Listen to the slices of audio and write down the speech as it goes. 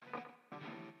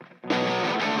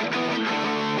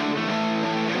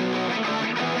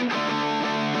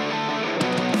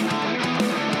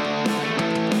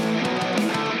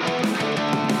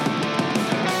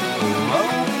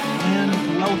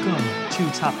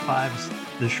Top Fives,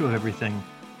 the show of everything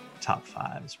Top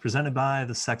Fives, presented by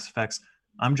the Sex Effects.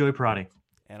 I'm Joey Parati.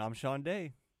 And I'm Sean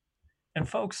Day. And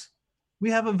folks, we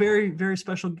have a very, very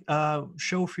special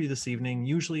show for you this evening.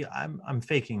 Usually I'm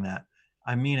faking that.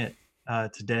 I mean it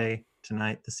today,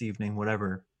 tonight, this evening,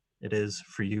 whatever it is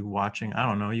for you watching. I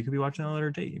don't know. You could be watching on a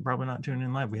later date. You're probably not tuning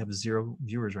in live. We have 0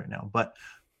 viewers right now. But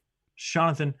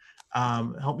Jonathan,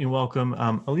 help me welcome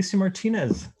Alicia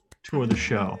Martinez to the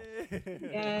show.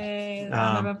 Yay.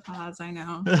 Round of applause, I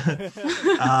know.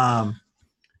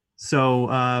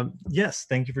 Yes,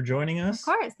 thank you for joining us. Of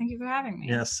course, thank you for having me.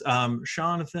 Yes,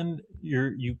 Jonathan,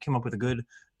 you came up with a good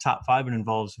top 5. It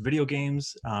involves video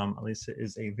games. Alicia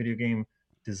is a video game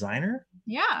designer.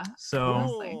 Yeah. So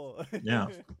Cool. yeah.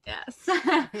 Yes.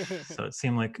 So it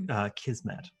seemed like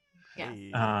kismet.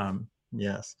 Yeah.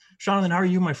 Yes. Jonathan, how are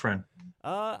you, my friend?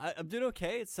 I'm doing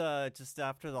okay. It's just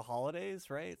after the holidays,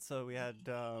 right? So we had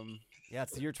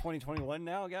it's the year 2021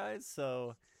 now, guys.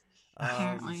 So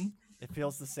Apparently. it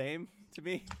feels the same to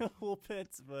me a little bit,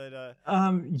 but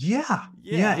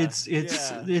Yeah.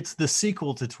 It's the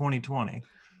sequel to 2020.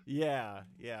 Yeah.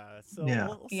 So Yeah.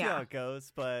 we'll see how it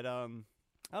goes, but I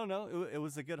don't know. It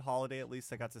was a good holiday. At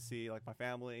least I got to see like my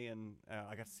family, and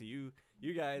I got to see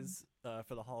you guys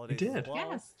for the holidays. You did. As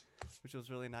well, Yes. which was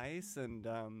really nice, and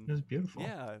It was beautiful.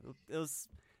 yeah, it was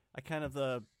a kind of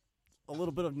a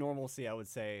little bit of normalcy, I would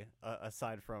say,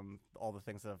 aside from all the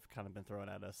things that have kind of been thrown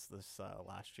at us this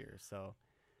last year. So,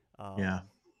 Yeah.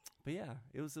 But yeah,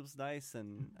 it was nice,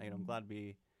 and I'm glad to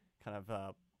be kind of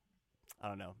I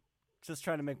don't know, just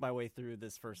trying to make my way through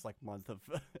this first like month of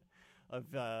of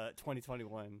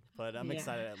 2021. But I'm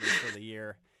excited at least for the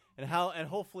year, and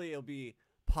hopefully it'll be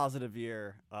positive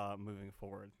year moving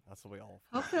forward. That's what we all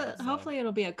Hopefully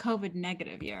it'll be a COVID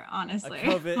negative year, honestly. A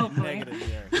COVID Hopefully. negative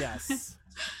year. Yes.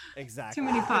 Exactly. Too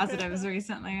many positives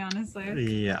recently,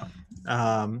 honestly. Yeah.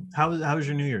 How was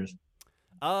your New Year's?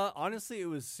 Honestly, it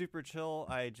was super chill.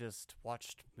 I just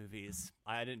watched movies.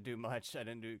 I didn't do much. I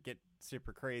didn't get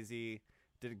super crazy.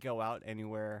 Didn't go out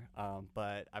anywhere.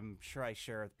 But I'm sure I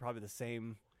share probably the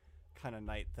same kind of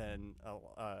night than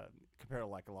compared to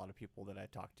like a lot of people that I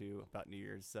talk to about New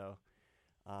Year's. So,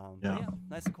 yeah,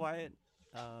 nice and quiet.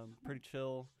 Pretty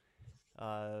chill.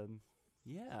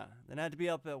 Yeah. Then I had to be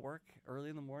up at work early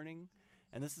in the morning.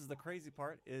 And this is the crazy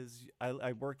part is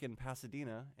I work in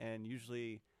Pasadena, and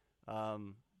usually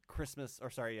New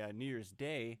Year's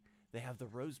Day, they have the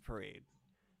Rose Parade,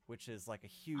 which is like a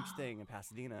huge thing in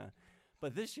Pasadena.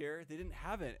 But this year they didn't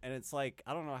have it. And it's like,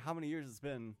 I don't know how many years it's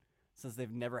been since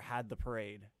they've never had the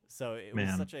parade. So it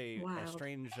was such a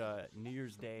strange New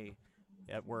Year's Day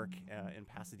at work in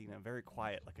Pasadena. Very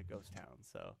quiet, like a ghost town.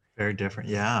 So Very different.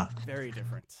 Yeah. very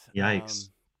different. Yikes.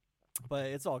 But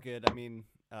it's all good. I mean,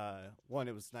 one,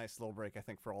 it was a nice little break, I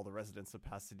think, for all the residents of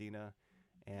Pasadena.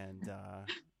 And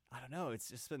I don't know, it's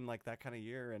just been like that kind of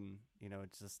year. And,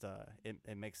 it's just,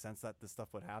 it makes sense that this stuff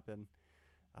would happen.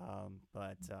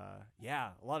 But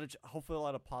hopefully a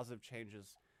lot of positive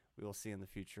changes we will see in the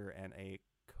future, and a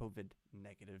COVID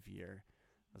negative year,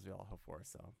 as we all hope for.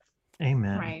 So,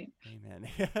 Amen. Right. amen.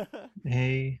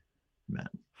 Amen.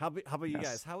 How about you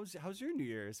guys? How's your New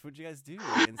Year's? What'd you guys do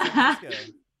in San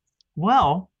Francisco?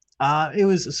 Well, it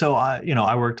was so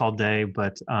I worked all day,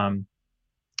 but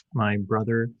my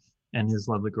brother and his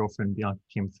lovely girlfriend Bianca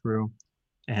came through,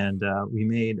 and we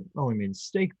made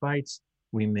steak bites.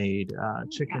 We made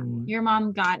chicken. Yeah. Your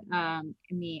mom got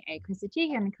me a Chrissy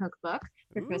Teigen cookbook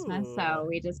for Christmas, so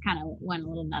we just kind of went a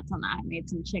little nuts on that. Made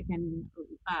some chicken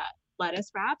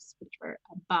lettuce wraps, which were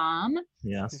a bomb.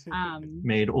 Yes.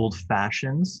 Made old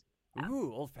fashions.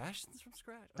 Ooh, old fashions from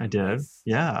scratch. I did. Nice.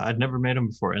 Yeah, I'd never made them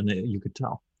before, and you could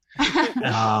tell.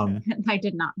 I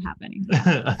did not have any.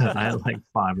 I had like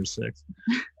 5 or 6.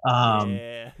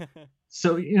 Yeah.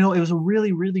 So it was a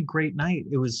really, really great night.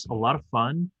 It was a lot of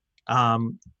fun.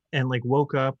 And like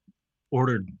woke up,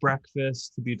 ordered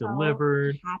breakfast to be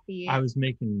delivered. Happy. I was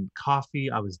making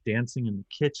coffee. I was dancing in the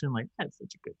kitchen. Like, I had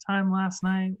such a good time last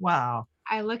night. Wow.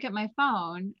 I look at my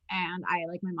phone, and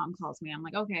my mom calls me. I'm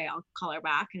like, okay, I'll call her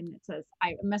back. And it says,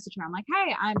 I message her. I'm like,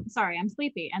 hey, I'm sorry, I'm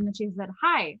sleepy. And then she said,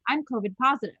 hi, I'm COVID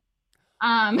positive.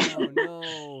 Oh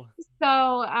no.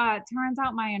 So turns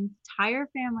out my entire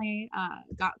family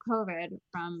got COVID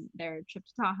from their trip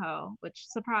to Tahoe, which,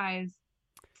 surprise,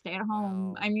 stay at home.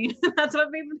 Wow. I mean, that's what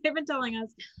they've been telling us.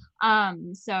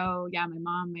 So yeah, my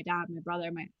mom, my dad, my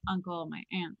brother, my uncle, my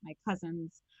aunt, my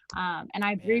cousins. And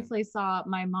I briefly saw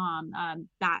my mom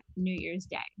that New Year's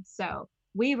Day. So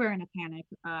we were in a panic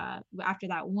after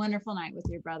that wonderful night with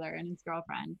your brother and his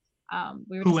girlfriend.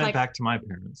 We were Who just went like, back to my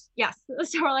parents. yes.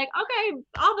 So we're like, okay,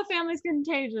 all the family's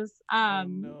contagious. Oh,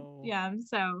 no. Yeah.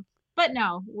 So but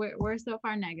no, we're so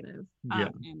far negative. Yeah.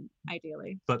 And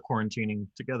ideally. But quarantining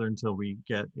together until we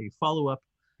get a follow-up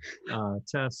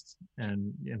test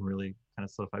and really kind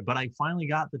of solidify. But I finally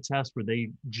got the test where they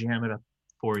jam it up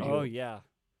for you. Oh yeah.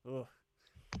 Ugh.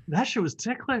 That shit was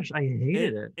ticklish. I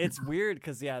hated it. It's weird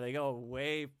because they go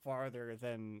way farther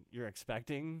than you're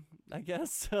expecting, I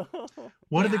guess.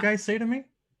 What did the Yeah. guy say to me?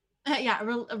 Yeah,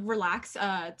 relax.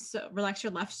 So relax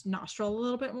your left nostril a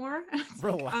little bit more. It's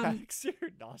like, Relax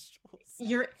your nostrils.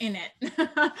 you're in it.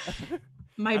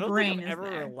 My I don't brain think I've is ever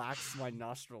there. relaxed my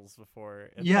nostrils before.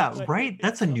 Yeah, Like, right.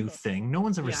 That's a new thing. No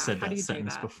one's ever Yeah, said how do that you do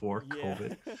sentence that? before Yeah.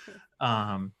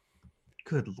 COVID.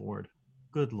 Good lord.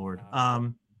 Good lord.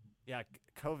 Yeah,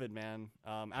 COVID, man.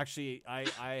 Actually,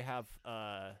 I have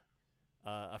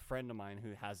a friend of mine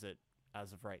who has it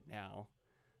as of right now.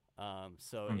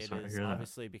 So I'm it sorry to is hear that.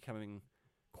 obviously becoming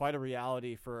quite a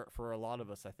reality for a lot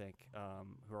of us, I think,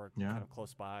 who are Yeah. kind of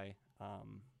close by.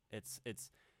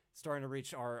 It's starting to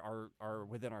reach our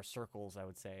within our circles, I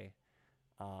would say.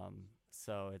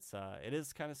 So it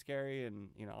is kind of scary, and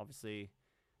obviously,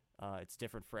 it's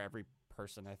different for every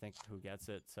person, I think, who gets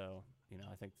it. So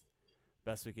I think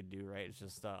best we could do, right, is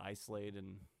just isolate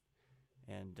and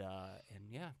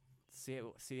yeah,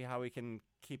 see how we can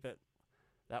keep it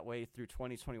that way through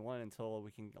 2021 until we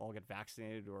can all get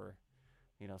vaccinated or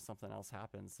something else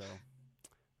happens. So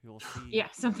we will see. Yeah,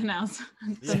 something else.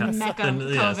 The Yeah, mecca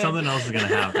of something COVID. else is gonna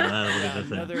happen. That'll be Yeah, the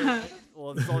thing.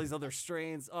 there's all these other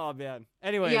strains. Oh man.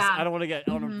 Anyways, Yeah. I don't want to get.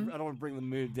 I don't Mhm. want to bring the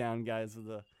mood down, guys, with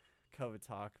the COVID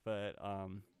talk, but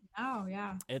Oh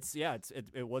yeah.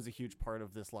 it was a huge part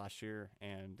of this last year,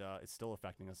 and it's still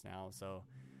affecting us now. So,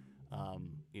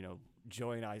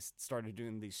 Joey and I started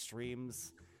doing these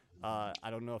streams. I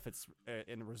don't know if it's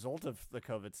in a result of the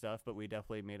COVID stuff, but we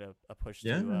definitely made a push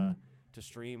to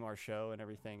stream our show and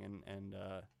everything, and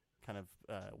kind of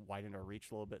widened our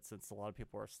reach a little bit since a lot of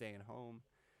people are staying home.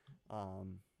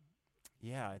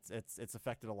 Yeah, it's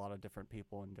affected a lot of different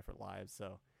people in different lives.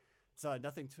 So it's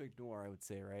nothing to ignore, I would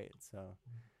say, right? So,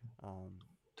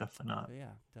 Definitely not.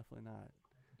 yeah, definitely not.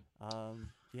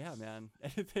 Yeah, man.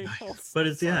 Anything else? But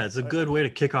it's a good way to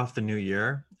kick off the new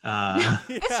year.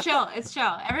 It's chill. It's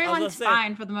chill. Everyone's say-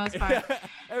 fine for the most part.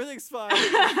 Everything's fine.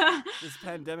 This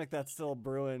pandemic that's still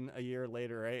brewing a year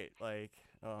later, right? Like,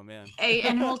 oh man.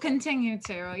 And we'll continue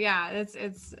to. Yeah,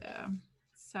 it's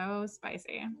so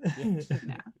spicy.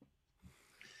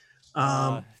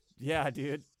 Yeah. Yeah,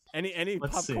 dude. Any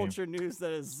Let's pop see. culture news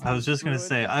that is? I was just gonna brewing?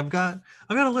 say I've got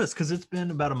a list because it's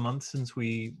been about a month since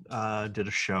we did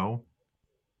a show.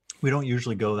 We don't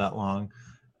usually go that long,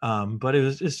 but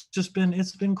it's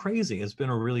been crazy. It's been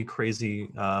a really crazy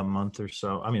month or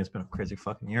so. I mean, it's been a crazy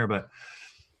fucking year, but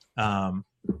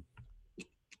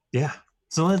yeah.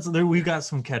 So we've got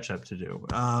some catch up to do.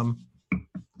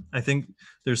 I think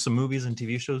there's some movies and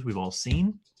TV shows we've all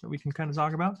seen that we can kind of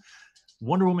talk about.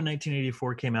 Wonder Woman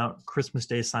 1984 came out Christmas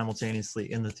Day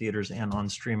simultaneously in the theaters and on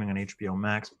streaming on HBO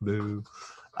Max. Boo.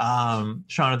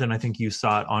 Jonathan, I think you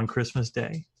saw it on Christmas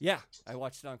Day. Yeah, I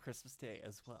watched it on Christmas Day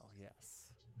as well. Yes.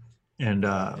 And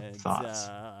And, thoughts?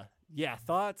 Yeah,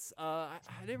 thoughts. I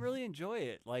didn't really enjoy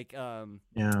it. Like,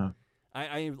 Yeah.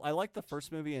 I liked the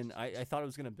first movie, and I thought it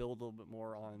was going to build a little bit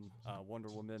more on Wonder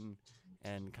Woman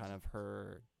and kind of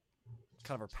her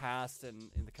past and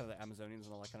the kind of the Amazonians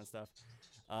and all that kind of stuff.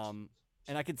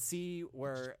 And I could see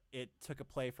where it took a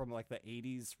play from like the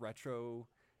 80s retro.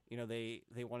 They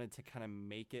wanted to kind of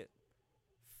make it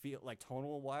feel like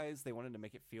tonal wise. They wanted to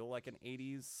make it feel like an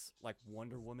 80s like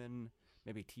Wonder Woman,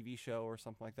 maybe TV show or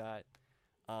something like that.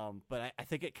 But I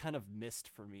think it kind of missed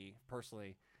for me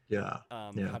personally. Yeah.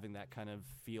 Having that kind of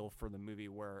feel for the movie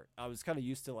where I was kind of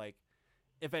used to, like,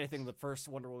 if anything, the first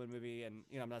Wonder Woman movie, and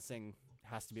I'm not saying it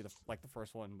has to be the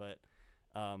first one, but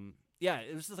yeah,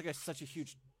 it was just like such a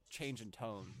huge change in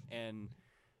tone, and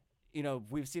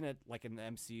we've seen it like in the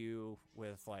MCU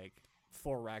with like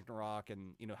Thor Ragnarok,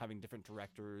 and having different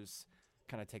directors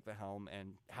kind of take the helm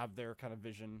and have their kind of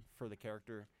vision for the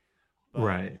character. But,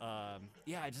 Right.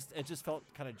 Yeah, it just felt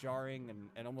kind of jarring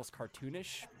and almost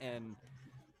cartoonish, and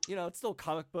it's still a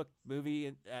comic book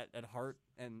movie at heart,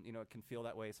 and it can feel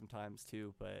that way sometimes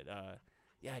too. But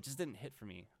yeah, it just didn't hit for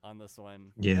me on this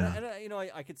one. Yeah. And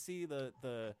I could see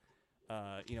the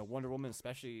Wonder Woman,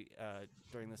 especially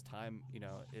during this time,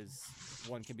 is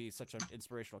one can be such an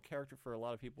inspirational character for a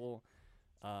lot of people.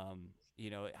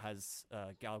 It has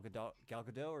Gal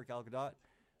Gadot or Gal Gadot.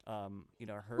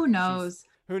 Her. Who knows?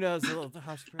 Who knows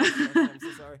how she pronounced it? I'm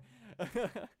so sorry.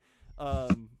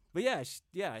 But yeah,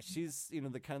 she's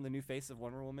the kind of the new face of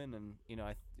Wonder Woman, and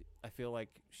I feel like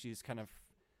she's kind of,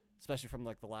 especially from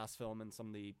like the last film and some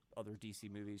of the other DC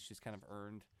movies, she's kind of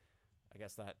earned I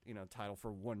guess that title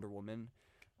for Wonder Woman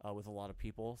with a lot of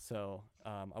people. So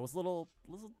I was a little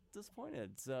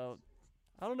disappointed. So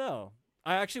I don't know.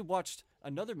 I actually watched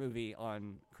another movie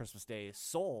on Christmas Day,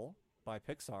 Soul by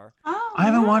Pixar. Oh, I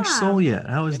haven't watched yeah. Soul yet.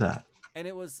 How is that? And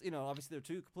it was, obviously they're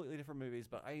two completely different movies,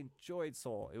 but I enjoyed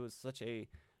Soul. It was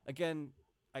again,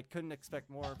 I couldn't expect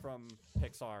more from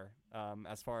Pixar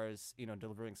as far as,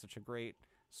 delivering such a great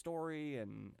story,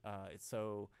 and it's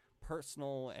so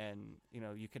personal, and,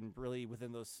 you can really,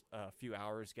 within those few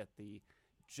hours, get the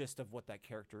gist of what that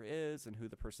character is and who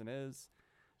the person is.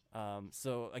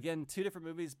 So again, two different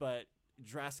movies, but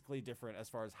drastically different as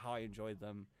far as how I enjoyed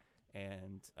them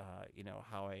and,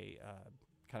 how I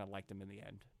kind of liked them in the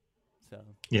end. So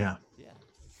Yeah.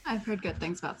 I've heard good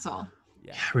things about Soul.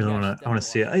 Yeah, I really want to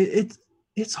see it.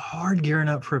 It's hard gearing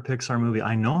up for a Pixar movie.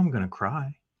 I know I'm gonna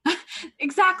cry.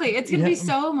 Exactly. It's going to be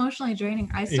so emotionally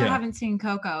draining. I still haven't seen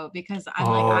Coco because I'm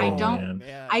I don't,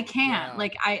 man. I can't. Yeah.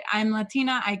 Like, I'm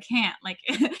Latina. I can't. Like,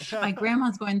 my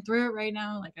grandma's going through it right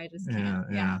now. Like, I just can't.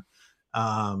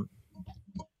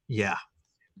 Yeah.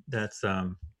 That's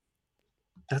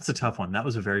a tough one. That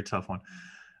was a very tough one.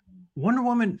 Wonder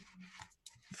Woman,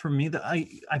 for me,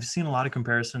 I've seen a lot of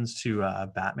comparisons to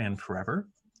Batman Forever,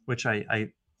 which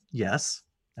yes,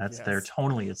 that's there.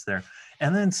 Totally, it's there.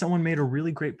 And then someone made a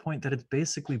really great point that it's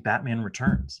basically Batman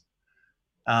Returns.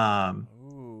 What's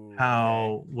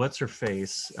her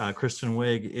face? Kristen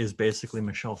Wiig is basically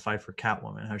Michelle Pfeiffer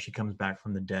Catwoman. How she comes back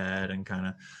from the dead and kind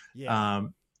of,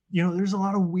 there's a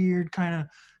lot of weird kind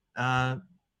of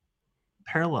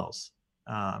parallels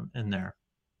in there.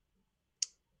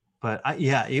 But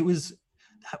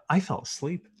I fell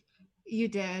asleep. You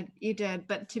did.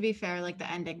 But to be fair, like, the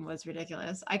ending was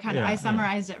ridiculous. I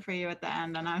summarized it for you at the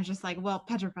end, and I was just like, well,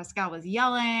 Pedro Pascal was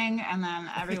yelling, and then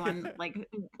everyone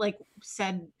like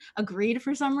said agreed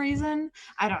for some reason.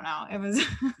 I don't know. It was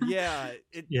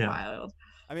wild.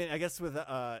 I mean, I guess with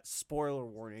spoiler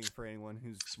warning for anyone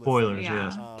who's spoilers.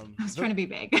 Listening, I was trying to be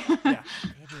big.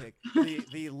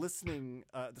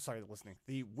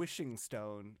 The wishing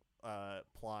stone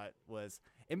plot was.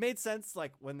 It made sense,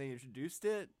 like, when they introduced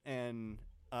it, and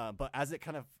but as it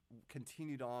kind of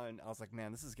continued on, I was like,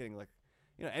 man, this is getting, like,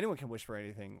 anyone can wish for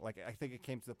anything. Like, I think it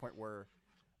came to the point where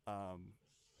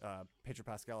Pedro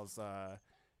Pascal's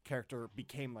character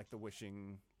became, like, the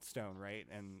wishing stone, right?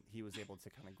 And he was able to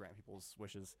kind of grant people's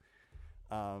wishes.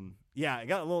 It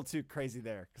got a little too crazy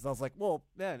there, because I was like, well,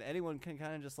 man, anyone can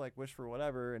kind of just, like, wish for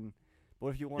whatever, and what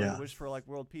if you wanted to wish for, like,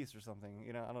 world peace or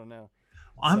something? I don't know.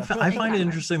 I find it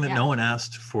interesting that no one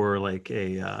asked for, like,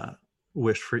 a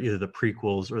wish for either the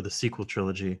prequels or the sequel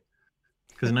trilogy,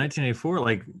 because in 1984,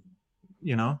 like,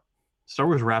 Star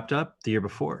Wars wrapped up the year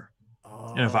before,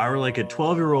 and if I were like a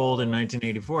 12-year-old in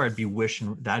 1984, I'd be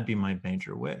wishing that'd be my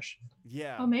major wish.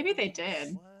 Yeah. Well, maybe they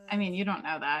did. What? I mean, you don't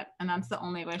know that, and that's the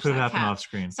only wish could have happened off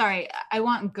screen. Sorry, I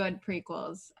want good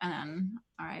prequels, and then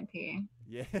R.I.P.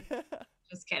 Yeah.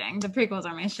 Just kidding. The prequels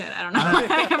are my shit. I don't know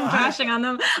why I'm bashing on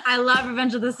them. I love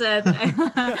Revenge of the Sith.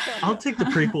 I'll take the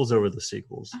prequels over the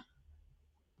sequels.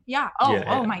 Yeah.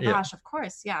 Oh my gosh. Of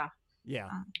course. Yeah. Yeah.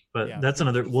 But that's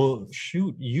another. Well,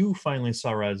 shoot, you finally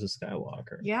saw Rise of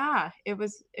Skywalker. Yeah. It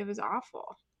was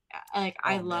awful. Like,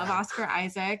 I love Oscar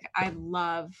Isaac.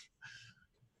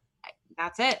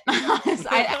 That's it.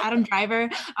 Adam Driver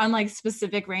on, like,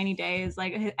 specific rainy days,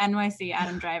 like NYC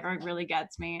Adam Driver really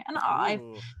gets me. And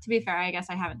to be fair, I guess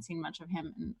I haven't seen much of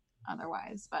him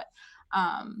otherwise, but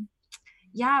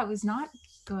it was not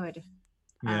good.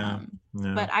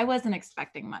 But I wasn't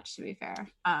expecting much, to be fair.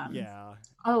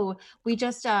 We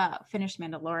just finished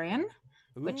Mandalorian,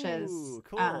 which is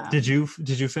cool. Did you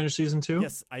finish season 2?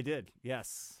 Yes, I did.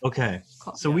 Yes. Okay.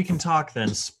 Cool. So we can talk then.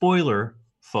 Spoiler,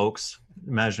 folks,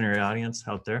 imaginary audience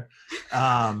out there.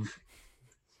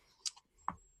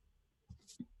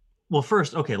 Well,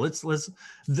 first, okay, let's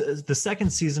the second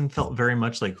season felt very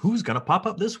much like, who's gonna pop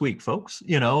up this week, folks?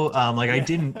 I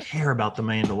didn't care about the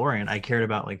Mandalorian. I cared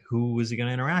about, like, who was he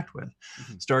gonna interact with,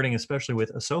 starting especially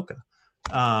with Ahsoka,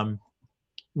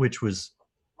 which was,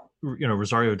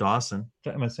 Rosario Dawson.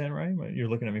 Am I saying it right? You're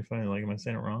looking at me funny, like, am I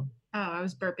saying it wrong? Oh, I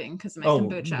was burping because of my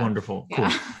kombucha. Wonderful, cool.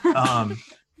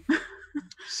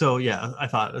 So yeah, I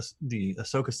thought the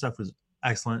Ahsoka stuff was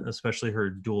excellent, especially her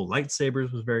dual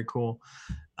lightsabers was very cool.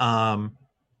 We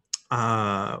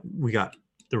got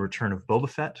the return of Boba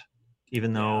Fett,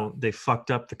 even though they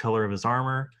fucked up the color of his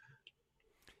armor.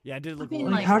 Yeah, it did look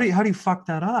like, how do you fuck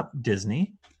that up,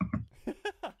 Disney?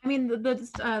 I mean, the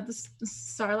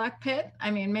Sarlacc pit.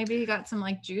 I mean, maybe he got some,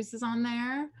 like, juices on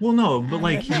there. Well, no, but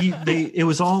like it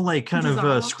was all, like, kind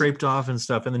of scraped off and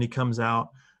stuff, and then he comes out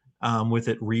with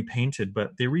it repainted,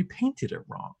 but they repainted it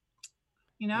wrong.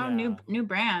 You know, new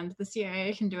brand. The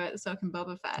CIA can do it, so can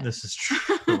Boba Fett. This is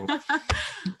true.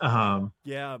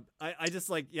 Yeah, I just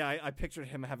like I pictured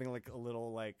him having like a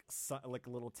little like a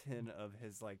little tin of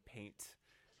his like paint,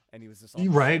 and he was just all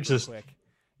right, just quick,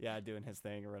 doing his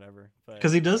thing or whatever.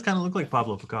 Because he does kind of look like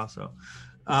Pablo Picasso.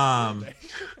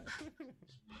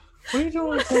 What are you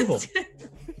doing on the table?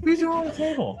 What are you doing on the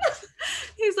table?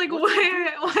 He's like,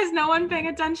 why is no one paying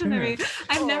attention to me?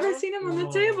 I've never seen him on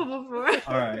the table before.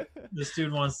 All right, this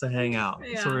dude wants to hang out,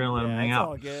 so we're gonna let him hang it's out.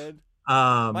 All good.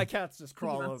 My cats just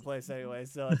crawl over the place anyway,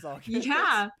 so it's all good.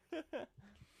 Yeah.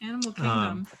 Animal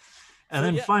Kingdom. And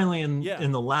then finally,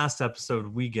 in the last episode,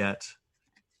 we get.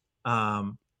 Let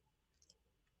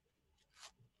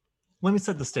me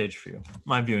set the stage for you.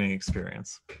 My viewing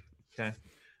experience. Okay.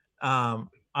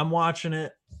 I'm watching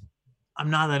it. I'm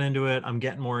not that into it. I'm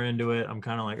getting more into it. I'm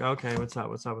kind of like, okay, what's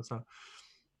up?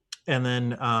 And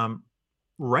then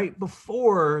right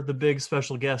before the big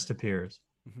special guest appears,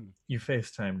 you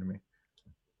FaceTimed me.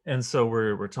 And so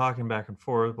we're talking back and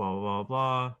forth, blah, blah, blah,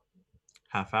 blah,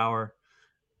 half hour.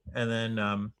 And then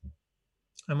I'm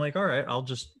like, all right, I'll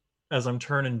just, as I'm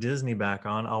turning Disney back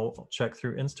on, I'll check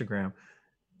through Instagram.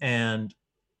 And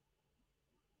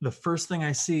the first thing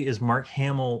I see is Mark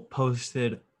Hamill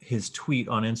posted his tweet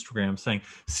on Instagram saying,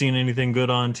 "Seen anything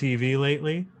good on TV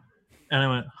lately?" And I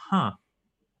went, huh.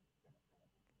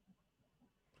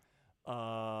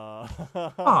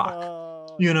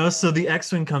 Fuck. You know, so the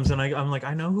X-Wing comes in, I'm like,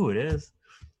 I know who it is.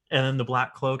 And then the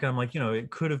black cloak, I'm like, you know, it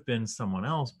could have been someone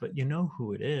else, but you know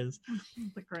who it is.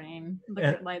 The green,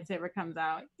 the lightsaber comes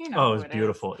out. You know, it was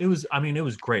beautiful. It was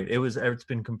great. It's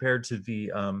been compared to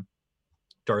the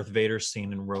Darth Vader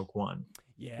scene in Rogue One,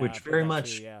 which very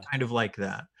much kind of like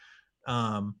that.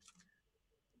 And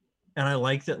I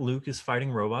like that Luke is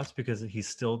fighting robots because he's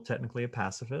still technically a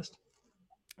pacifist.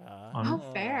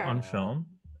 Fair. On film.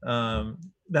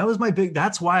 That was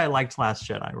that's why I liked Last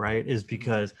Jedi, right? Is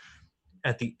because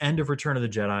at the end of Return of the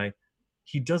Jedi,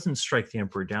 he doesn't strike the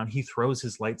Emperor down. He throws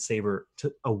his lightsaber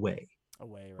away,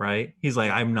 right? He's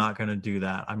like, I'm not going to do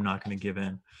that. I'm not going to give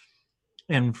in.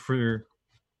 And from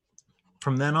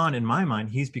then on, in my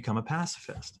mind, he's become a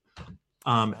pacifist.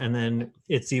 And then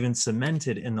it's even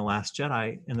cemented in The Last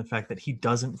Jedi in the fact that he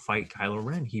doesn't fight Kylo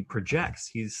Ren. He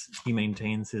projects. He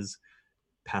maintains his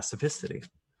pacifisticity,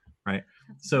 right?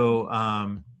 So,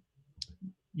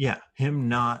 him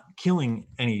not killing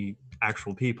any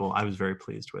actual people, I was very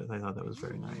pleased with. I thought that was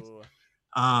very nice.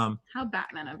 How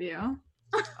Batman of you.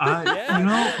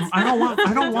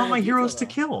 I don't want my heroes to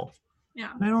kill.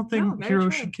 Yeah. I don't think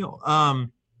heroes should kill.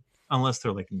 Unless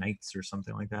they're like knights or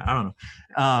something like that. I don't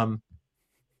know.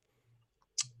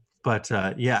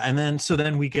 And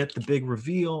then we get the big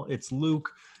reveal. It's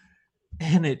Luke,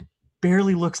 and it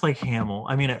barely looks like Hamill.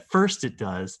 I mean, at first it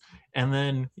does, and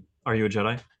then, are you a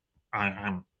Jedi?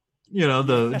 I'm. You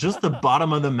know, just the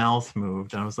bottom of the mouth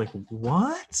moved, and I was like,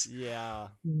 "What? Yeah.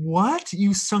 What?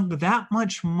 You sunk that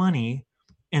much money,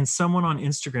 and someone on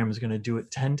Instagram is going to do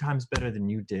it 10 times better than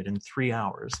you did in 3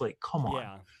 hours? Like, come on."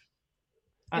 Yeah.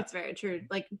 It's very true.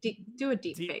 Like, do a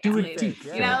deep fake. Do it deep.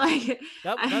 You know, like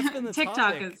that's been the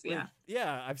TikTok topic.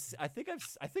 is I think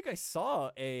I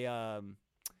saw a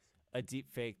deep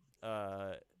fake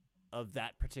of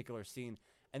that particular scene.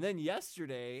 And then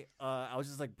yesterday, I was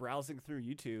just like browsing through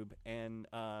YouTube, and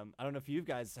I don't know if you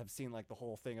guys have seen like the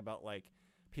whole thing about like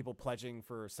people pledging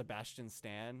for Sebastian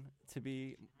Stan to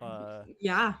be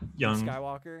young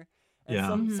Skywalker.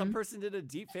 And some person did a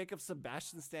deep fake of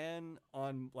Sebastian Stan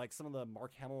on like some of the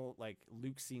Mark Hamill like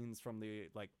Luke scenes from the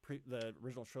like the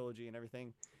original trilogy and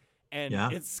everything. And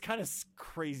it's kind of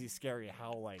crazy scary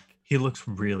how like he looks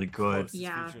really good. His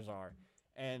features are.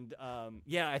 And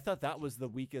I thought that was the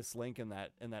weakest link in that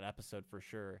episode for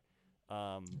sure.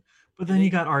 But then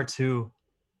you got R2.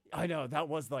 I know that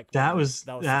was like that was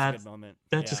such a good moment.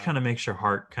 That just kind of makes your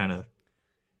heart kind of.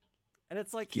 And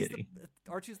it's like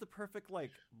R2's the perfect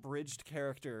like bridged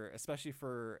character, especially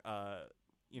for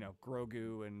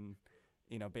Grogu and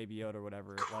Baby Yoda or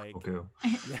whatever. Grogu.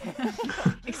 Like,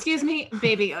 excuse me,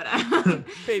 Baby Yoda.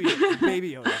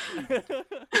 baby Yoda.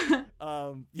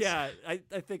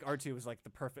 I think R2 was like the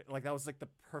perfect, like that was like the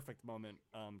perfect moment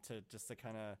to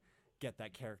kind of get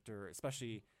that character,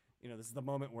 especially this is the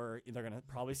moment where they're gonna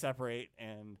probably separate,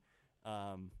 and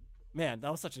man,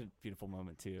 that was such a beautiful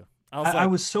moment too. I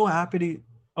was so happy to.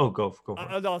 Oh, go for it.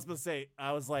 I was supposed to say,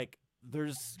 I was like,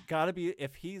 there's got to be,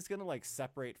 if he's gonna like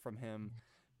separate from him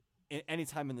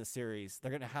anytime in the series,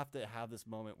 they're gonna have to have this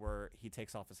moment where he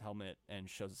takes off his helmet and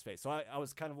shows his face. So I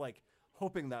was kind of like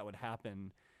hoping that would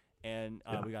happen, and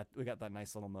we got that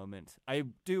nice little moment. I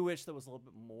do wish there was a little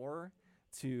bit more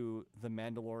to the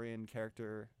Mandalorian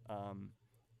character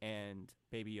and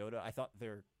Baby Yoda. I thought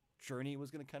their journey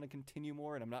was going to kind of continue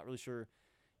more, and I'm not really sure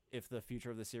if the future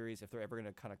of the series, if they're ever going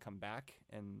to kind of come back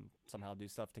and somehow do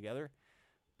stuff together.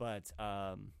 But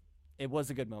it was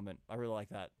a good moment. I really like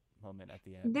that moment at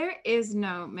the end. There is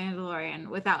no Mandalorian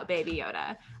without Baby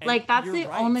Yoda. And like that's you're the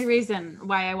right. only reason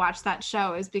why I watched that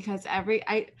show is because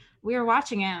we were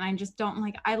watching it and I just don't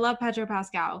like. I love Pedro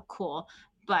Pascal, cool,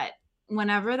 but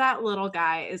whenever that little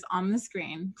guy is on the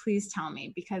screen, please tell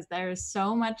me, because there is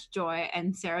so much joy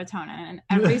and serotonin in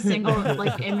every single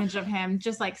like image of him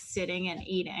just like sitting and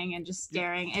eating and just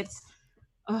staring. It's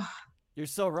You're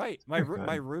so right. My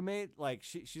roommate, like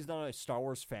she's not a Star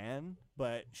Wars fan,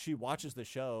 but she watches the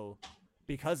show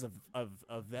because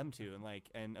of them two,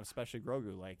 and especially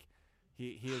Grogu. Like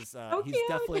he's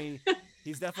definitely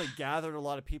gathered a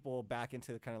lot of people back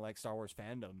into the kind of like Star Wars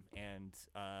fandom, and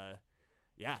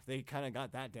yeah, they kind of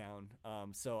got that down.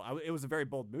 So it was a very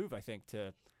bold move, I think,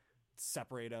 to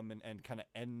separate them and kind of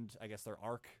end, I guess, their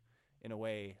arc in a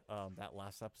way, that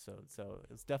last episode. So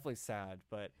it's definitely sad,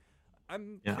 but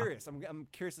I'm curious. I'm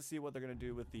curious to see what they're gonna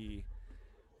do with the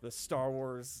Star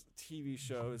Wars TV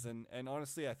shows, and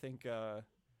honestly, I think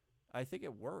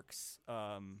it works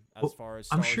as far as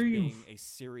Star Wars being a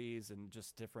series and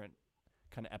just different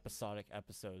kind of episodic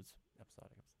episodes.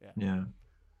 Yeah.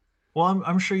 Well,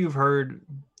 I'm sure you've heard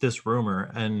this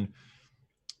rumor, and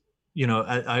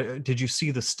I did you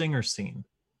see the stinger scene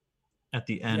at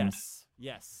the end?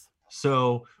 Yes.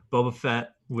 So Boba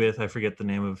Fett with, I forget the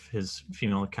name of his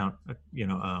female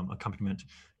accompaniment.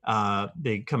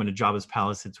 They come into Jabba's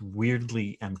palace. It's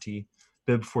weirdly empty.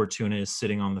 Bib Fortuna is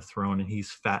sitting on the throne, and he's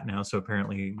fat now. So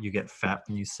apparently, you get fat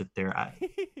when you sit there.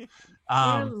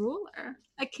 a ruler,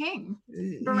 a king,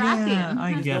 Baratheon. Yeah,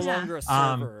 I he's guess. no longer a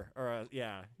server,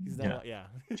 he's no,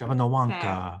 Jabba no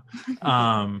Wanka.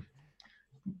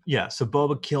 So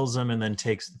Boba kills him and then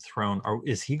takes the throne.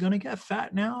 Is he gonna get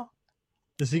fat now?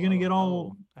 Is he gonna get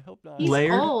all? I hope not. He's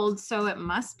layered? old, so it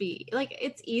must be like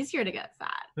it's easier to get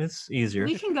fat. It's easier.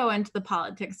 We can go into the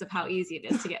politics of how easy it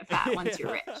is to get fat once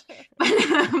you're rich,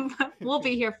 but we'll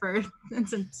be here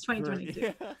since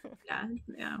 2022.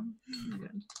 Yeah.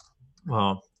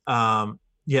 Well,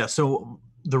 so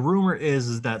the rumor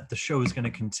is that the show is going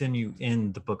to continue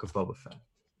in the Book of Boba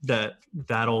Fett.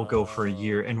 That'll go for a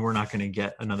year, and we're not going to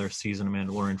get another season of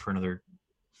Mandalorian for another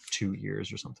 2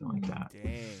 years or something like that.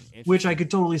 Dang, which I could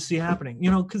totally see happening,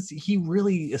 because he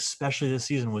really, especially this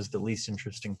season, was the least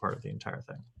interesting part of the entire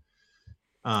thing.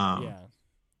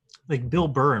 Like Bill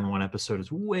Burr in one episode is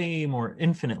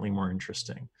infinitely more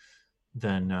interesting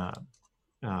than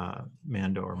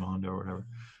Mando or Mondo or whatever.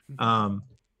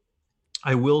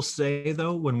 I will say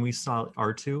though, when we saw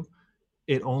R2,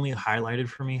 it only highlighted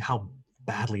for me how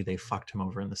badly they fucked him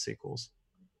over in the sequels.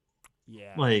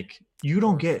 Yeah, like you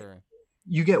don't get. Sure.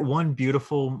 You get one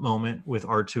beautiful moment with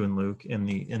R2 and Luke in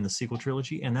the sequel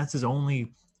trilogy, and that's his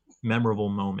only memorable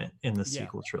moment in the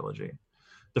sequel trilogy.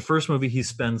 The first movie he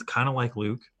spends kind of like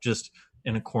Luke, just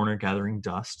in a corner gathering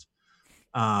dust.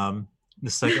 The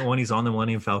second one, he's on the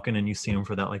Millennium Falcon, and you see him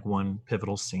for that like one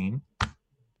pivotal scene.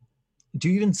 Do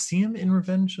you even see him in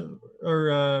Revenge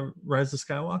or Rise of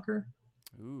Skywalker?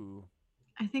 Ooh,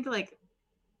 I think like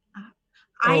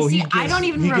I don't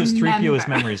even remember. He gives 3PO his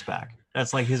memories back.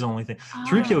 That's like his only thing.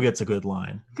 3PO gets a good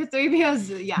line. Because 3PO's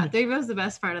the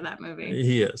best part of that movie.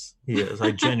 He is.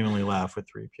 I genuinely laugh with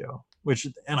 3PO,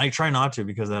 and I try not to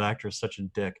because that actor is such a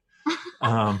dick.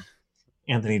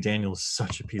 Anthony Daniels is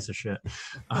such a piece of shit.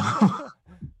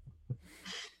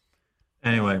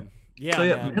 Anyway,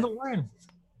 Mandalorian.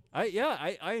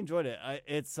 I enjoyed it.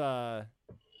 It's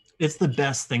the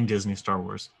best thing Disney Star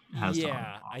Wars has.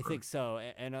 Yeah, I think so.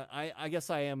 And I guess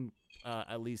I am.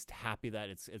 At least happy that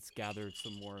it's gathered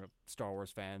some more Star Wars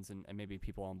fans and maybe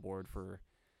people on board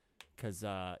because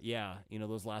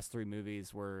those last three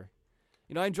movies were,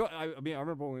 I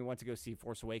remember when we went to go see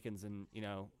Force Awakens, and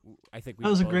I think that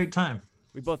was a great time.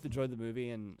 We both enjoyed the movie,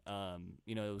 and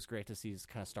it was great to see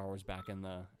kind of Star Wars back in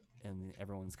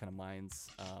everyone's kind of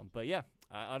minds. But yeah,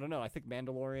 I don't know. I think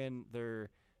Mandalorian, they're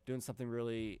doing something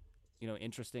really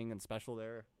interesting and special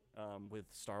there with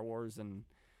Star Wars, and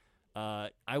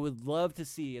I would love to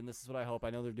see, and this is what I hope. I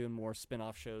know they're doing more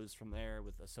spin-off shows from there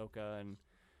with Ahsoka, and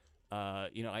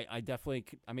I definitely.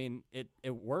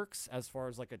 It works as far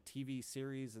as like a TV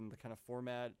series and the kind of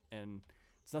format, and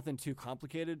it's nothing too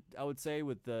complicated. I would say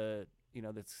with the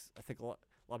that's I think a lot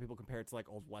of people compare it to like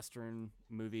old Western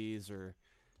movies or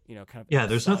kind of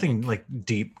there's nothing like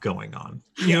deep going on.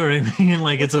 You know what I mean?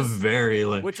 Like it's a very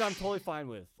like, which I'm totally fine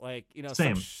with. Like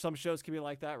same. Some shows can be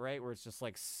like that, right? Where it's just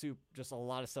like just a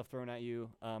lot of stuff thrown at you,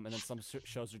 and then some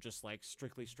shows are just like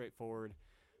strictly straightforward.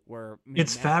 where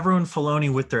It's Favreau and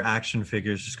Filoni with their action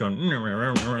figures just going,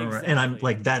 and I'm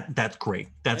like, that's great.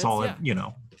 That's all,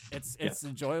 It's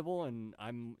enjoyable, and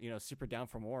I'm super down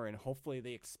for more, and hopefully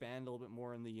they expand a little bit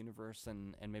more in the universe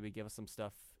and maybe give us some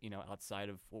stuff outside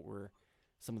of what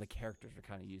some of the characters are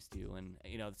kind of used to, and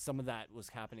some of that was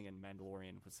happening in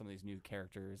Mandalorian with some of these new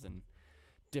characters and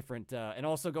different and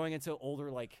also going into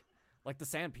older like the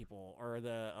Sand People or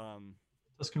the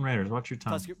Tusken Raiders. Watch your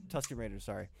tongue. Tusken Raiders,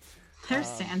 sorry. They're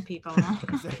Sand People.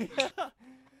 But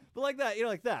like that,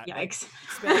 like that. Yikes.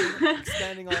 Like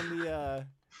expanding on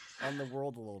the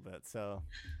world a little bit. So,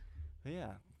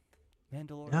 yeah.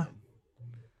 Mandalorian. Yeah.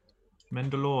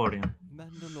 Mandalorian.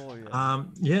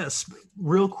 Yes.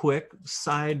 Real quick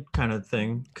side kind of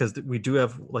thing, because we do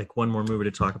have like one more movie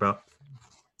to talk about.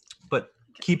 But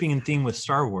keeping in theme with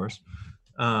Star Wars,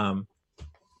 Jedi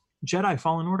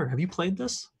Fallen Order. Have you played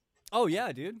this? Oh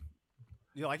yeah, dude.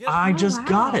 You like it? I just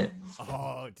got it.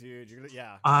 Oh, dude,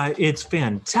 yeah. It's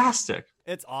fantastic.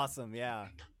 It's awesome, yeah.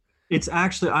 It's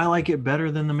actually, I like it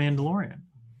better than The Mandalorian.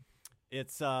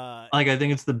 It's I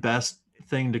think it's the best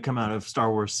thing to come out of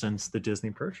Star Wars since the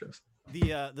Disney purchase.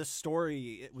 The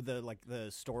story with the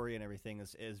story and everything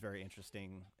is very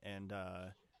interesting, and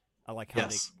I like how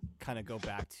they kind of go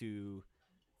back to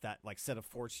that like set of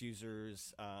Force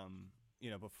users,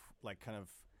 kind of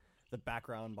the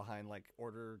background behind like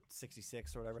Order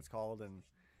 66 or whatever it's called, and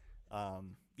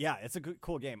yeah, it's a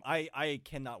cool game. I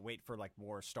cannot wait for like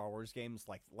more Star Wars games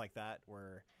like that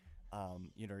where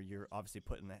you're obviously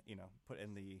put in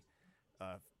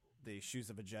the shoes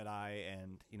of a Jedi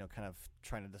and kind of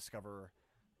trying to discover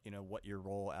what your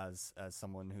role as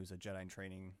someone who's a Jedi in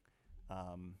training,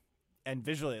 and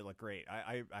visually it looked great.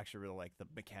 I actually really like the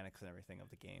mechanics and everything of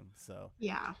the game, so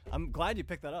yeah, I'm glad you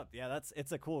picked that up. Yeah,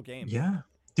 it's a cool game. Yeah.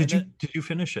 Did you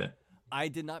finish it? I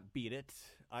did not beat it.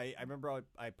 I remember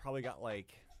I probably got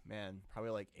probably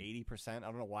like 80%. I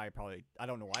don't know why I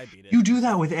beat it. You do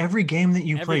that with every game that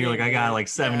you play. You're like, I got like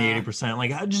 70, 80%.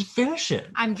 Like, I just finish it.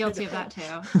 I'm guilty of that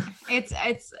too. It's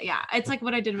like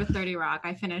what I did with 30 Rock.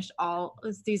 I finished all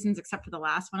seasons except for the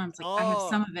last one. I was like, I have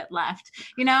some of it left.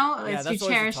 You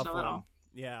cherish it a little. One.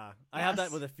 Yeah, I have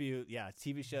that with a few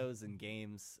TV shows and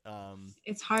games.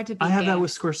 It's hard to beat. I have that with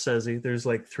Scorsese. There's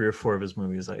like 3 or 4 of his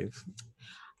movies I've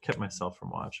kept myself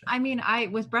from watching. I mean,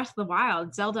 with Breath of the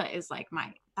Wild, Zelda is like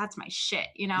that's my shit.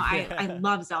 I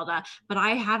love Zelda, but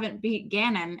I haven't beat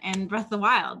Ganon in Breath of the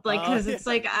Wild, because it's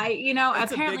like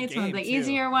apparently it's one of the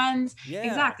easier ones. Yeah.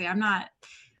 Exactly. I'm not.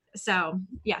 So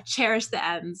yeah, cherish the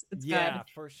ends. It's good. Yeah,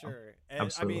 for sure. And,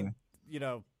 absolutely. I mean,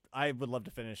 I would love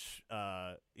to finish,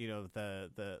 that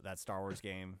Star Wars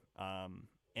game.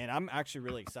 And I'm actually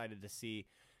really excited to see.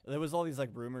 There was all these like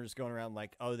rumors going around,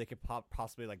 like, oh, they could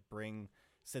possibly like bring,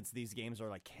 since these games are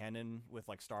like canon with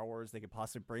like Star Wars, they could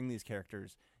possibly bring these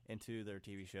characters into their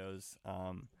TV shows.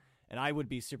 And I would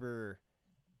be super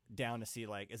down to see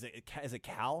like, is it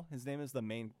Cal? His name is the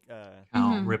main Cal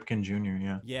Ripken Jr.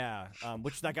 Yeah. Yeah.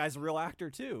 Which that guy's a real actor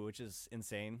too, which is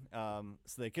insane.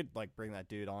 So they could like bring that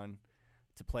dude on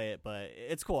to play it, but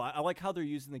it's cool. I like how they're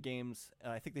using the games.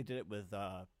 I think they did it with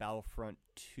Battlefront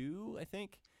 2, I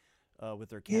think, with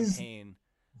their campaign.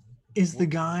 Is the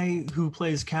guy who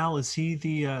plays Cal, is he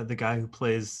the guy who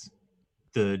plays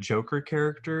the Joker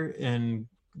character in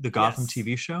the Gotham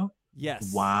TV show?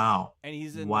 Yes. Wow. And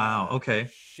he's in okay.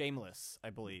 Shameless, I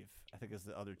believe. I think is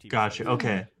the other TV Gotcha. show.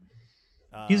 Okay.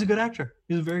 He's a good actor.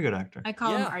 He's a very good actor. I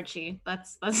call him Archie.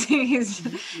 That's he's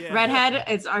redhead.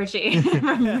 It's Archie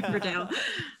from Riverdale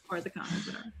or the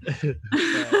comics.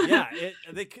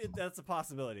 They could. That's a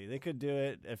possibility. They could do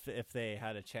it if they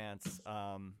had a chance.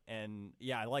 And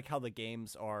yeah, I like how the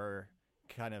games are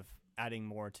kind of adding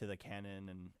more to the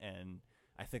canon, and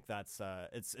I think that's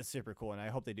it's super cool. And I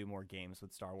hope they do more games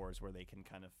with Star Wars where they can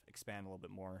kind of expand a little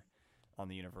bit more on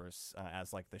the universe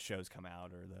as like the shows come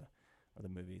out or the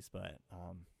movies. But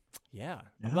I'm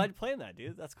glad you're playing that,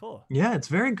 dude. That's cool. Yeah, it's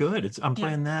very good. I'm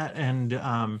playing that,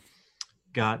 and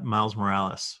got Miles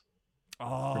Morales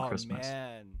for Christmas.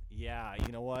 Man, yeah.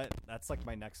 You know what? That's like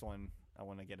my next one I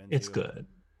want to get into. It's good.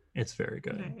 It's very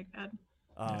good. Very good.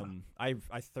 I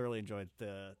thoroughly enjoyed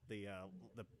the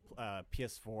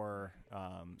PS4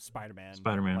 Spider-Man.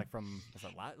 Like from was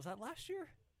that last year?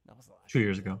 That was 2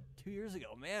 years ago. 2 years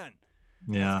ago, man.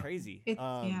 Yeah, that's crazy. It's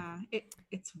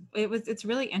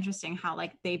really interesting how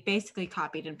like they basically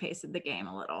copied and pasted the game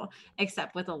a little,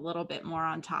 except with a little bit more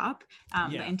on top.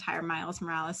 The entire Miles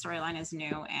Morales storyline is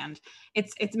new, and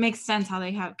it makes sense how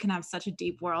they can have such a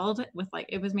deep world with like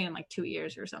it was made in like 2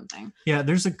 years or something. Yeah,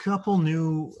 there's a couple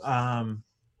new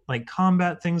like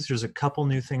combat things. There's a couple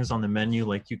new things on the menu,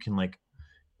 like you can like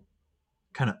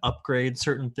kind of upgrade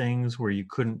certain things where you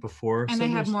couldn't before. And so they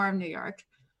have there's more of New York.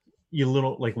 you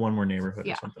little like one more neighborhood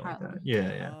Yeah, or something like that. Harlem.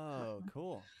 Yeah. Oh,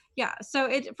 cool. Yeah, so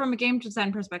it from a game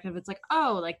design perspective, it's like,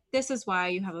 oh, like this is why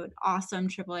you have an awesome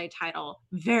AAA title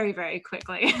very, very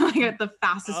quickly, like at the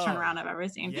fastest turnaround I've ever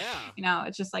seen. Yeah. You know,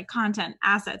 it's just like content,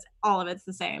 assets, all of it's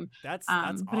the same. That's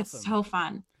awesome. But it's so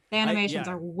fun. The animations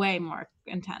are way more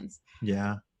intense.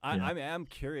 Yeah. I mean, I'm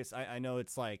curious. I know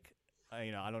it's like,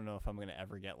 you know, I don't know if I'm gonna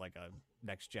ever get like a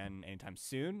next gen anytime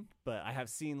soon, but I have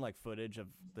seen like footage of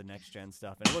the next gen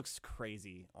stuff, and it looks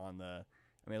crazy on the.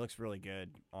 I mean, it looks really good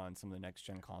on some of the next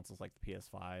gen consoles like the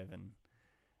PS5 and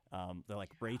they're like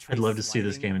ray tracing. I'd love to see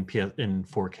this game in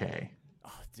 4K.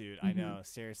 Oh, dude, I know.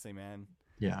 Seriously, man.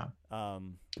 Yeah.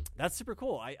 That's super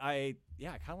cool. I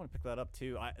kind of want to pick that up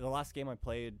too. The last game I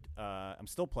played, I'm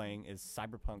still playing, is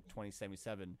Cyberpunk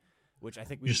 2077. Which I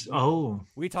think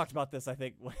we talked about this. I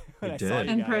think when I saw you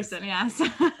in guys. person, yes.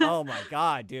 Oh my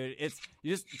god, dude!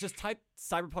 You just type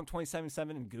Cyberpunk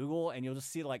 2077 in Google, and you'll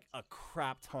just see like a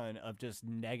crap ton of just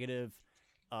negative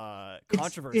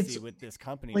controversy with this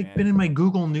company. Like, man. been in my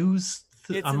Google News.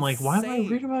 I'm like, why am I insane.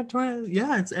 reading about 20?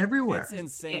 Yeah, it's everywhere. It's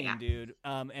insane, dude.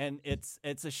 And it's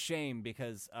a shame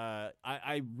because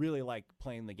I really like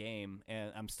playing the game,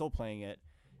 and I'm still playing it.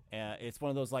 It's one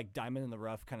of those like diamond in the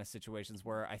rough kind of situations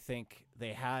where I think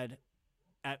they had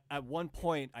at one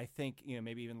point, I think, you know,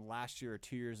 maybe even last year or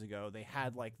 2 years ago, they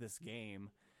had like this game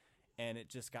and it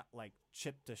just got like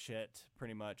chipped to shit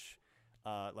pretty much.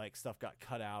 Like stuff got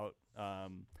cut out.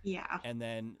 Yeah. And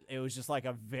then it was just like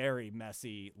a very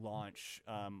messy launch,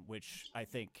 which I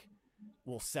think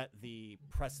will set the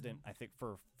precedent, I think,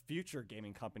 for future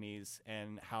gaming companies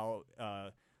and how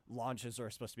launches are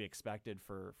supposed to be expected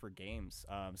for games.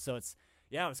 So it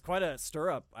was quite a stir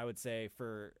up, I would say,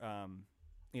 for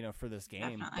for this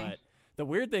game. Definitely. But the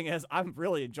weird thing is I'm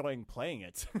really enjoying playing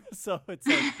it. So it's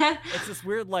like it's this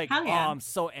weird like I'm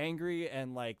so angry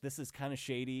and like this is kind of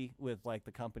shady with like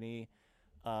the company.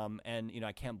 And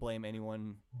I can't blame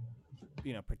anyone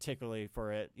particularly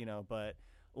for it, but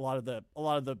a lot of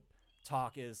the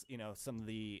talk is some of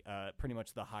the pretty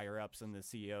much the higher ups and the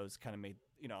CEOs kind of made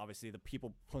obviously the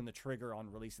people pulling the trigger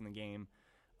on releasing the game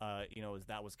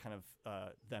that was kind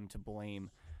of them to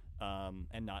blame,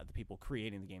 and not the people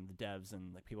creating the game, the devs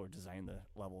and like people who are designing the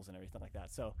levels and everything like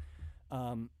that. So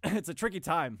it's a tricky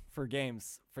time for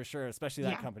games for sure, especially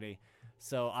that company.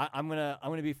 So I'm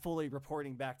gonna be fully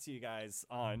reporting back to you guys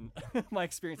on my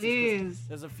experiences.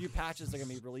 There's a few patches that are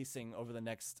gonna be releasing over the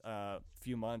next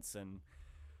few months, and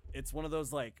it's one of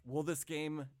those like, will this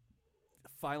game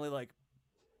finally like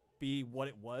be what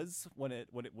it was when it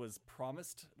was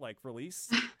promised, like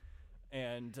released?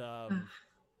 And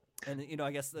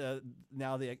I guess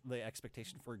now the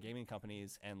expectation for gaming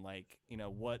companies and like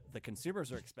what the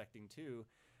consumers are expecting too.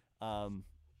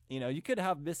 You could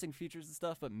have missing features and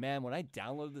stuff, but man, when I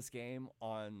downloaded this game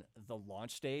on the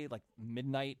launch day, like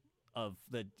midnight of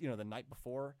the the night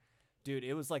before, dude,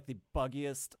 it was like the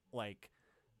buggiest, like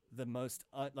the most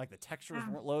like the textures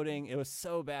weren't loading. It was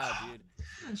so bad,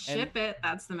 dude. Ship it.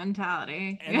 That's the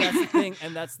mentality. And that's the thing,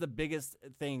 and that's the biggest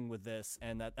thing with this,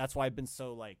 and that's why I've been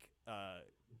so like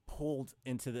pulled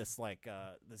into this like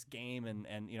this game, and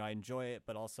I enjoy it,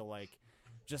 but also like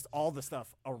just all the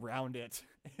stuff around it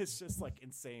is just like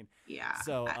insane. Yeah.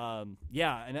 So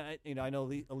and I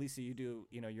know Elisa, you do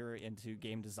you're into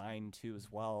game design too as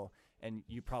well, and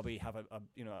you probably have a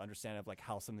understanding of like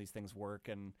how some of these things work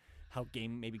and how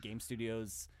game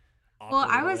studios. Well,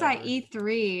 I was at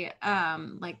E3.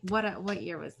 Like what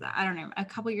year was that? I don't know. A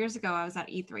couple years ago, I was at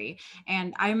E3,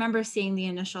 and I remember seeing the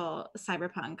initial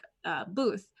Cyberpunk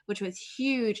booth, which was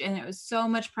huge, and it was so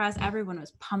much press. Everyone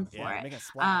was pumped for it. Make a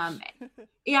splash.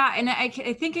 Yeah, and I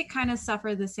think it kind of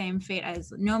suffered the same fate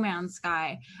as No Man's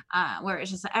Sky, where it's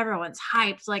just everyone's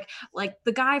hyped. Like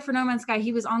the guy for No Man's Sky,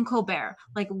 he was on Colbert.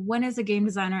 Like, when is a game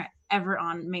designer ever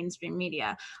on mainstream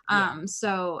media?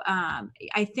 So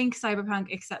I think Cyberpunk,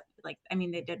 except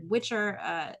they did Witcher,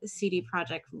 CD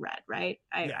Projekt Red, right?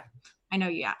 I know.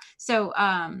 Yeah. So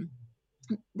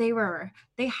they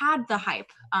had the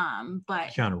hype, but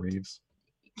Keanu Reeves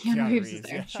is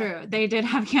there. True, they did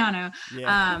have Keanu.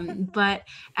 But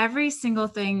every single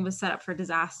thing was set up for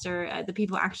disaster. The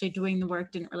people actually doing the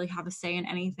work didn't really have a say in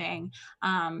anything.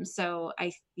 So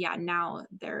now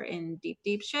they're in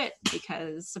deep shit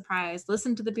because, surprise,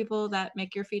 listen to the people that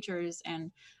make your features,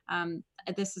 and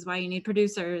this is why you need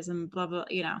producers and blah blah.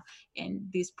 And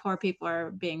these poor people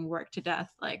are being worked to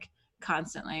death like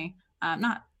constantly.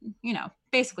 Not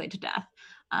basically to death.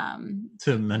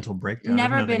 To mental breakdown.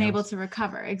 Never been able to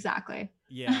recover. Exactly.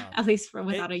 Yeah. At least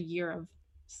without a year of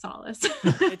solace.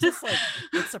 It just like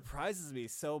it surprises me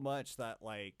so much that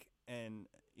like, and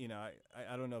you know,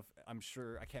 I don't know if I'm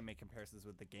sure I can't make comparisons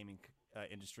with the gaming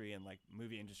industry and like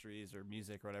movie industries or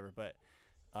music or whatever, but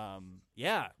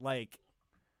yeah, like,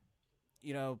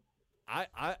 you know,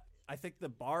 I think the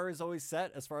bar is always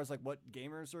set as far as like what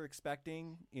gamers are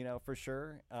expecting, you know, for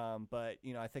sure. But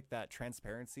you know, I think that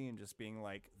transparency and just being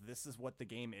like, this is what the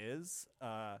game is.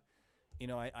 You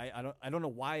know, I don't know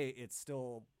why it's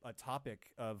still a topic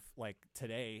of like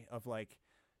today of like,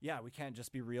 yeah, we can't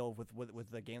just be real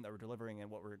with the game that we're delivering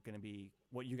and what we're going to be,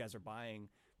 what you guys are buying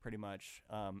pretty much.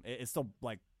 It still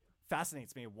like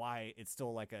fascinates me why it's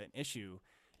still like an issue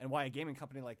and why a gaming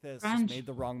company like this just made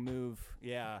the wrong move.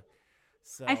 Yeah.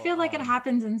 So I feel like it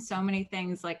happens in so many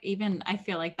things. Like even I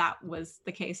feel like that was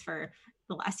the case for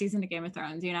the last season of Game of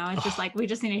Thrones. You know, it's just like we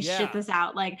just need to shit this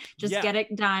out. Like just get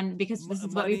it done because this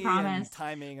is what we promised.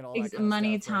 Timing and all that kind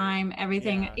money, of stuff, time, right?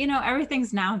 everything. You know,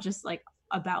 everything's now just like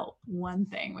about one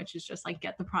thing, which is just like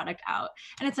get the product out.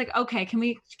 And it's like, okay, can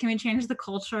we change the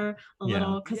culture a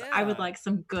little? Because I would like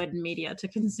some good media to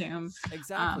consume,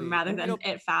 rather than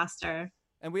it faster.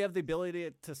 And we have the ability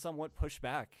to somewhat push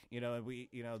back, you know, and we,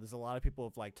 you know, there's a lot of people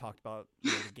have like talked about,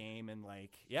 you know, the game and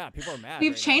like, yeah, people are mad.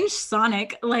 We've changed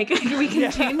Sonic. Like we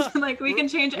can change, like we can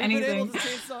change anything. We've been able to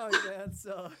change Sonic, man,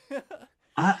 so.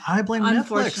 I blame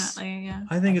Netflix. Yeah.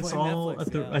 I think it's all Netflix,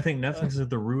 at the, I think Netflix is at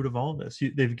the root of all this.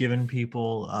 They've given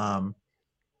people,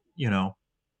 you know,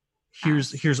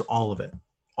 here's all of it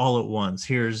all at once.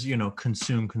 Here's, you know,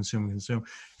 consume.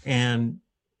 And,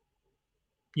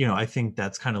 you know, I think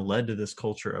that's kind of led to this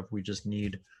culture of we just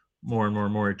need more and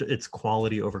more. It's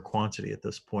quality over quantity at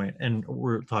this point. And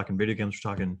we're talking video games,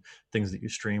 we're talking things that you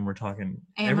stream, we're talking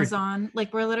Amazon, everything.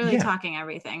 Like we're literally talking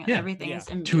everything. Yeah. Everything is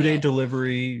immediate. 2-day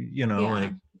delivery, you know,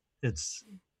 like it's,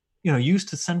 you know, you used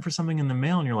to send for something in the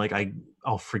mail and you're like,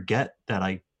 I'll forget that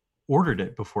I ordered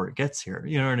it before it gets here.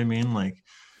 You know what I mean? Like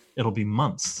it'll be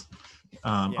months.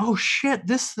 Oh shit,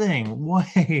 this thing,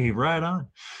 way right on.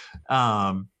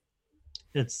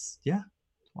 It's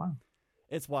wow.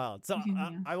 It's wild. So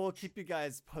I will keep you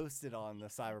guys posted on the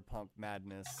Cyberpunk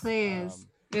madness. Please.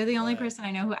 You're the only person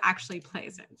I know who actually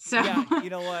plays it. So yeah, you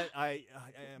know what? I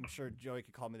am sure Joey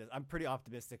could call me this. I'm pretty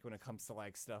optimistic when it comes to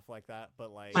like stuff like that,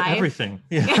 but like everything.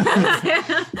 Yeah.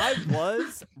 I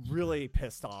was really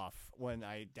pissed off when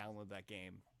I downloaded that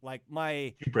game. Like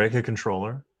you break a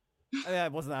controller?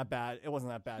 It wasn't that bad.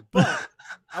 But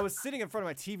I was sitting in front of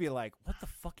my TV like, what the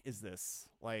fuck is this?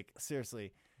 Like,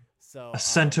 seriously. So a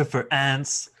center for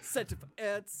ants. So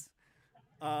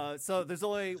there's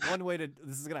only one way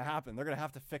this is gonna happen. They're gonna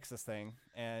have to fix this thing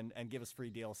and give us free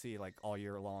DLC like all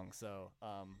year long. So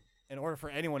in order for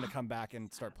anyone to come back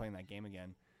and start playing that game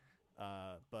again.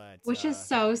 Which is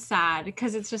so sad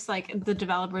because it's just like the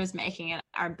developers making it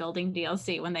are building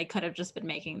DLC when they could have just been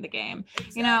making the game.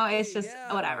 Exactly, you know, it's just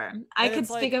whatever. I could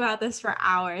speak about this for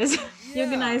hours. You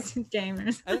guys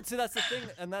gamers. And so that's the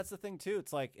thing, that's the thing too.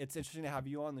 It's like it's interesting to have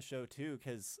you on the show too,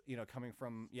 because you know, coming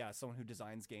from someone who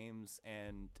designs games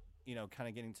and you know, kind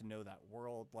of getting to know that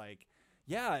world. Like,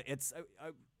 it's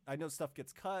I know stuff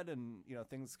gets cut and you know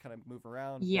things kind of move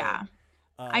around. Yeah.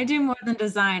 I do more than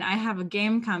design. I have a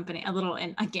game company,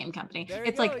 a game company.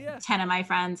 It's like 10 of my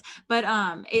friends, but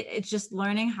it's just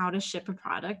learning how to ship a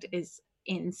product is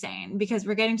insane because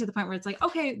we're getting to the point where it's like,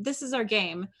 okay, this is our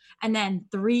game. And then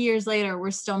 3 years later,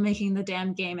 we're still making the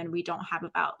damn game and we don't have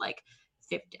about like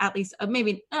 50, at least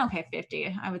maybe,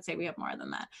 50. I would say we have more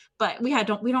than that, but we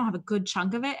don't have a good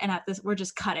chunk of it. And at this, we're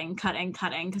just cutting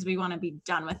because we want to be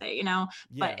done with it, you know,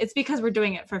 but it's because we're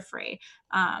doing it for free.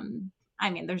 I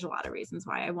mean, there's a lot of reasons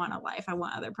why I want a life. I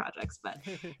want other projects, but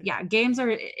yeah, games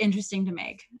are interesting to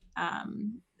make,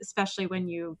 especially when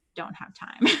you don't have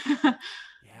time.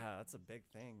 Yeah, that's a big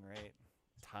thing, right?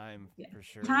 Time, for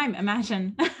sure. Time,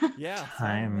 imagine. Yeah,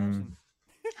 time.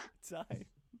 Time.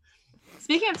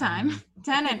 Speaking of time,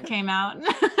 Tenet came out.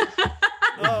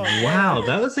 Oh, wow,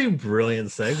 that was a brilliant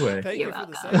segue. Thank you for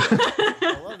the segue.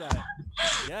 I love that.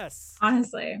 Yes.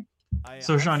 Honestly.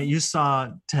 So, Shawnee, you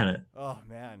saw Tenet. Oh,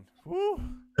 man. Woo.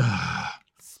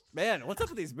 Man, what's up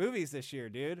with these movies this year,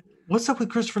 dude? What's up with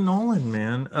Christopher Nolan,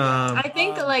 man? I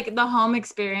think like the home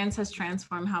experience has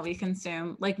transformed how we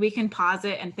consume. Like we can pause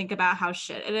it and think about how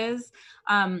shit it is.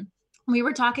 We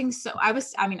were talking I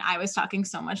was talking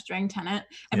so much during Tenet.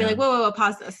 I'd be like, whoa,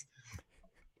 pause this.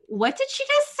 What did she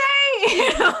just say?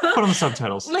 Put on the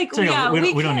subtitles. Like, we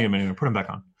don't need them anymore. Put them back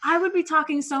on. I would be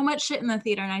talking so much shit in the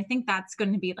theater, and I think that's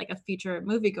going to be like a future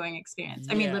movie going experience.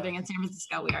 I mean, living in San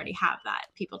Francisco, we already have that.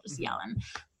 People just yelling.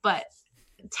 But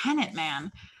Tenet,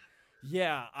 man.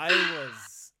 Yeah, I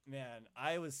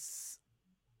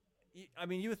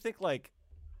mean, you would think like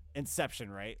Inception,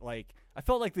 right? Like I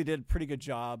felt like they did a pretty good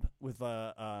job with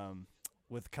kind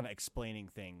of explaining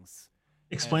things.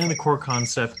 Explaining the core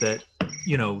concept that,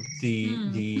 you know,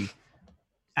 the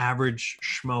average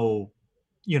schmo,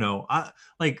 you know,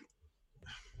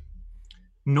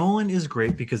 Nolan is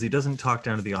great because he doesn't talk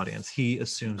down to the audience. He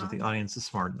assumes that the audience is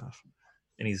smart enough.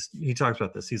 And he talks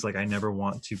about this. He's like, I never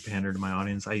want to pander to my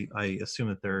audience. I assume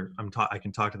that I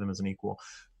can talk to them as an equal.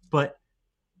 But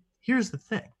here's the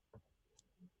thing.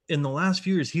 In the last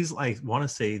few years, he's, I want to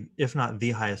say, if not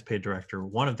the highest paid director,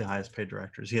 one of the highest paid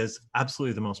directors. He has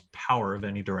absolutely the most power of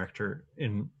any director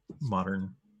in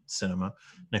modern cinema,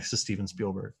 next to Steven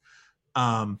Spielberg.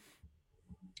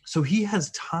 So he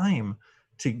has time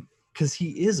to, because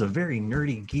he is a very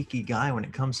nerdy, geeky guy when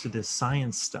it comes to this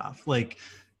science stuff. Like,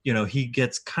 you know, he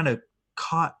gets kind of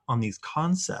caught on these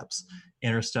concepts,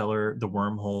 Interstellar, the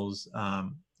wormholes,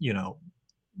 you know,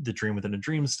 the dream within a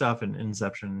dream stuff, and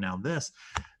Inception, and now this.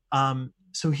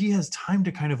 So he has time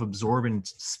to kind of absorb and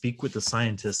speak with the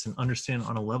scientists and understand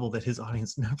on a level that his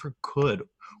audience never could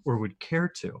or would care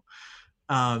to.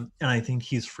 And I think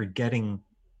he's forgetting,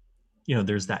 you know,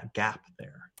 there's that gap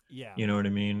there. Yeah. You know what I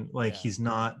mean? Like, he's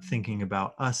not thinking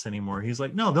about us anymore. He's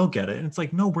like, no, they'll get it. And it's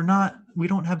like, no, we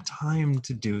don't have time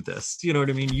to do this. You know what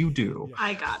I mean? You do. Yeah.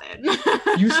 I got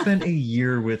it. You spent a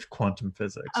year with quantum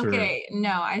physics. Okay,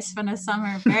 no, I spent a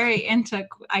summer very into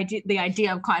the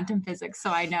idea of quantum physics.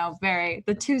 So I know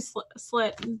the two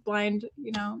slit blind,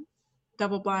 you know,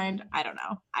 double blind. I don't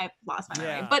know. I've lost my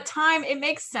memory. But time, it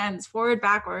makes sense. Forward,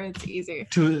 backwards, easy.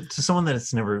 To someone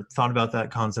that's never thought about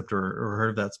that concept or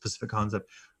heard of that specific concept,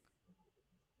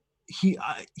 he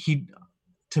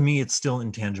to me, it's still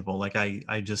intangible. Like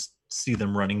I just see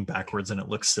them running backwards and it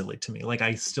looks silly to me. Like,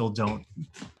 I still don't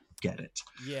get it.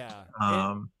 Yeah.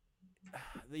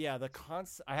 The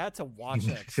concept, I had to watch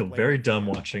it. I feel very dumb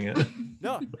watching it.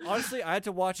 No, honestly, I had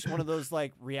to watch one of those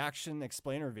like reaction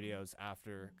explainer videos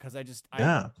after, because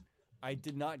I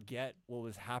did not get what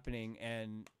was happening,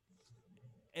 and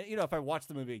you know, if I watched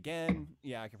the movie again,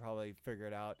 I could probably figure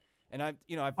it out. And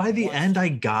by the end, I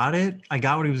got it. I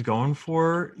got what he was going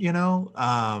for, you know.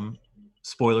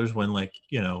 Spoilers, when, like,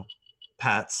 you know,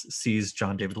 Pat sees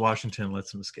John David Washington,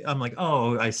 lets him escape. I'm like,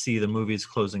 oh, I see, the movie's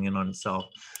closing in on itself.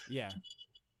 Yeah.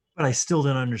 But I still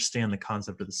didn't understand the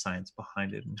concept of the science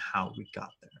behind it and how we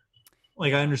got there.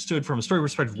 Like, I understood from a story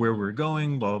perspective where we were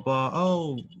going, blah, blah, blah.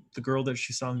 Oh, the girl that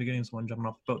she saw in the beginning is one jumping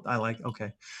off the boat. I like,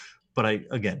 okay. But I,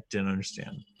 again, didn't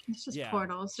understand. It's just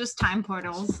portals, just time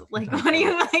portals. Like, what do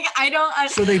you like? I don't.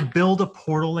 So they build a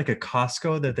portal like a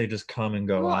Costco that they just come and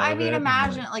go. Well, out I of mean, it,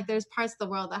 imagine like there's parts of the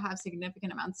world that have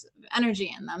significant amounts of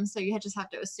energy in them. So you just have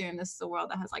to assume this is a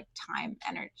world that has like time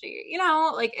energy. You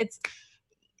know, like it's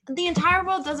the entire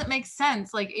world doesn't make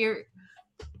sense. Like you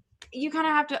kind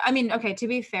of have to. I mean, okay. To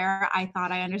be fair, I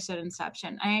thought I understood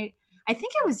Inception. I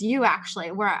think it was you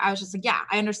actually, where I was just like, yeah,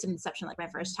 I understood Inception like my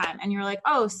first time. And you're like,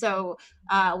 oh, so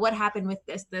what happened with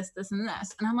this, and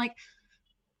this? And I'm like,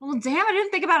 well, damn, I didn't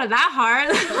think about it that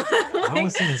hard. I've only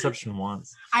seen Inception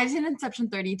once. I've seen Inception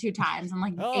 32 times, and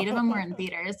like 8 of them were in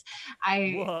theaters.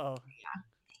 Whoa.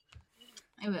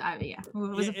 Yeah. It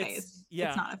was a phase. Yeah.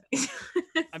 It's not a phase.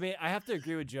 I mean, I have to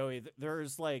agree with Joey.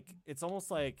 There's like, it's almost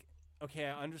like, okay,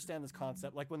 I understand this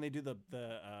concept. Like when they do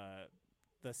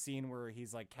the scene where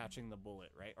he's like catching the bullet,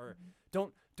 right? Or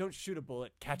don't shoot a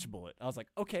bullet, catch a bullet. I was like,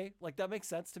 okay, like that makes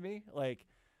sense to me. Like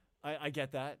I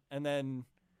get that. And then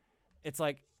it's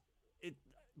like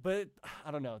but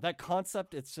I don't know, that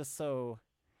concept, it's just so,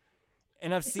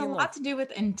 and I've seen a lot to do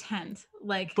with intent.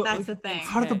 Like, but that's the thing.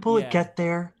 How did the bullet get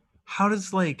there? How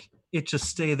does like it just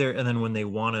stay there, and then when they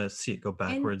want to see it go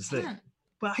backwards,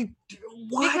 what?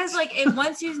 Because like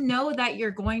once you know that you're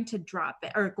going to drop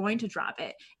it,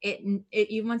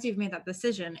 once you've made that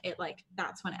decision, it like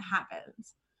that's when it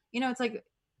happens. You know, it's like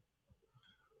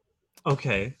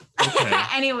okay.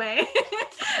 Anyway.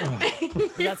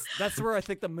 that's where I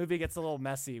think the movie gets a little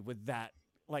messy with that.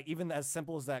 Like, even as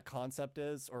simple as that concept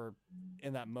is, or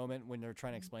in that moment when they're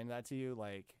trying to explain that to you,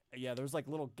 like, yeah, there's like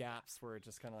little gaps where it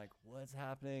just kind of like, what's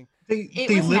happening? They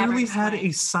literally had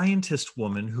a scientist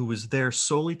woman who was there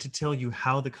solely to tell you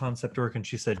how the concept worked, and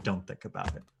she said, don't think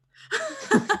about it.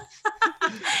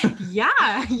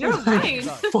 Yeah, you're right.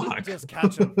 Fuck. Just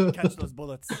catch those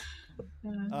bullets.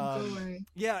 Don't worry.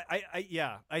 Yeah,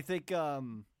 I think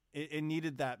it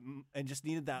needed that, and just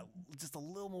needed that, just a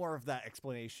little more of that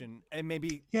explanation, and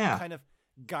maybe kind of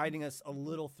guiding us a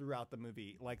little throughout the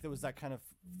movie. Like, there was that kind of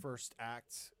first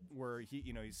act where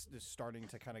he's just starting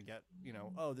to kind of get,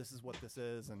 oh, this is what this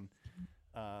is, and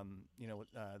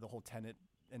the whole Tenet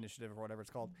initiative or whatever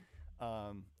it's called.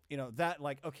 That,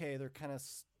 like, okay, they're kind of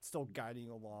still guiding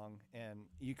you along, and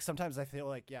you sometimes I feel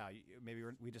like maybe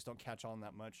we just don't catch on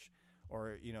that much,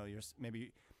 or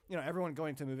maybe everyone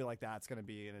going to a movie like that's going to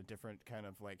be in a different kind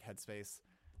of like headspace,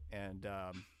 and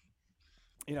I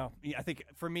think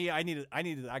for me I needed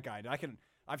that guide.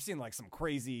 I've seen like some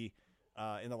crazy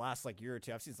in the last like year or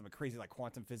two. I've seen some crazy like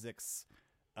quantum physics,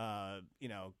 the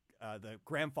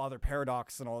grandfather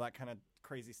paradox and all that kind of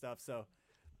crazy stuff. So.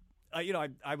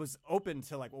 I was open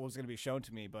to like what was going to be shown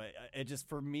to me, but it just,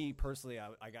 for me personally,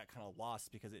 I got kind of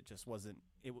lost because it just wasn't,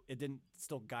 it didn't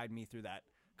still guide me through that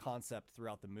concept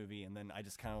throughout the movie. And then I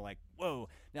just kind of like, whoa,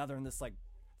 now they're in this like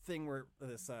thing where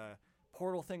this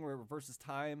portal thing where it reverses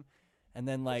time. And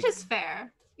then like, which is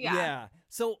fair. Yeah.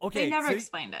 So, okay. They never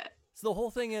explained it. So the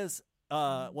whole thing is,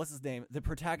 what's his name? The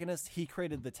protagonist, he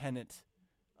created the Tenet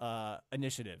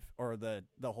initiative or the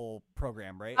whole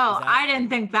program, right? I didn't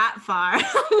think that far.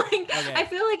 Okay. I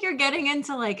feel like you're getting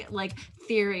into like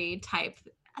theory type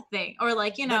thing, or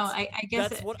like I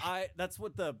guess that's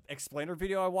what the explainer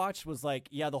video I watched was like.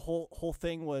 Yeah, the whole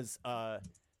thing was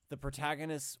the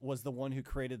protagonist was the one who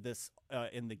created this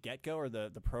in the get-go, or the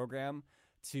program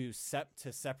to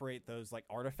separate those like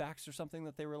artifacts or something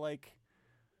that they were like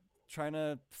trying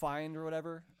to find or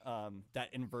whatever, that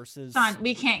inverses. Sean,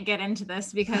 we can't get into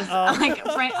this because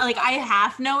I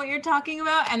half know what you're talking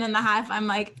about, and then the half I'm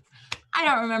like, I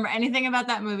don't remember anything about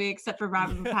that movie except for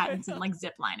Robert Pattinson like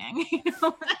ziplining.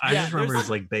 I just remember his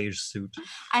like beige suit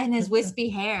and his wispy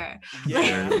hair.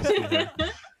 Yeah,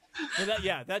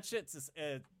 that shit's just,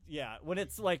 when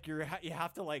it's like you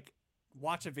have to like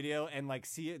watch a video and like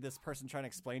see this person trying to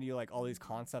explain to you like all these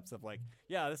concepts of like,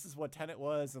 this is what Tenet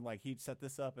was, and like he set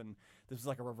this up and this is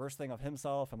like a reverse thing of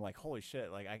himself. I'm like, holy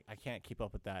shit, like I can't keep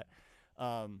up with that.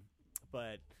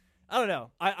 But I don't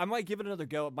know, I might give it another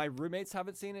go. My roommates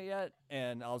haven't seen it yet,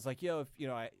 and I was like, if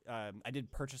I did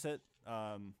purchase it,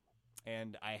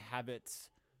 and I have it,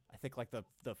 I think like the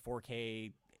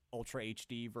 4K Ultra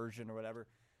HD version or whatever.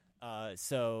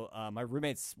 So my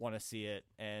roommates want to see it,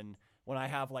 and when I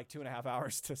have like 2.5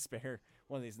 hours to spare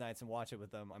one of these nights and watch it with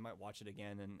them, I might watch it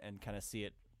again and kind of see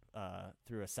it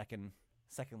through a second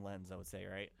lens, I would say,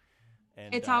 right?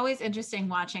 And it's always interesting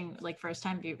watching like first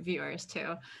time viewers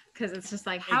too, because it's just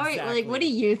like, how exactly. are you, like, what do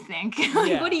you think?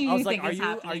 What do you think is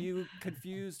happening? Are you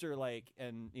confused or like,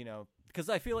 and because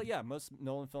I feel like most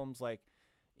Nolan films, like,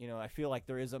 I feel like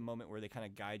there is a moment where they kind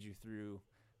of guide you through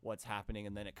what's happening,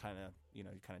 and then it kind of you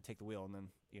kind of take the wheel and then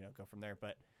go from there.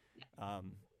 But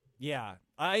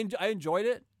I enjoyed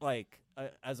it like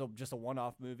as just a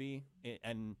one-off movie,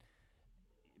 and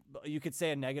you could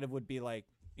say a negative would be like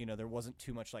there wasn't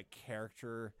too much like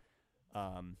character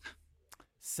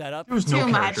setup. There was too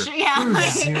much, zero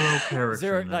character.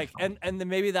 Zero, like, and then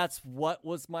maybe that's what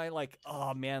was my like,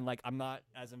 oh man, like I'm not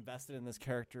as invested in this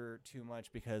character too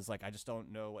much because like I just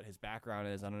don't know what his background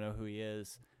is. I don't know who he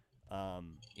is.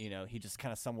 He just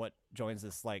kind of somewhat joins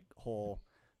this like whole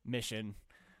mission.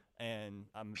 And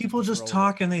people just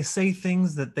talk and they say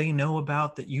things that they know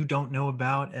about that you don't know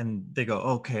about, and they go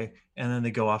okay, and then they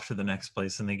go off to the next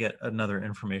place and they get another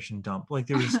information dump. Like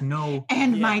there was no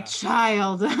my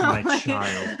child, this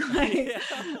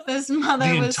mother,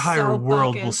 the was entire so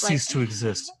world focused. will cease to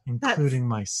exist, including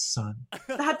my son.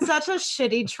 That's such a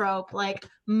shitty trope. Like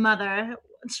mother,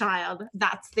 child.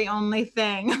 That's the only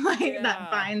thing that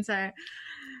binds her.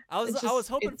 I was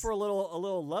hoping for a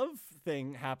little love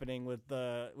thing happening with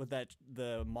the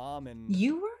mom and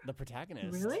the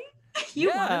protagonist. Really? You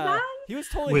wanted that? He was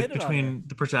totally between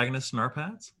the protagonist and our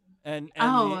Pats? And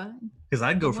because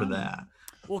I'd go for that.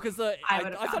 Well, because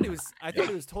I thought he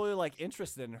was totally like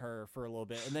interested in her for a little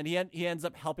bit, and then he ends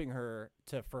up helping her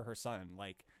for her son,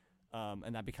 like,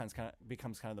 and that becomes kind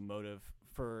of the motive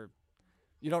for,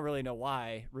 you don't really know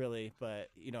why really, but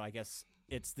I guess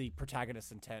it's the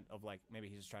protagonist's intent of like maybe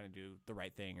he's just trying to do the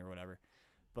right thing or whatever.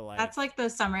 But like, that's like the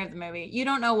summary of the movie. You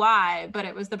don't know why, but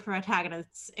it was the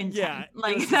protagonist's intent. Yeah,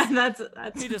 like that's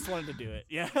he just wanted to do it.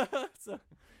 Yeah. So,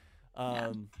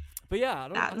 but yeah, I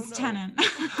don't know. Tenet.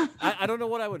 I don't know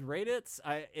what I would rate it.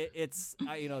 It's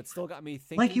still got me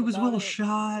thinking. Like it was well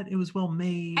shot. It was well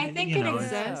made. I think it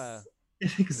exists. Yeah.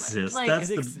 It exists. Like,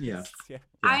 that's it the exists. Yeah.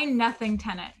 I nothing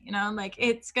Tenet. Like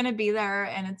it's gonna be there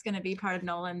and it's gonna be part of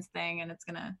Nolan's thing and it's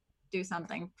gonna do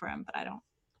something for him. But I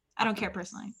don't care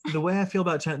personally. The way I feel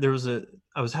about Tenet,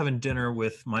 I was having dinner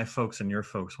with my folks and your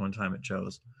folks one time at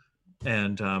Joe's,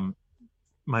 and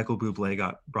Michael Bublé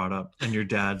got brought up, and your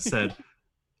dad said,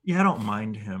 "Yeah, I don't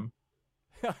mind him,"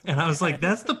 and I was like,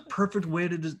 "That's the perfect way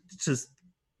to just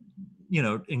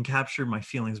encapture my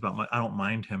feelings about I don't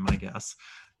mind him. I guess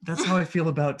that's how I feel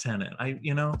about Tenet.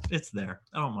 It's there.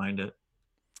 I don't mind it.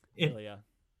 Really, yeah.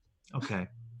 Okay.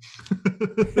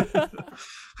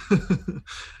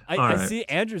 I All right. see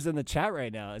Andrew's in the chat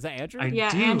right now. Is that Andrew?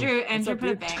 Yeah, do. Andrew up, put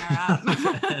a dude? banger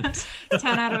up.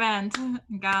 10 out of 10.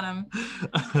 Got him.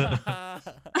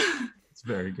 It's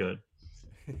very good.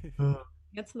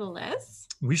 Get to the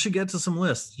list. We should get to some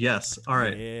lists. Yes. All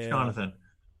right, Yeah. Jonathan.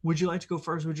 Would you like to go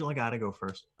first? Would you like I to go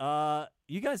first?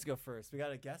 You guys go first. We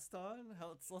got a guest on.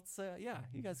 Let's yeah,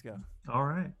 you guys go. All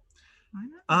right. Why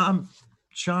not?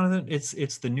 Jonathan,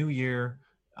 it's the new year.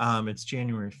 It's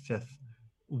January 5th.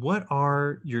 What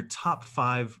are your top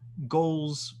 5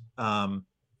 goals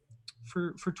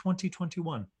for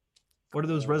 2021? What are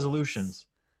those resolutions?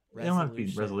 They don't have to be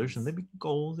resolutions. They be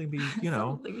goals. They be,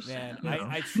 Man,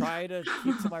 I try to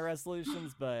keep to my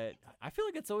resolutions, but I feel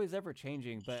like it's always ever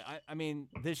changing. But I mean,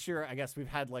 this year, I guess we've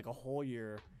had like a whole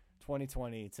year,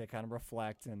 2020, to kind of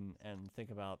reflect and think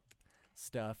about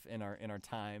stuff in our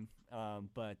time.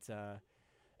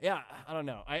 Yeah, I don't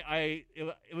know.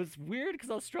 It was weird because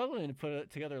I was struggling to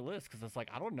put together a list because it's like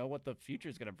I don't know what the future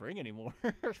is gonna bring anymore.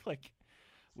 Like.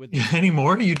 Any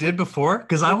more you did before?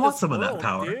 Because I want some of that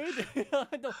power. Dude.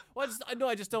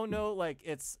 I just don't know. Like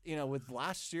it's with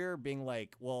last year being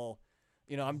like, well,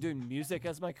 I'm doing music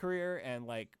as my career, and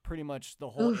like pretty much the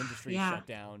whole industry shut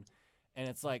down, and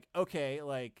it's like, okay,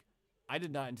 like I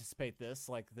did not anticipate this.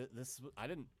 Like this, I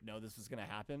didn't know this was gonna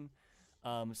happen.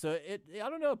 So I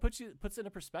don't know. It puts it into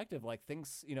perspective. Like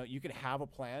things, you can have a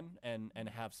plan and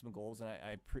have some goals, and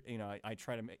I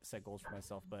try to set goals for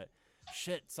myself, but.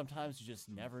 Shit, sometimes you just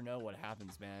never know what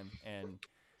happens, man, and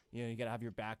you gotta have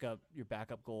your backup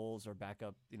goals or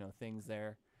backup things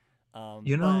there. Oh,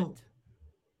 go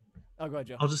ahead,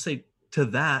 Joe. I'll just say to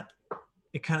that,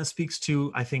 it kind of speaks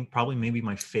to, I think, probably maybe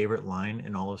my favorite line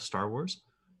in all of Star Wars.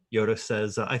 Yoda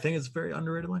says, I think it's a very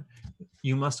underrated line.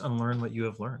 You must unlearn what you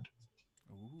have learned.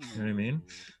 Ooh. You know what I mean?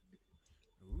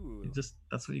 Ooh.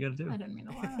 That's what you got to do. I didn't mean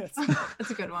to laugh.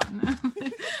 That's a good one.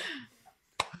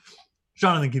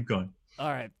 Jonathan, keep going.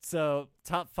 All right, so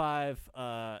top 5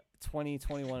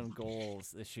 2021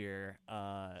 goals this year.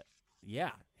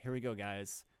 Yeah, here we go,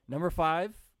 guys. Number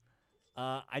 5,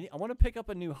 I want to pick up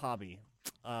a new hobby.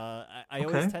 I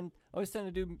always tend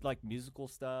to do like musical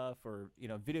stuff or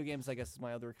video games. I guess is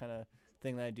my other kind of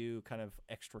thing that I do, kind of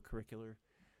extracurricular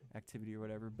activity or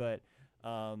whatever. But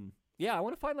yeah, I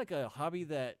want to find like a hobby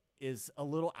that is a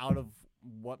little out of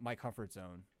what my comfort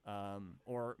zone,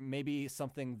 or maybe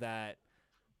something that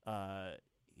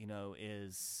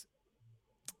is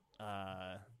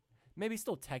maybe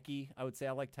still techie. I would say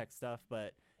I like tech stuff,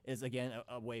 but is again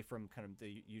away from kind of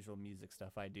the usual music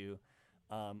stuff I do.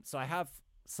 So I have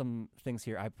some things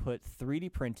here. I put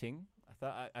 3D printing.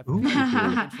 I put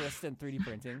interest in 3D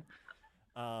printing.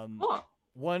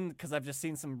 One, because I've just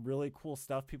seen some really cool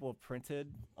stuff people have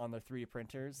printed on their 3D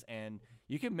printers, and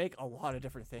you can make a lot of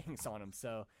different things on them.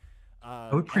 So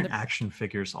I would print action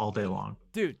figures all day long.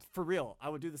 Dude, for real, I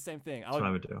would do the same thing. That's what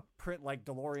I would do. Print like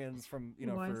DeLoreans from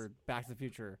for Back to the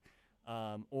Future,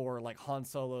 or like Han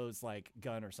Solo's like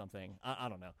gun or something. I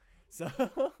don't know. So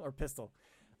or pistol.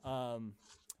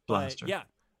 Blaster. Yeah,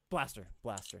 blaster.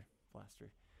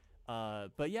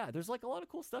 But yeah, there's like a lot of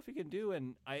cool stuff you can do,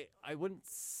 and I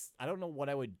don't know what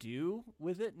I would do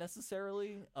with it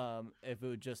necessarily. If it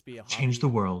would just be a hobby. Change the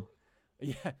world.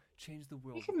 Yeah, change the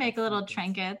world. You can make little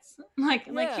trinkets, like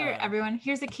here, everyone.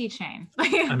 Here's a keychain.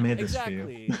 I made this for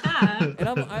you. And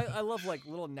I love like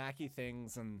little knacky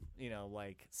things, and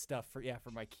like stuff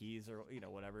for my keys or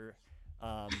whatever.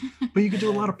 But you could do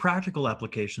a lot of practical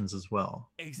applications as well.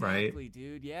 Exactly, right?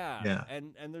 Dude. Yeah.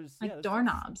 And there's like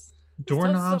doorknobs.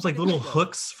 Doorknobs, like little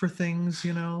hooks for things,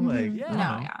 like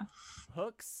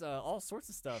hooks, all sorts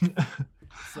of stuff.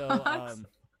 So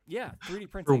yeah, 3D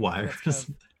printing for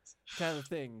wires. Kind of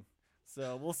thing.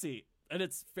 So we'll see. And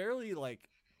it's fairly like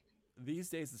these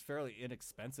days it's fairly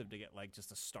inexpensive to get like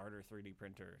just a starter 3D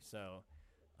printer. So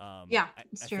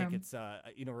it's true. I think it's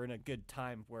we're in a good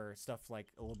time where stuff like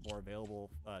a little more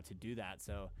available to do that.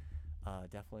 So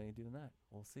definitely doing that.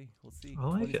 We'll see. I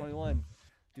like 2021. It.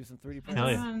 Do some 3D printing.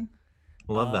 Hell yeah.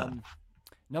 Love that.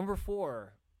 Number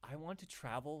 4, I want to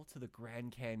travel to the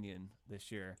Grand Canyon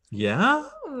this year. Yeah?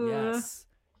 Ooh. Yes.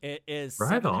 It is right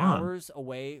 7 on. hours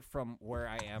away from where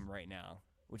I am right now,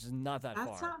 which is not that far.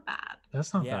 That's not bad.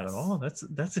 That's not bad at all. That's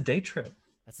a day trip.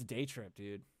 That's a day trip,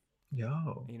 dude.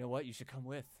 Yo. You know what? You should come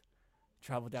with.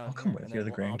 Travel down. I'll come with you to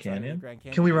the Grand Canyon. Grand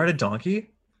Canyon. Can we ride a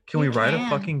donkey? Can we ride a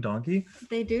fucking donkey?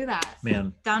 They do that.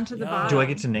 Man. Down to the bottom. Do I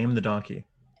get to name the donkey?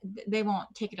 They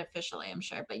won't take it officially, I'm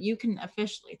sure, but you can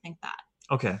officially think that.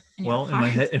 Okay. in your Well, in my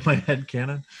heart. head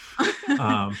canon,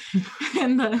 um,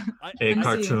 And the a MCU.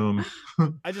 cartoon.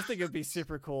 I just think it'd be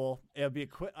super cool. It'd be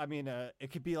I mean,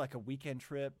 it could be like a weekend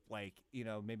trip, like, you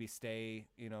know, maybe stay,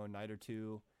 you know, a night or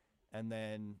two, and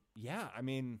then yeah, I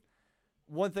mean,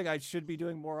 one thing I should be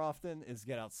doing more often is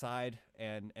get outside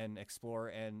and explore.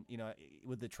 And you know,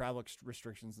 with the travel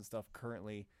restrictions and stuff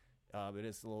currently, it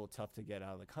is a little tough to get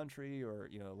out of the country or,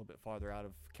 you know, a little bit farther out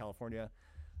of California.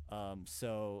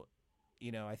 So,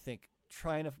 you know, I think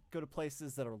trying to go to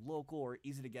places that are local or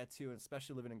easy to get to, and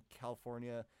especially living in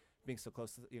California, being so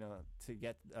close to, you know, to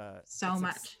get so it's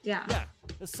much. Yeah. yeah,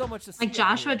 there's so much to see Like out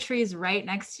Joshua here. Tree's right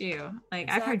next to you. Like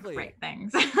I've heard Exactly. great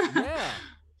things. Yeah.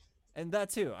 And that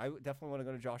too. I definitely want to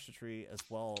go to Joshua Tree as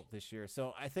well this year.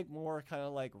 So I think more kind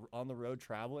of like on the road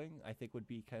traveling, I think would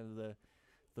be kind of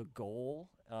the goal.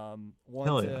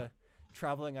 Hell yeah.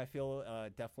 Traveling, I feel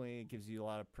definitely gives you a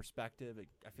lot of perspective.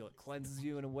 I feel it cleanses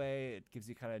you in a way. It gives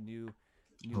you kind of new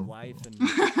life and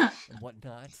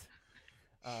whatnot.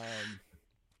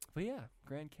 But yeah,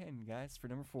 Grand Canyon, guys, for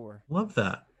number 4. Love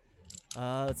that.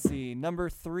 Let's see. Number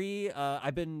 3,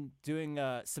 I've been doing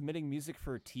submitting music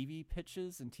for TV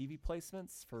pitches and TV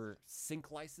placements for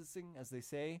sync licensing, as they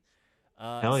say.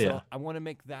 Hell yeah. So I want to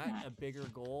make that a bigger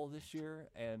goal this year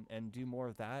and do more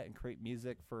of that and create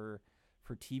music for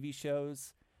TV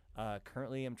shows.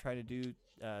 Currently, I'm trying to do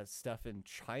stuff in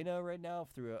China right now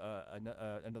through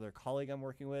another colleague I'm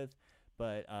working with,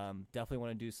 but definitely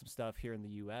want to do some stuff here in the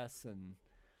U.S. and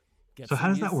get. So how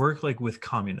does that work, like with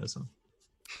communism?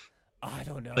 I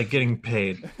don't know. Like getting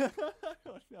paid. I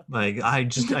don't know. Like I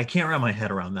can't wrap my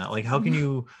head around that. Like how can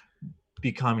you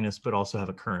be communist but also have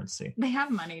a currency? They have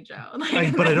money, Joe.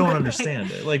 But I don't understand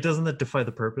it. Like, doesn't that defy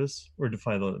the purpose or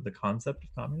defy the concept of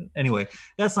communism? Anyway,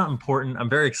 that's not important. I'm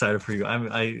very excited for you.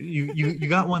 You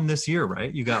got one this year,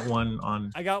 right? You got one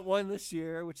on. I got one this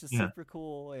year, which is super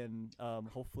cool, and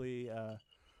hopefully,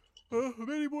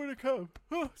 many more to come.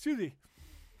 Oh, excuse me.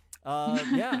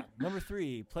 Yeah. Number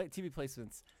 3, TV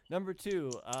placements. Number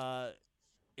 2,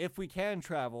 if we can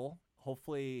travel,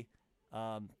 hopefully.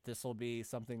 This will be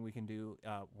something we can do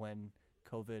when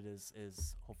COVID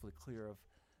is hopefully clear of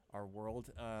our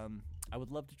world. I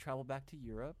would love to travel back to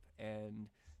Europe and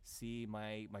see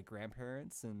my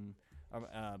grandparents and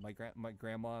my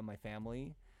grandma and my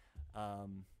family.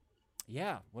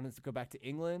 Yeah, wanted to go back to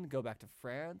England, go back to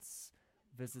France,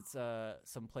 visit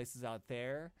some places out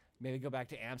there. Maybe go back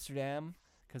to Amsterdam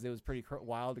because it was pretty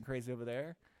wild and crazy over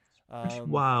there.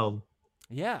 Wild.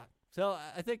 Yeah. So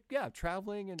I think, yeah,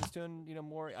 traveling and just doing, you know,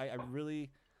 more. I really,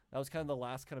 that was kind of the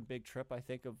last kind of big trip I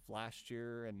think of last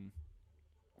year, and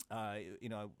you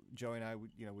know, Joey and I,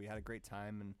 you know, we had a great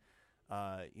time,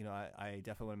 and you know, I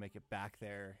definitely want to make it back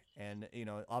there, and you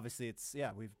know, obviously it's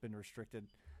we've been restricted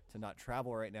to not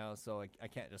travel right now, so I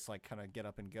can't just like kind of get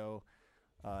up and go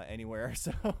anywhere.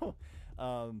 So,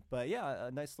 but yeah,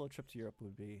 a nice little trip to Europe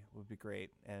would be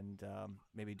great, and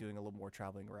maybe doing a little more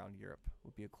traveling around Europe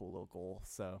would be a cool little goal.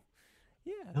 So.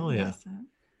 Yeah. Hell yeah.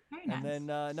 Very nice. And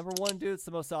then number 1, dude, it's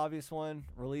the most obvious one.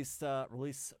 Release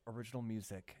original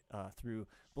music through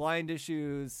Blind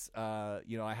Issues.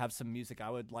 You know, I have some music I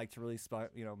would like to release by,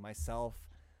 you know, myself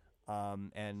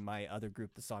and my other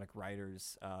group, the Sonic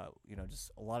Riders. You know, just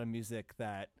a lot of music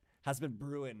that has been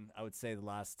brewing, I would say, the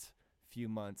last few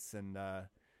months, and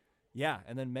yeah,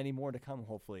 and then many more to come,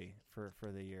 hopefully, for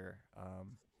the year.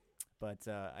 But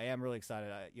I am really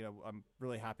excited. You know, I'm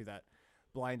really happy that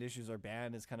Blind Issues, our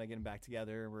band, is kind of getting back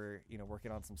together. We're, you know,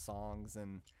 working on some songs,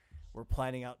 and we're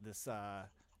planning out this kind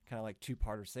of like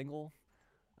 2-parter single.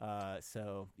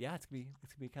 So yeah, it's gonna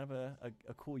be kind of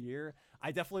a cool year.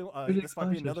 I definitely this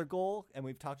might be another goal, and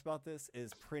we've talked about this,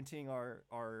 is printing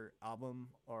our album,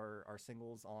 our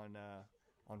singles on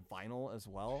vinyl as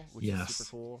well, which is super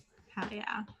cool. Hell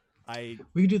yeah.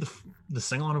 We could do the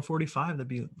single on a 45. That'd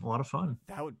be a lot of fun.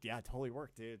 That would totally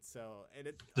work, dude. So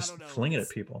just I don't know, fling it at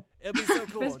people. It'd be so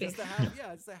cool just to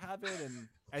have it, and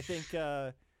I think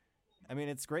I mean,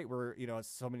 it's great. We're, you know,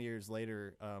 so many years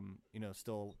later, you know,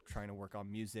 still trying to work on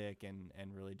music and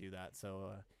really do that.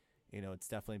 So you know, it's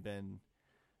definitely been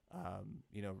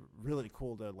you know, really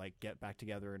cool to like get back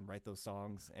together and write those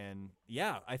songs. And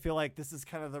yeah, I feel like this is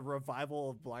kind of the revival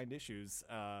of Blind Issues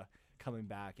coming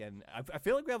back, and I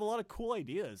feel like we have a lot of cool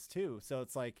ideas too. So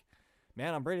it's like,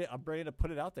 man, I'm ready to put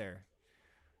it out there.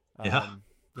 Yeah,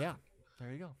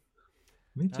 there you go.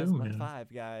 Me too, That's my man.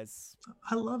 5, guys.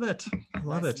 I love it. I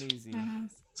love nice it. And easy.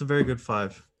 It's a very good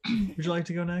 5. Would you like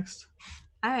to go next?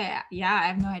 I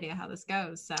have no idea how this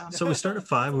goes. So we start at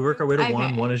 5. We work our way to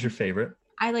 1. 1 is your favorite.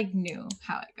 I like knew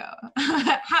how it go.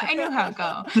 I knew how it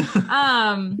go.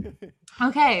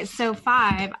 Okay, so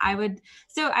 5,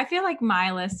 I feel like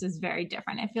my list is very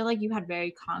different. I feel like you had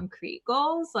very concrete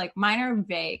goals. Like mine are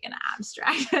vague and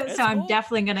abstract. So I'm cool.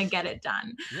 definitely gonna get it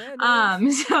done. Yeah,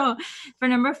 no So for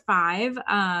number 5,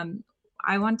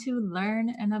 I want to learn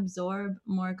and absorb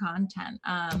more content.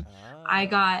 I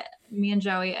got me and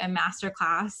Joey a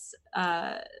masterclass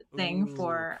thing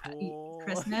for cool.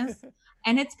 Christmas,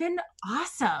 and it's been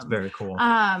awesome. It's very cool.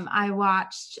 I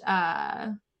watched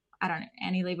I don't know,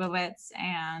 Annie Leibovitz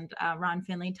and Ron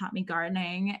Finley taught me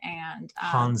gardening, and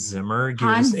Hans Zimmer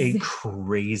gives a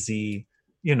crazy,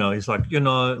 he's like,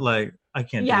 like I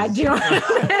can't. Yeah, do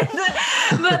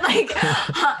but like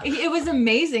it was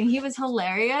amazing. He was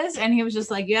hilarious, and he was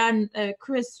just like, yeah,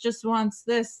 Chris just wants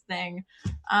this thing,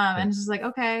 and it's just like,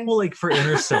 okay. Well, like for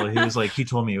Interstellar, he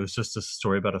told me it was just a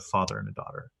story about a father and a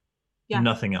daughter. Yeah.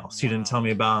 Nothing else. He didn't tell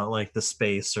me about like the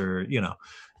space or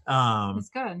it's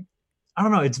good. I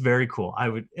don't know. It's very cool.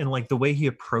 And like the way he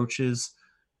approaches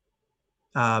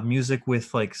music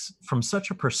with like from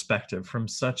such a perspective, from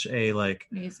such a like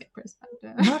music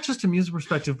perspective, not just a music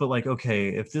perspective, but like, okay,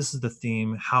 if this is the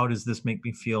theme, how does this make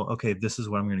me feel? Okay, this is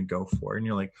what I'm going to go for. And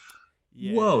you're like,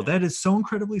 whoa, that is so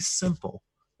incredibly simple.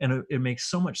 And it makes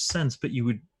so much sense, but you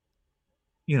would,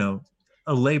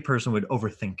 a lay person would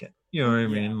overthink it. You know what I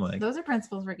mean? Like those are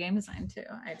principles for game design too.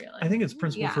 I think it's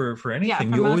principle for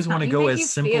anything. You always want to go as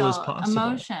simple as possible.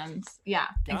 Emotions. Yeah,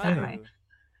 exactly.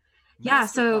 Yeah.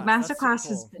 So masterclass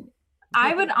has been.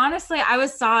 I would honestly, I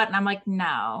saw it and I'm like,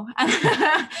 no.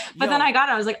 But then I got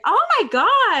it. I was like, oh my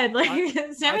God.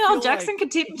 Like Samuel L. Jackson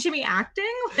could teach me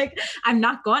acting. Like I'm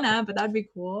not gonna, but that'd be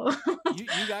cool. you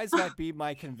guys might be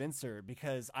my convincer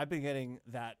because I've been getting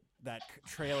that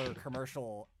trailer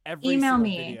commercial every Email single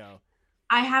me. video.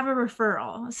 I have a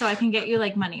referral so I can get you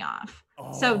like money off.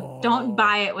 So don't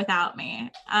buy it without me.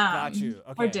 Got you.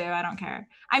 Okay. Or do, I don't care.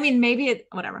 I mean, maybe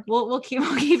whatever. We'll keep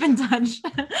in touch.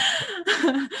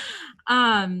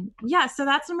 Yeah, so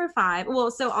that's number 5.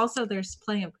 Well, so also there's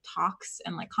plenty of talks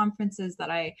and like conferences that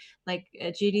I like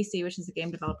at GDC, which is a game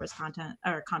developers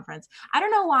conference. I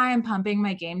don't know why I'm pumping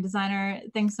my game designer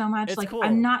thing so much. It's like cool.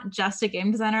 I'm not just a game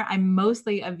designer. I'm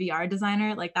mostly a VR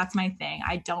designer. Like that's my thing.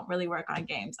 I don't really work on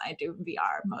games. I do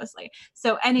VR mostly.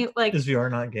 So is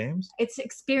VR not games? It's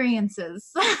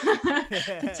experiences.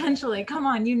 Potentially. Come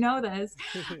on, you know this.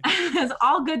 As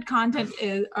all good content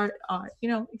are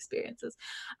experiences.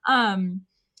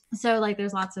 So like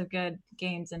there's lots of good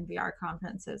games and VR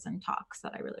conferences and talks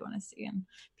that I really want to see, and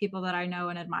people that I know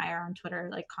and admire on Twitter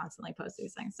like constantly post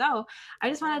these things. So I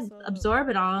just want to absorb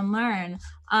it all and learn.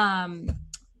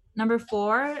 Number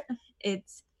 4,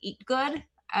 it's eat good.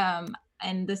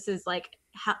 And this is like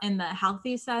in the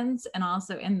healthy sense and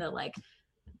also in the like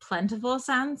plentiful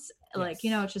sense. Yes. Like,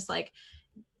 it's just like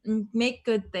make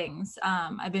good things.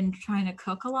 I've been trying to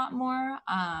cook a lot more.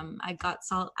 I got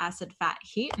salt, acid, fat,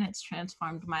 heat, and it's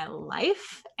transformed my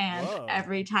life. And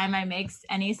every time I make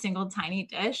any single tiny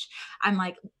dish, I'm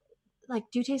like,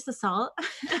 do you taste the salt?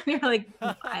 And you're like,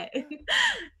 why?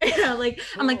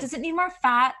 I'm like, does it need more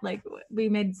fat? Like we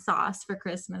made sauce for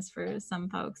Christmas for some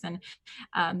folks, and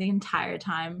the entire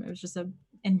time it was just a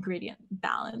ingredient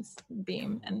balance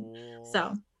beam. And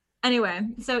so anyway,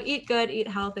 so eat good, eat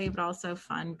healthy, but also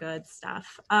fun, good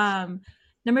stuff.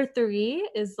 Number 3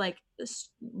 is like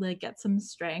get some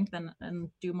strength and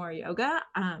do more yoga.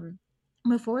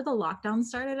 Before the lockdown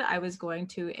started, I was going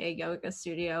to a yoga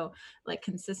studio like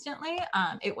consistently.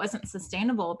 It wasn't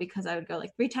sustainable because I would go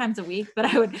like 3 times a week, but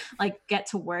I would like get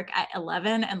to work at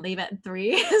 11 and leave at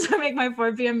 3 so make my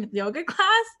 4 p.m. yoga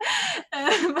class.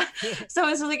 So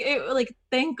it's like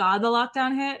thank God the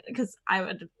lockdown hit because I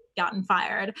would gotten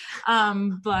fired.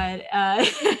 But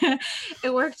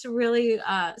it worked really.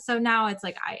 So now it's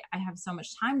like I have so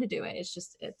much time to do it.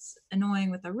 It's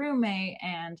annoying with a roommate,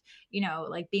 and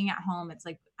like being at home, it's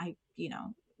like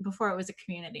before it was a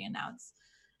community, and now it's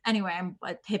anyway. I'm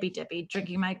like hippy dippy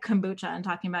drinking my kombucha and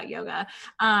talking about yoga.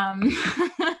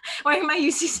 Wearing my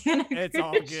UC Santa Cruz. It's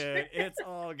all good. It's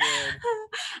all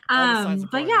good.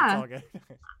 But yeah,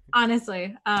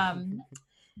 honestly.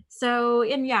 So,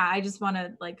 and yeah, I just want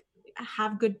to like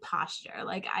have good posture.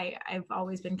 Like I've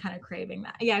always been kind of craving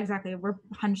that. Yeah, exactly. We're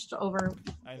hunched over.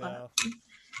 I know.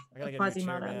 I gotta get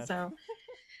Quasimodo. a chair, so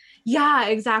yeah,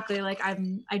 exactly. Like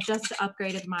I just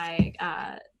upgraded my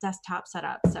desktop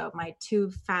setup. So my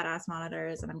 2 fat ass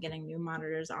monitors, and I'm getting new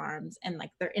monitors arms, and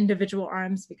like they're individual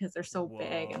arms because they're so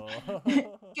big.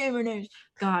 Gamer news.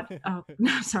 God. Oh,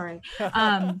 no, sorry.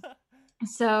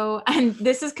 So, and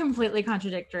this is completely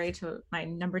contradictory to my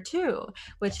number 2,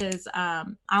 which is I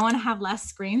want to have less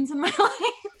screens in my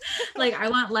life. Like I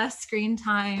want less screen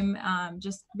time,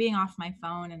 just being off my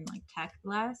phone and like tech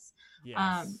less.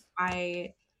 Yes.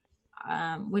 I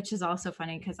which is also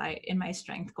funny because in my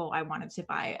strength goal I wanted to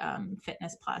buy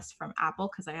Fitness Plus from Apple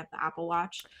because I have the Apple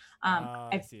Watch. I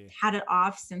I've see. had it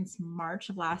off since March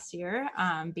of last year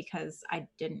because I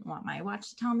didn't want my watch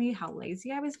to tell me how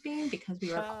lazy I was being because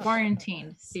we were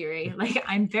quarantined, Siri. Like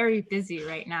I'm very busy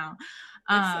right now.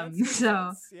 Makes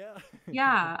So sense.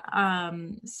 Yeah. yeah,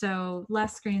 so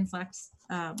less screens,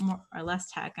 more or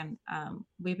less tech, and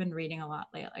we've been reading a lot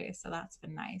lately, so that's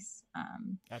been nice.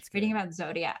 That's Reading good. about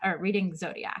Zodiac, or reading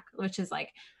Zodiac, which is like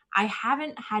I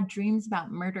haven't had dreams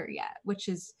about murder yet, which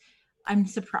is I'm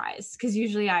surprised because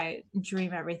usually I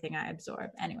dream everything I absorb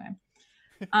anyway.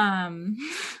 um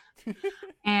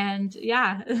and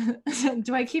yeah,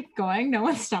 do I keep going? No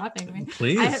one's stopping me.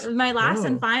 Please. My last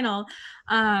and Oh. final,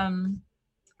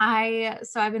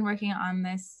 I've been working on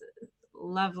this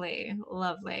lovely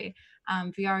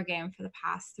VR game for the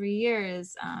past 3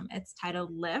 years. It's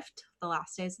titled Lift: The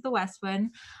Last Days of the Westwood.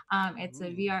 It's a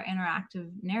Ooh. VR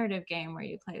interactive narrative game where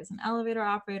you play as an elevator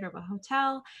operator of a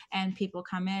hotel, and people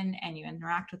come in and you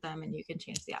interact with them, and you can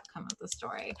change the outcome of the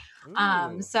story.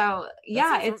 Ooh. So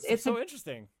yeah, it's so a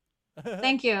interesting.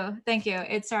 Thank you.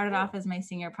 It started Cool. off as my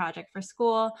senior project for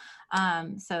school.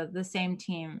 So the same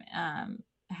team,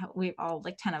 we've all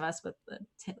like 10 of us with the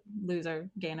loser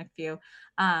gain a few.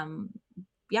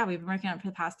 Yeah, we've been working on it for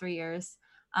the past 3 years.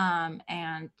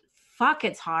 And fuck,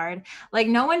 it's hard. Like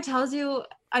no one tells you.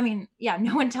 I mean, yeah,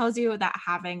 no one tells you that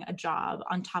having a job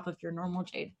on top of your normal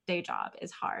day job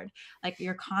is hard. Like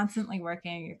you're constantly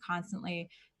working, you're constantly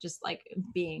just like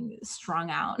being strung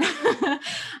out.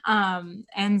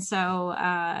 And so,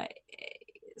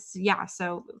 yeah,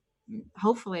 so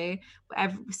hopefully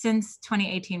since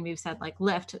 2018 we've said like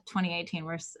Lift 2018,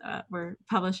 we're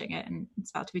publishing it, and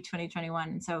it's about to be 2021,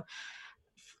 and so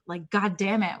like god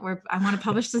damn it, I want to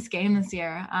publish this game this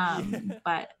year.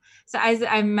 But so as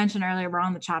I mentioned earlier,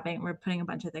 we're putting a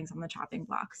bunch of things on the chopping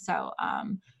block, so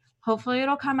hopefully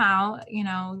it'll come out.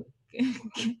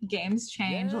 Games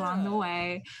change along the Yeah.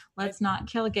 way. Let's not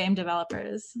kill game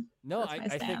developers. No, That's my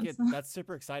I think stance. that's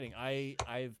super exciting.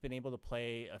 I've been able to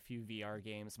play a few VR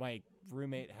games. My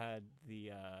roommate had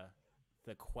the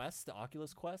Quest, the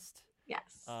Oculus Quest.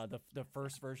 Yes. The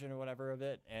first version or whatever of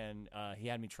it, and he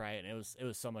had me try it, and it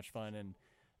was so much fun. And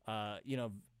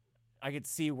I could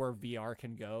see where VR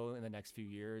can go in the next few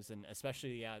years, and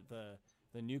especially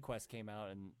the new Quest came out,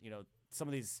 and some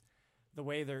of these, the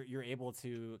way you're able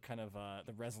to kind of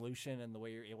the resolution and the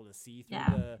way you're able to see through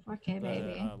the 4K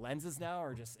baby. lenses now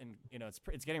are just, and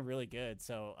it's getting really good.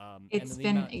 So it's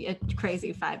been a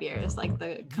crazy 5 years, like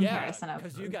the comparison of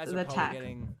because you guys the are probably tech.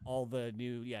 getting all the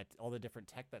new all the different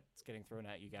tech that's getting thrown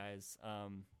at you guys.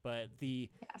 But the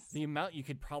amount you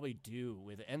could probably do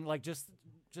with it, and like just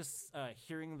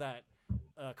hearing that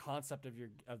concept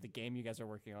of the game you guys are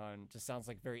working on just sounds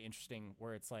like very interesting,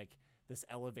 where it's like this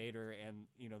elevator, and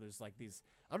there's like these,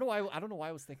 I don't know why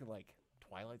I was thinking like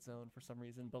Twilight Zone for some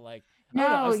reason, but like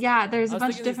there's a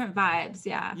bunch of different vibes.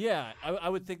 I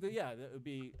would think that that would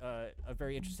be a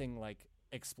very interesting like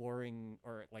exploring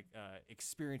or like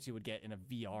experience you would get in a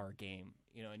VR game,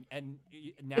 and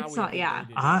now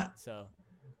so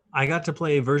I got to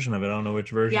play a version of it. I don't know which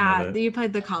version of it. Yeah, you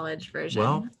played the college version.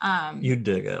 Well, you'd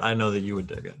dig it. I know that you would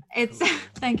dig it. It's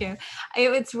thank you.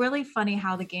 It's really funny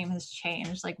how the game has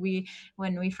changed. Like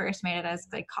when we first made it as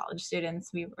like college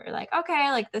students, we were like,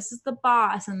 okay, like this is the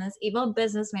boss, and this evil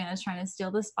businessman is trying to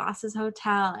steal this boss's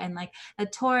hotel, and like the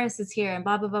tourist is here, and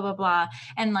blah blah blah blah blah,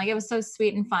 and like it was so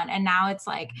sweet and fun. And now it's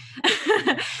like,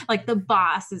 like the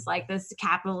boss is like this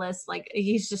capitalist, like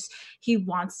he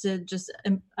wants to just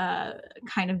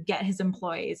kind of get his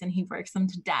employees, and he works them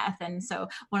to death. And so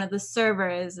one of the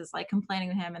servers is like complaining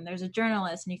to him, and there's a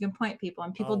journalist, and you can point people,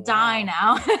 and people die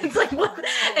now. It's like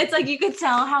it's like you could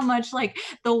tell how much like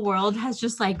the world has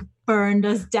just like burned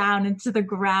us down into the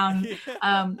ground.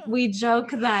 We joke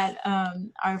that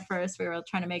we were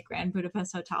trying to make Grand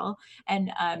Budapest Hotel,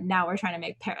 and now we're trying to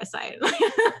make Parasite.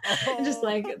 Just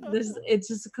like this, it's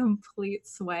just a complete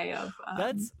sway of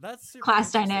that's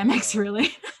class dynamics,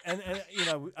 really. and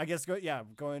I guess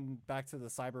going back to the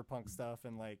cyberpunk stuff,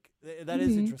 and like that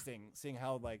is interesting, seeing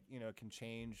how like it can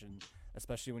change, and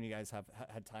especially when you guys have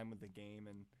had time with the game,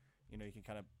 and you can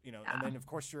kind of and then of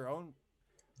course your own.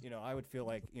 I would feel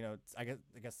like I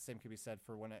guess the same could be said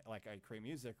for when I create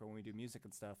music, or when we do music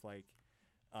and stuff. Like,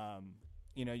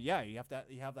 you have that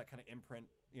kind of imprint.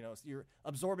 So you're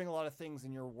absorbing a lot of things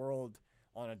in your world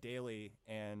on a daily,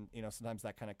 and sometimes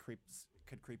that kind of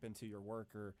could creep into your work,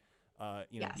 or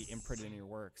be imprinted in your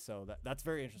work. So that's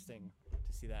very interesting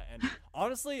to see that. And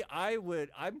honestly,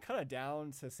 I'm kind of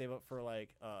down to save up for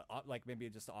like maybe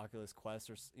just the Oculus Quest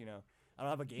or I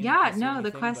don't have a game. Yeah, no,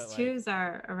 the Quest 2s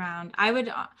are around.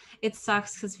 It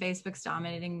sucks because Facebook's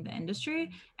dominating the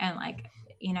industry, and like,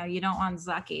 you don't want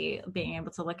Zucky being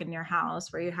able to look in your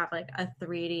house where you have like a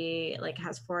 3D, like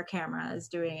has 4 cameras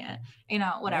doing it,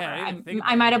 whatever.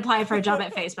 I might apply for a job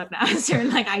at Facebook now. So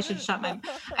like, I should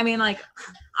like,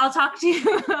 I'll talk to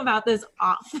you about this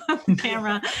off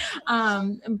camera.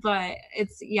 But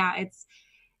it's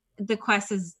the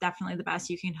Quest is definitely the best.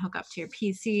 You can hook up to your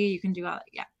PC. You can do all,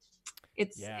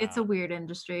 It's a weird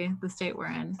industry, the state we're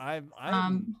in.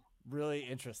 I'm really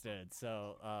interested.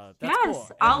 So that's yes, cool.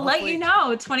 I'll let you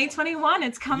know. 2021,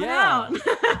 it's coming out.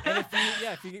 And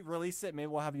if you release it, maybe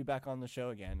we'll have you back on the show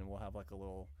again, and we'll have like a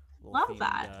little love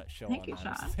that. Show. Thank you,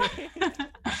 Sean.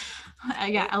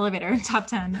 Elevator top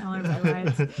 10 elevator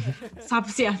rides.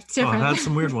 Different. Oh, I've had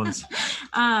some weird ones.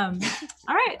 All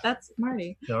right, that's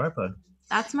Marty. All right, bud.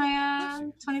 That's my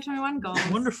 2021 goal.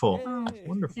 Wonderful. Oh,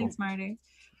 wonderful. Thanks, Marty.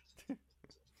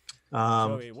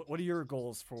 Joey, what are your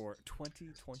goals for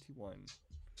 2021?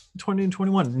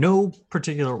 2021, no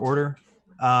particular order.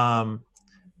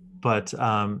 But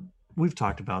we've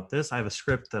talked about this. I have a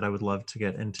script that I would love to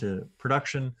get into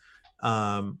production.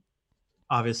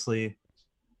 Obviously,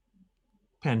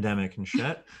 pandemic and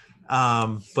shit.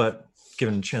 But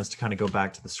given a chance to kind of go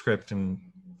back to the script, and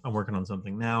I'm working on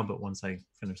something now, but once I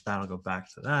finish that, I'll go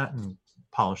back to that and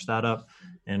polish that up.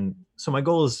 And so my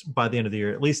goal is by the end of the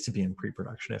year, at least to be in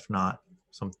pre-production, if not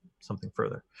something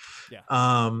further. Yeah.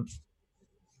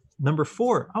 Number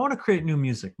 4, I want to create new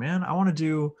music, man. I want to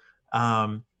do,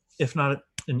 if not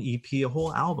an EP, a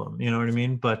whole album, you know what I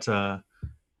mean? But,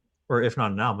 or if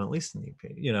not an album, at least an EP,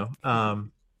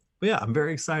 but yeah, I'm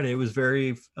very excited. It was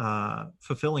very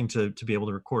fulfilling to be able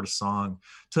to record a song,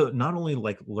 to not only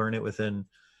like learn it within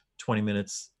 20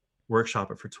 minutes,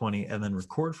 workshop it for 20, and then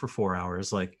record for 4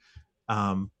 hours. Like,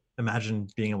 imagine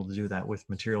being able to do that with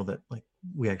material that like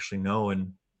we actually know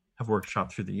and have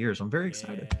workshopped through the years. I'm very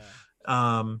excited.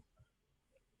 But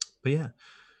yeah,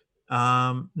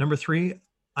 number 3,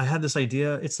 I had this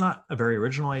idea. It's not a very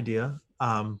original idea,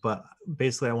 but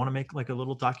basically I want to make like a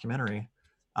little documentary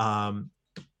 /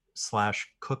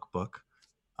 cookbook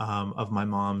of my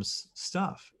mom's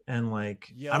stuff. And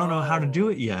like, I don't know how to do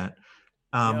it yet.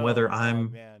 Whether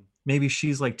maybe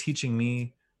she's like teaching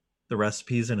me the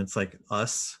recipes and it's like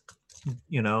us,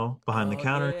 behind the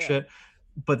counter shit.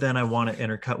 But then I want to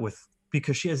intercut with,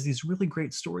 because she has these really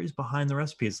great stories behind the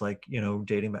recipes, like,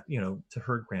 dating back, to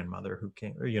her grandmother who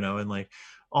came, and like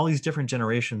all these different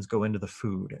generations go into the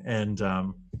food. And I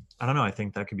don't know, I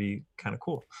think that could be kind of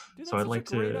cool. Dude, so I'd like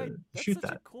to shoot that.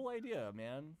 That's a cool idea,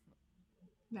 man.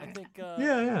 I think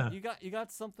you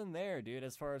got something there, dude,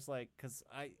 as far as like, because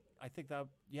I think that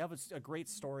you have a great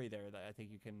story there that I think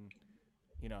you can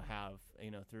have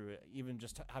through even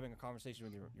just having a conversation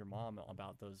with your mom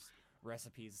about those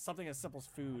recipes, something as simple as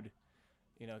food.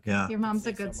 Your mom's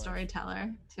a good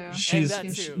storyteller too.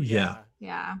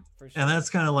 Yeah, for sure. And that's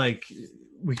kind of like,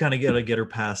 we kind of gotta get her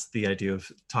past the idea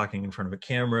of talking in front of a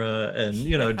camera and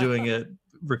doing it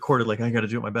recorded. Like, I got to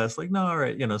do it my best. Like, no, all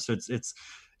right, so it's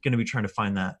going to be trying to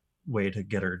find that way to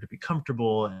get her to be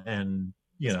comfortable. And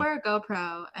just wear a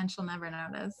GoPro and she'll never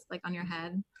notice, like on your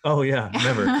head. Oh yeah,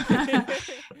 never.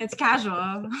 It's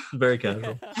casual. Very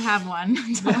casual. I have one.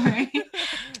 Don't worry.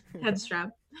 Head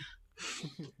strap.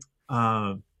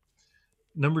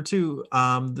 Number 2,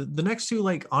 the next 2,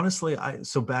 like, honestly,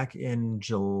 so back in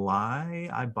July,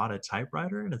 I bought a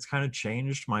typewriter, and it's kind of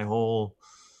changed my whole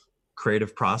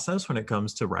creative process when it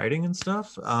comes to writing and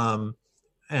stuff.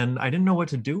 And I didn't know what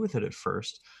to do with it at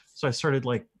first. So I started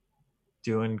like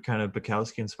doing kind of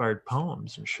Bukowski inspired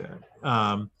poems and shit.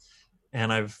 And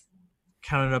I've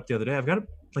counted up the other day, I've got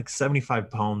like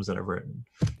 75 poems that I've written.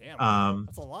 Damn,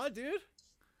 that's a lot, dude.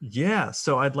 Yeah,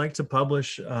 so I'd like to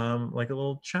publish like a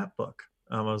little chapbook.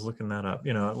 I was looking that up.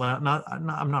 I'm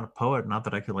not a poet. Not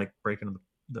that I could like break into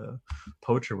the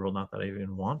poetry world. Not that I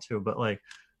even want to, but like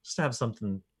just to have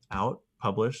something out,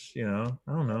 published. I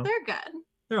don't know. They're good.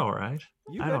 They're all right.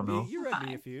 You read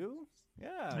me a few.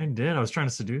 Yeah, I did. I was trying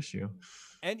to seduce you.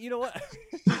 And you know what?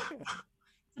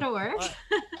 It'll work.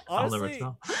 Honestly,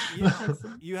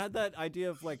 you had that idea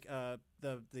of like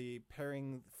the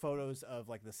pairing photos of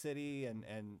like the city and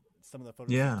some of the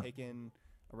photos you've taken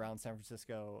around San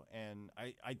Francisco, and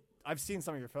I've seen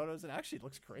some of your photos, and actually it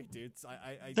looks great, dude.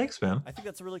 Thanks, man. I think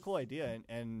that's a really cool idea,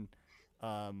 and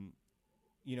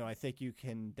I think you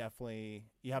can definitely,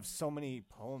 you have so many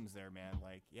poems there, man.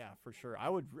 Like, yeah, for sure. I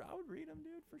would read them,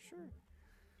 dude, for sure.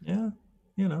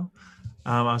 you know.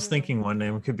 I was thinking one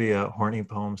name could be Horny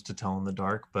Poems to Tell in the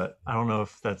Dark, but I don't know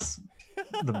if that's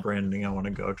the branding I want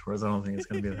to go towards. I don't think it's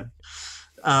going to be that.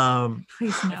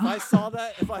 Please no. If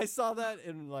I saw that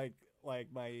in like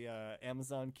my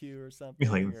Amazon queue or something,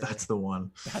 You're like, that's the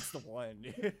one. That's the one.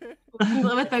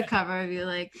 With the cover of you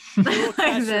like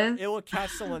it will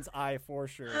catch someone's eye for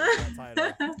sure. That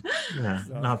title. Yeah,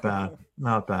 so.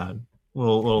 Not bad.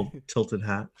 Little tilted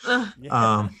hat.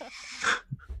 Yeah.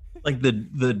 Like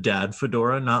the dad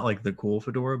fedora, not like the cool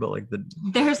fedora, but like the.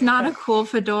 There's not a cool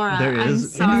fedora. There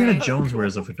is. Indiana Jones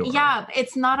wears a fedora. Yeah,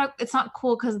 it's not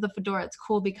cool because of the fedora. It's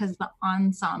cool because of the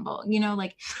ensemble. You know,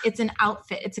 like it's an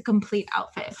outfit. It's a complete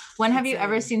outfit. When have you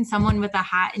ever seen someone with a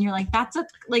hat and you're like, that's a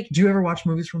like? Do you ever watch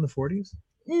movies from the 40s?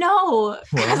 No,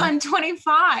 because I'm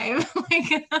 25.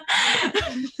 Like,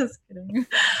 just kidding.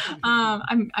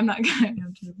 I'm not gonna.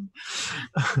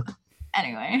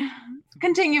 Anyway,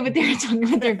 continue with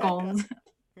your goals.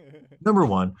 Number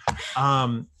one.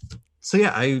 So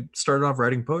yeah, I started off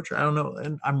writing poetry. I don't know,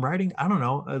 and I'm writing, I don't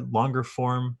know, a longer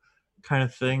form kind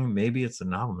of thing. Maybe it's a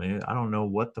novel. Maybe I don't know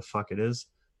what the fuck it is,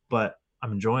 but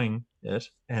I'm enjoying it,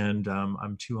 and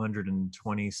I'm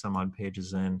 220 some odd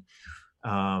pages in,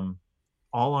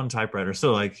 all on typewriter.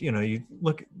 So like, you know, you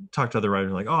talk to other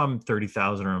writers like, oh, I'm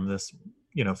 30,000 or I'm this,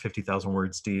 50,000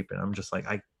 words deep, and I'm just like,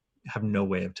 I have no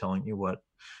way of telling you what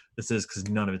this is because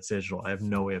none of it's digital. I have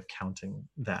no way of counting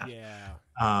that. Yeah.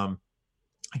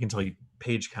 I can tell you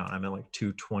page count. I'm at like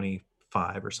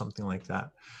 225 or something like that.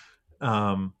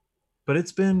 But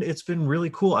it's been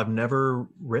really cool. I've never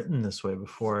written this way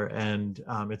before, and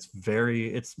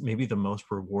it's maybe the most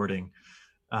rewarding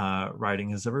writing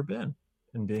has ever been.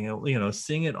 And being able,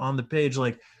 seeing it on the page,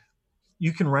 like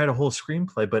you can write a whole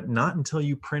screenplay, but not until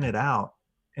you print it out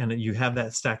and you have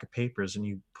that stack of papers and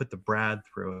you put the brad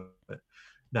through it,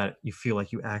 that you feel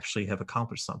like you actually have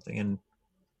accomplished something. And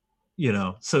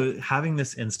so having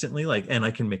this instantly, like, and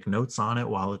I can make notes on it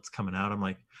while it's coming out, I'm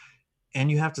like,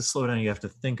 and you have to slow down, you have to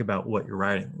think about what you're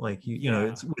writing, like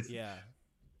it's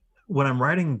when I'm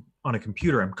writing on a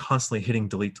computer, I'm constantly hitting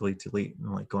delete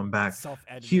and like going back.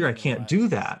 Here I can't do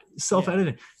that.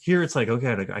 Self-editing. Here it's like,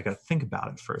 okay, I got to think about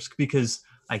it first, because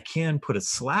I can put a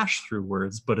slash through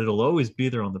words, but it'll always be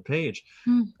there on the page.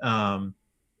 And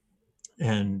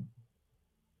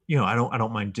I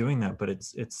don't mind doing that, but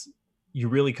it's you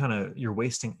really you're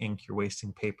wasting ink, you're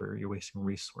wasting paper, you're wasting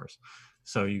resource.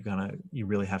 So you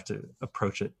really have to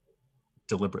approach it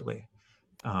deliberately.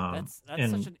 That's such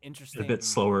an interesting, a bit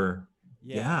slower.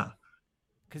 Yeah.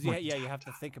 Because you have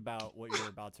to think about what you're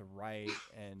about to write,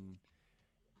 and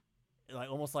like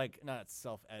almost like not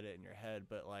self-edit in your head,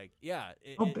 but like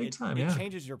it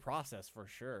changes your process for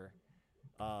sure.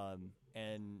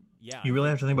 And you really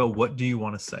have to think about, what do you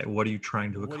want to say? What are you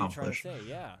trying to accomplish? What are you trying to say?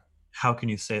 Yeah. How can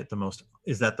you say it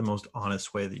is that the most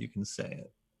honest way that you can say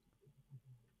it?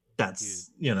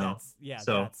 That's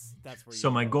that's where.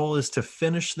 So my goal is to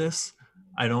finish this.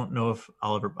 I don't know if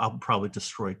I'll probably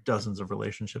destroy dozens of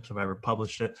relationships if I ever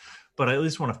published it, but I at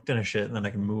least want to finish it, and then I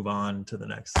can move on to the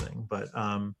next thing. But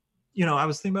I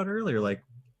was thinking about it earlier, like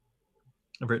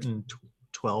I've written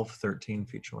 12, 13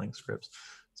 feature-length scripts.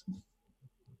 It's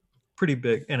pretty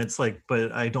big, and it's like,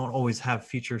 but I don't always have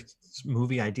feature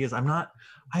movie ideas. I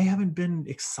haven't been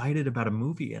excited about a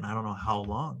movie in I don't know how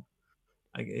long.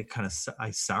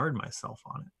 I soured myself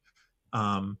on it.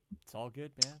 It's all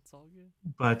good, man. It's all good.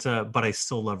 But I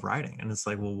still love writing, and it's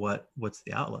like, well, what's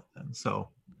the outlet then? So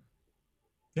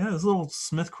yeah, this little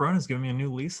Smith Corona is giving me a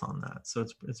new lease on that. So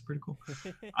it's pretty cool.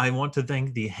 I want to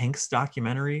thank the Hanks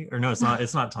documentary, or no, it's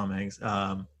not Tom Hanks.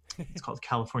 It's called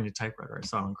California Typewriter. I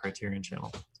saw it on Criterion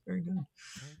Channel. It's very good.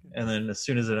 And then as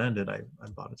soon as it ended, I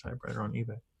bought a typewriter on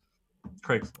eBay.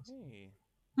 Craigslist. Hey.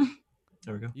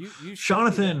 There we go. You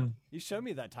Jonathan. You showed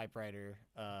me that typewriter.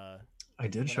 I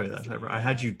did show you that typewriter. I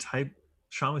had you type.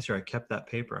 Sean was here. I kept that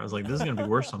paper. I was like, this is gonna be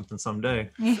worth something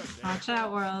someday. Watch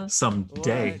out, world.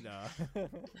 Someday.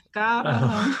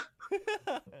 God.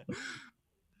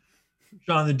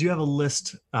 Jonathan, do you have a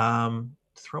list to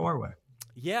throw our way?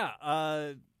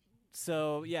 Yeah.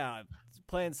 So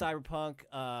playing Cyberpunk.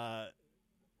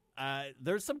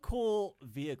 There's some cool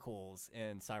vehicles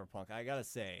in Cyberpunk. I gotta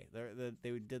say,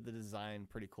 they did the design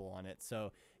pretty cool on it.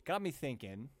 So got me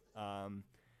thinking.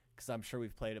 Because I'm sure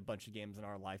we've played a bunch of games in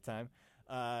our lifetime.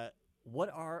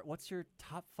 What's your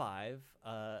top 5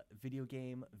 video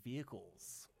game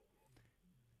vehicles?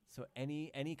 So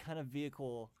any kind of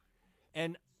vehicle,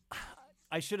 and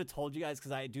I should have told you guys,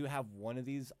 because I do have one of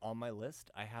these on my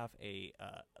list. I have a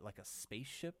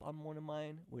spaceship on one of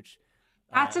mine, which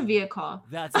That's a vehicle.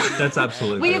 That's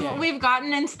absolutely We've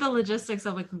gotten into the logistics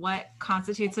of like what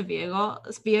constitutes a vehicle.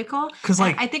 Because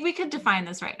like I think we could define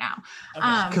this right now.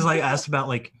 Because I asked about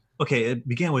like, okay, it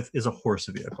began with, is a horse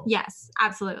a vehicle? Yes,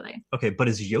 absolutely. Okay, but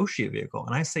is Yoshi a vehicle?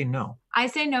 And I say no. I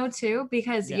say no too,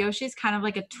 because Yoshi's kind of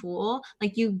like a tool.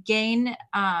 Like you gain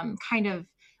kind of,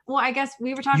 well, I guess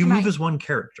we were talking you about. You move as one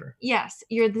character. Yes,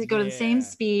 go to the same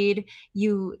speed.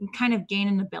 You kind of gain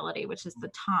an ability, which is the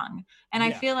tongue. And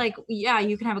I feel like,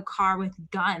 you can have a car with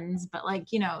guns, but like,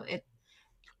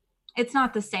 it's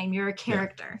not the same. You're a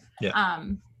character. Yeah.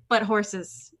 But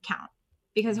horses count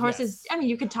because horses, I mean,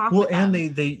 you could talk. Well, and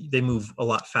they move a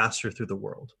lot faster through the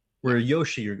world. Where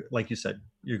Yoshi, you're, like you said,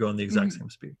 you're going the exact same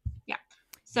speed. Yeah.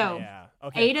 So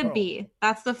A to B,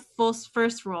 that's the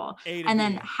first rule. And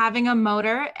then having a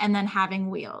motor and then having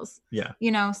wheels.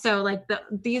 Yeah. So like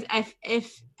these,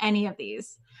 if any of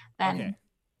these, then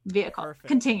vehicle. Perfect.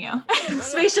 Continue.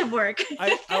 Spaceship work.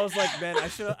 I was like, man, I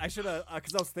should have,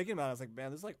 because I was thinking about it, I was like, man,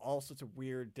 there's like all sorts of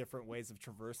weird different ways of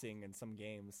traversing in some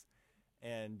games.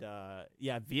 And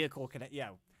vehicle can,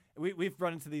 we've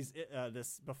run into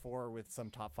this before with some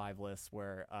top 5 lists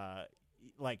where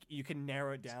like you can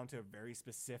narrow it down to a very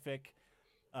specific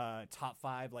top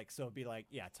 5, like, so it'd be like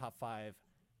top 5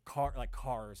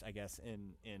 cars, I guess,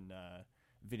 in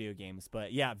video games.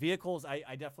 But vehicles, I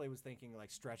definitely was thinking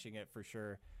like stretching it for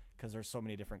sure, because there's so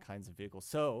many different kinds of vehicles.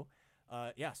 So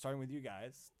starting with you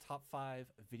guys, top 5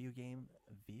 video game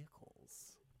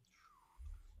vehicles.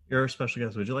 You're a special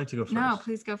guest. Would you like to go first? No,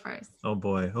 please go first. Oh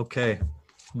boy. Okay.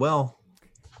 Well,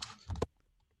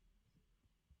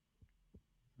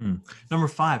 number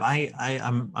 5.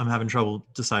 I'm having trouble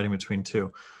deciding between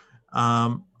 2.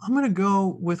 I'm gonna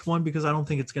go with one because I don't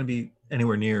think it's gonna be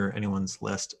anywhere near anyone's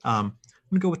list. I'm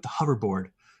gonna go with the hoverboard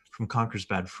from Conker's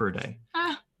Bad Fur Day.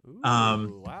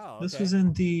 Wow. This was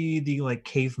in the like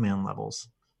caveman levels.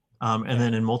 And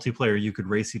then in multiplayer, you could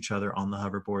race each other on the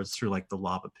hoverboards through like the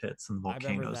lava pits and the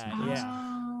volcanoes.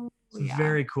 It's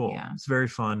very cool. Yeah. It's very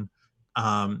fun.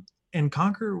 And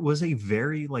Conker was a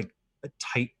very like a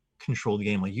tight controlled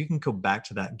game. Like you can go back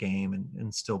to that game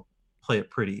and still play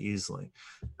it pretty easily.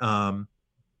 It's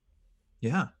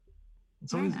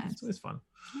always fun,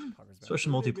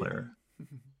 especially multiplayer.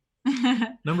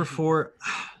 Number 4,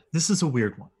 this is a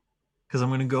weird one because I'm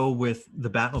going to go with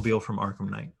the Batmobile from Arkham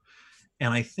Knight.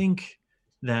 And I think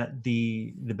that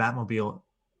the Batmobile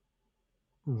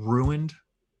ruined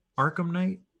Arkham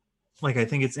Knight. Like I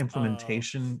think its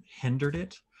implementation hindered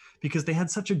it because they had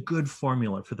such a good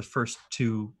formula for the first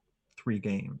 2-3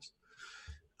 games.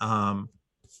 And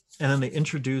then they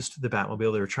introduced the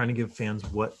Batmobile. They were trying to give fans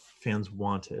what fans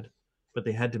wanted, but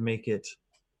they had to make it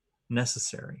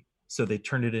necessary. So they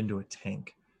turned it into a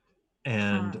tank.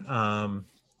 And,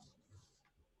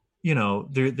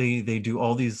 they do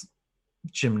all these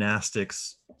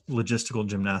logistical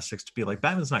gymnastics to be like,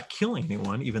 Batman's not killing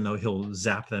anyone, even though he'll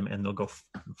zap them and they'll go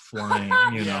flying,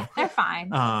 They're fine.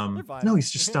 They're fine. No,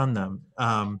 he's just stunned them.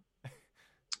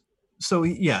 So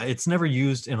it's never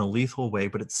used in a lethal way,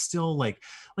 but it's still like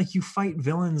you fight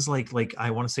villains like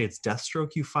I want to say it's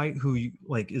Deathstroke you fight, who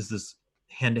is this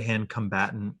hand-to-hand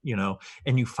combatant,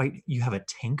 and you have a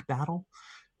tank battle,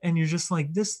 and you're just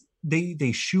like this. They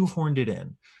shoehorned it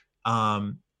in,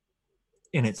 and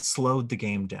it slowed the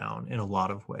game down in a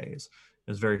lot of ways.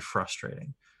 It was very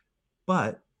frustrating,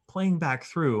 but playing back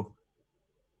through,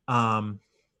 in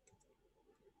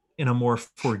a more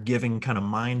forgiving kind of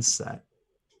mindset,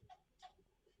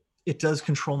 it does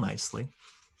control nicely.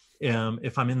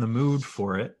 If I'm in the mood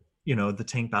for it, the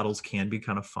tank battles can be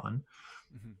kind of fun.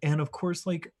 Mm-hmm. And of course,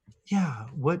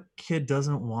 what kid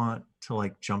doesn't want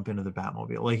to jump into the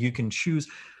Batmobile? Like you can choose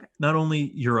not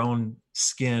only your own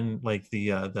skin, like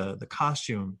the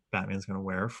costume Batman's going to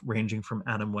wear, ranging from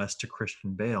Adam West to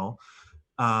Christian Bale,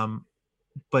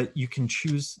 but you can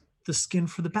choose the skin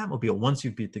for the Batmobile once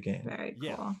you beat the game. Very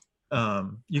cool.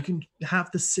 You can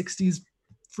have the 60s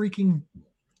freaking,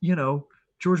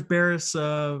 George Barris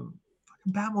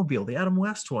Batmobile, the Adam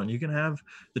West one. You can have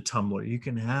the Tumbler. You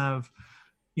can have,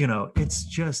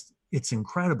 it's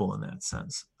incredible in that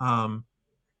sense.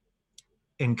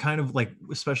 And kind of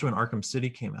especially when Arkham City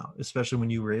came out, especially when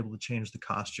you were able to change the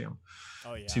costume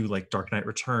to Dark Knight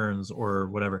Returns or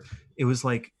whatever, it was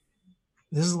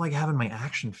this is like having my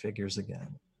action figures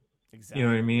again. Exactly. You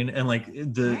know what I mean? And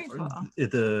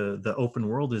the open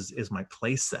world is my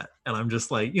play set, and I'm just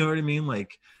you know what I mean?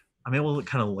 I'm able to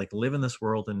kind of live in this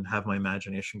world and have my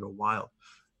imagination go wild,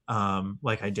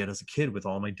 like I did as a kid with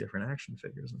all my different action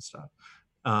figures and stuff.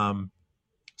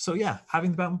 So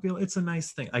having the Batmobile, it's a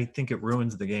nice thing. I think it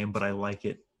ruins the game, but I like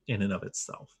it in and of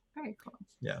itself. Very cool.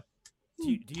 Yeah.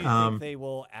 Do you think they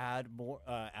will add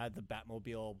the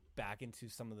Batmobile back into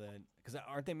some of the? Because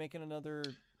aren't they making another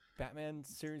Batman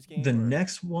series game? The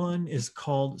next one is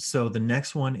called. So the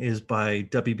next one is by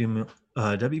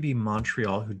WB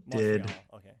Montreal, who did.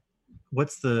 Okay.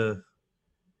 What's the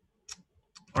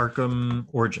Arkham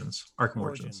Origins?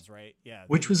 Origins, right? Yeah.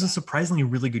 Which was a surprisingly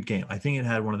really good game. I think it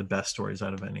had one of the best stories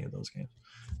out of any of those games.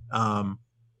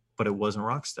 But it wasn't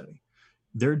Rocksteady.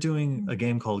 They're doing a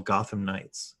game called Gotham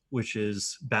Knights, which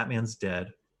is Batman's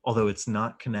dead, although it's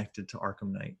not connected to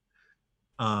Arkham Knight.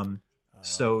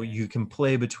 So you can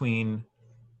play between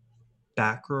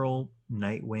Batgirl,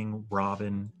 Nightwing,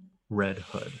 Robin, Red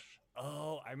Hood.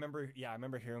 Oh, I remember. Yeah, I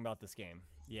remember hearing about this game.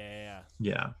 Yeah.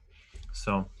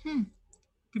 So,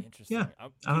 interesting. Yeah,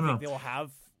 I don't know. They'll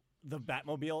have the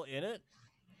Batmobile in it,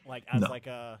 like as like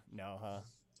a huh?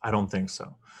 I don't think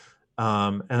so.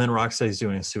 And then Rocksteady's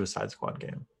doing a Suicide Squad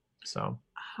game. So,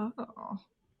 and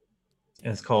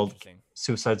it's called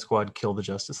Suicide Squad: Kill the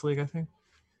Justice League, I think.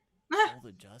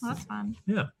 That's fun.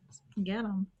 Yeah. Get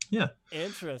them. Yeah.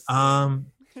 Interesting.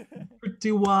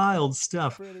 Pretty wild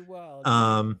stuff. Pretty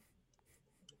wild.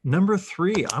 Number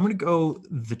 3, I'm gonna go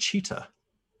the Cheetah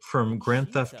from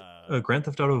Grand Theft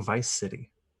Auto Vice City.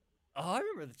 Oh, I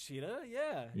remember the Cheetah.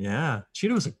 Yeah. Yeah,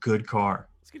 Cheetah was a good car.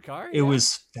 It's a good car. It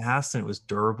was fast and it was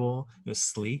durable. It was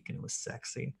sleek and it was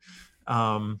sexy.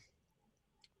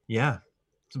 Yeah,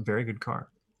 it's a very good car.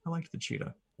 I liked the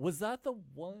Cheetah. Was that the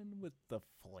one with the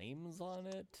flames on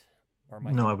it?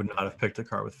 No, I would not have picked a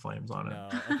car with flames on it. No,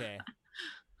 okay.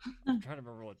 I'm trying to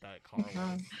remember what that car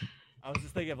was. I was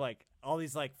just thinking of like all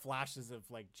these like flashes of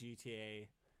like GTA.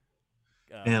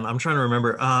 And I'm trying to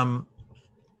remember.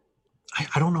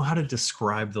 I don't know how to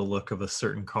describe the look of a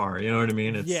certain car. You know what I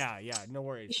mean? It's, yeah, no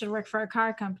worries. You should work for a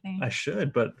car company. I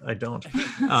should, but I don't.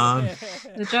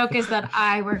 The joke is that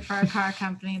I work for a car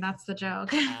company. That's the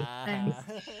joke.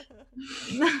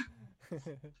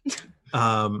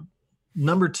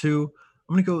 Number 2,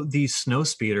 I'm going to go the Snow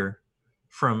Speeder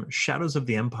from Shadows of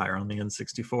the Empire on the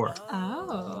N64.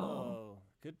 Oh,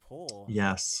 good pull.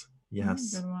 Yes. Good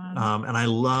one. And I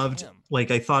loved,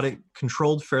 I thought it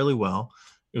controlled fairly well.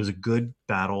 It was a good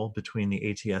battle between the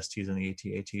ATSTs and the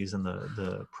AT-ATs and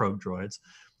the probe droids.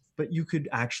 But you could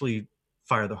actually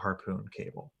fire the harpoon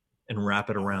cable and wrap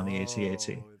it around the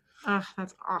AT-AT. Oh,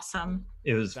 that's awesome.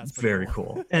 It was very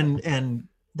cool. And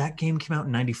that game came out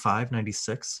in 95,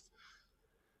 96.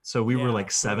 So we were like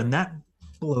 7. That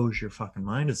blows your fucking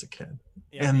mind as a kid.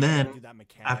 Yeah, and then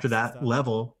after that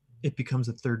level, it becomes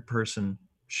a third-person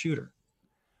shooter.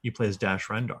 You play as Dash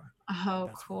Rendar. Oh,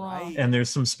 that's cool. Right. And there's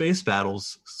some space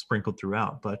battles sprinkled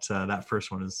throughout, but that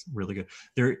first one is really good.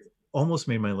 There almost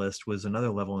made my list was another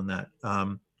level in that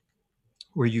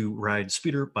where you ride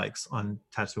speeder bikes on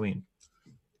Tatooine.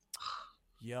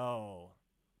 Yo,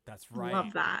 that's right.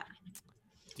 Love that.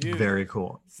 Dude. Very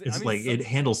cool. It's it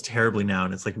handles terribly now,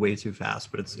 and it's like way too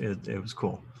fast, but it was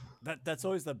cool. That's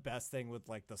always the best thing with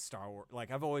like the Star Wars.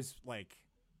 Like I've always like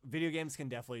video games can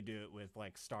definitely do it with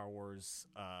like Star Wars.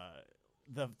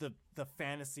 The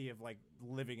fantasy of like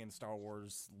living in Star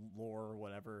Wars lore or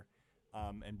whatever,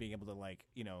 and being able to like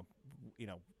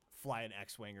fly an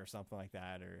X-wing or something like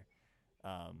that, or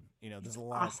there's a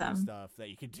lot of cool stuff that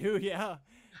you can do. Yeah.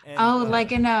 And,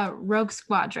 like in Rogue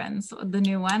Squadrons, the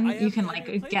new one, you can like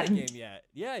get in. Game yet.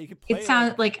 Yeah, you can play. It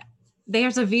sounds like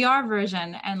there's a VR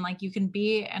version, and like you can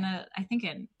be in I think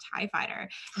in TIE Fighter,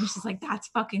 and it's just like that's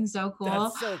fucking so cool.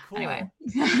 That's so cool. Anyway,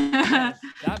 that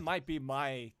might be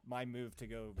my move to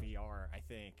go VR. I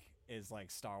think is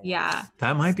like Star Wars. Yeah,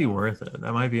 that might be worth it.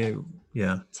 That might be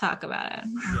Talk about it.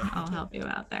 Yeah. I'll help you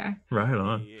out there. Right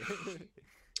on.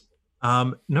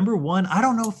 Number 1, I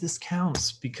don't know if this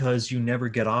counts because you never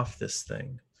get off this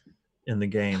thing in the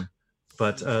game,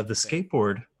 but the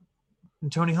skateboard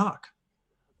and Tony Hawk.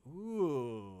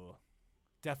 Ooh,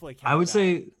 definitely. I would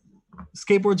say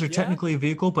skateboards are technically a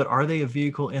vehicle, but are they a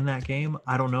vehicle in that game?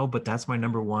 I don't know, but that's my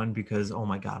number 1 because oh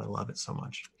my god, I love it so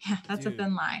much. Yeah, that's a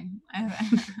thin line.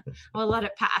 We'll let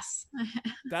it pass.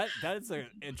 that is an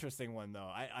interesting one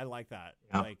though. I like that.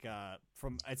 Yeah. Like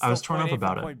from I was torn up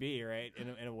about it. Point B, right?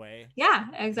 In a way. Yeah,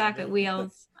 exactly.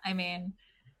 Wheels. I mean,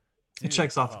 it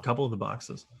checks off a couple of the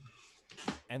boxes,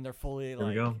 and they're fully there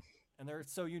we go. And they're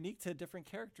so unique to different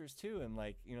characters too, and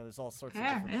like there's all sorts of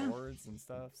different boards and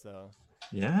stuff. So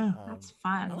yeah, that's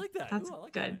fun. I like that. That's I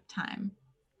like good that. time.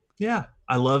 Yeah,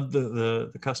 I love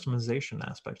the customization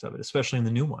aspect of it, especially in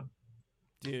the new one.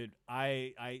 Dude,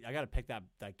 I gotta pick that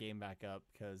game back up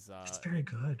because it's very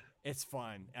good. It's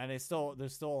fun, and there's still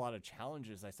a lot of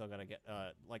challenges I still gotta get,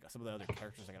 like some of the other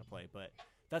characters I gotta play. But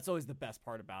that's always the best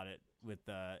part about it. With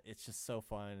it's just so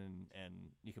fun, and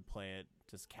you can play it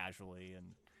just casually,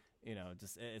 and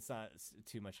just it's not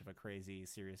too much of a crazy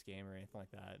serious game or anything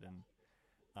like that. And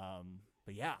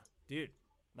but yeah, dude,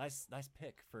 nice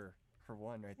pick for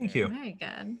one right there. Thank you. Very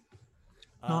good.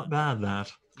 Not bad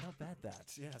that. Not bad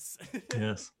that. Yes.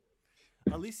 Yes.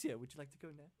 Alicia, would you like to go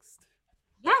next?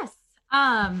 Yes.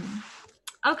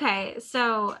 Okay,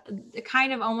 so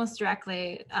kind of almost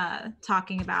directly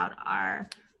talking about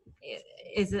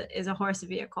is a horse a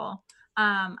vehicle.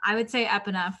 I would say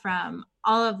Epona from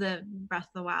all of the Breath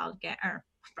of the Wild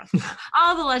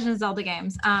all the Legend of Zelda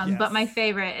games. Yes. But my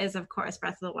favorite is, of course,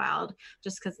 Breath of the Wild,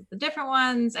 just because of the different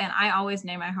ones. And I always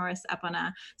name my horse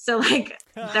Epona. So like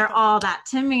they're all that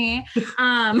to me.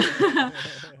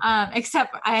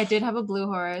 Except I did have a blue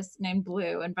horse named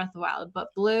Blue in Breath of the Wild,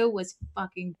 but Blue was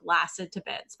fucking blasted to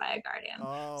bits by a guardian.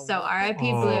 So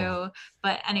R.I.P. Blue.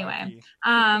 But anyway.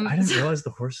 I didn't realize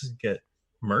the horses get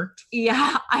murked.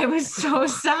 Yeah, I was so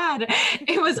sad.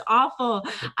 It was awful.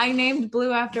 I named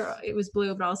Blue after, it was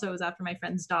Blue, but also it was after my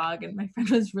friend's dog, and my friend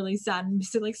was really sad and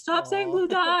was like, stop saying Blue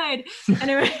died.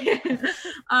 Anyway,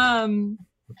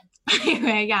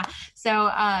 anyway, yeah. So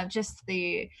just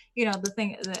the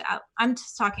thing that I'm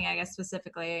just talking, I guess,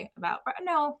 specifically about,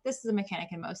 no, this is a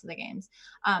mechanic in most of the games.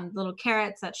 Little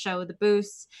carrots that show the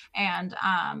boosts, and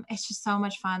it's just so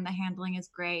much fun. The handling is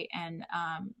great, and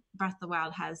Breath of the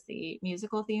Wild has the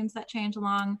musical themes that change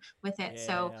along with it. Yeah.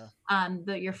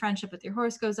 So your friendship with your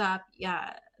horse goes up.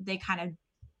 Yeah, they kind of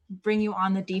bring you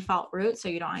on the default route, so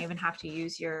you don't even have to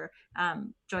use your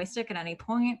joystick at any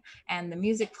point, and the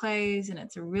music plays, and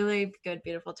it's a really good,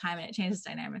 beautiful time, and it changes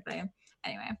dynamically.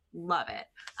 Anyway, love it.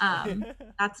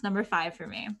 That's number 5 for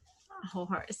me. A whole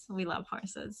horse. We love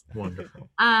horses. Wonderful.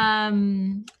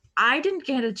 I didn't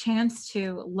get a chance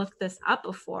to look this up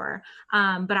before,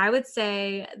 but I would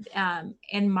say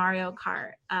in Mario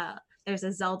Kart, there's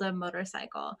a Zelda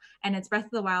motorcycle, and it's Breath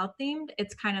of the Wild themed.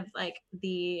 It's kind of like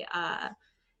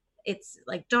it's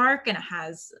like dark, and it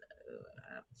has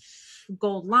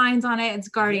gold lines on it. It's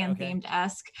Guardian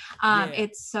themed-esque.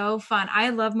 It's so fun. I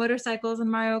love motorcycles in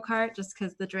Mario Kart just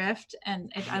because the drift,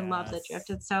 and I love the drift.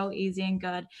 It's so easy and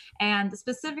good. And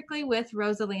specifically with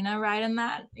Rosalina riding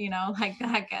that, like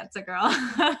that gets a girl.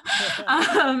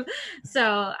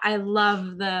 So I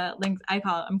love the Link's,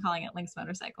 I'm calling it Link's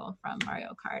motorcycle from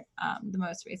Mario Kart, the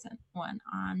most recent one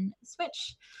on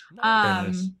Switch.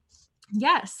 Nice.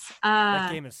 Yes.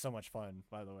 That game is so much fun,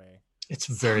 by the way. It's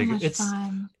very good. It's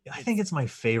fun. I think it's my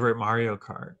favorite Mario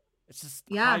Kart. It's just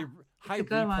high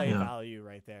replay value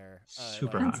right there.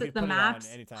 Super high. high. The maps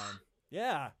anytime.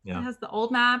 Yeah. It has the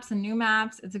old maps and new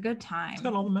maps. It's a good time. It's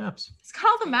got all the maps. It's got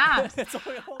all the maps.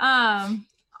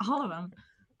 all of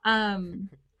them.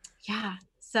 Yeah.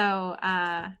 So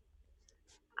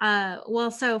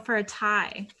so for a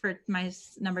tie for my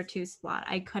number 2 slot,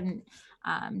 I couldn't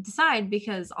decide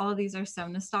because all of these are so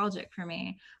nostalgic for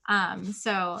me.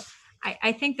 So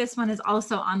I think this one is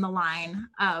also on the line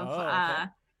of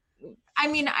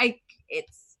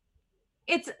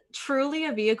it's truly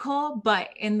a vehicle, but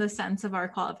in the sense of our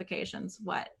qualifications,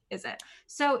 what is it?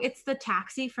 So it's the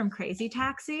taxi from Crazy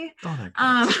Taxi. Oh my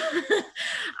God.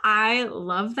 I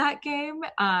love that game.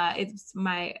 I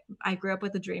grew up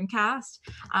with a Dreamcast,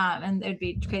 and it'd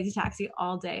be Crazy Taxi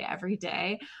all day, every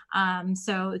day.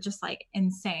 So just like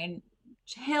insane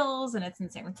hills, and it's in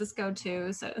San Francisco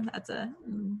too, so that's a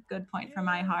good point for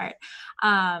my heart.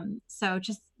 So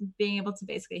just being able to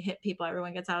basically hit people,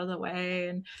 everyone gets out of the way,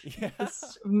 and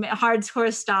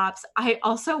hardcore stops. I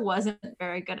also wasn't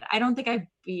very good. I don't think I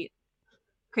beat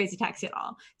Crazy Taxi at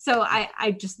all, so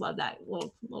I just love that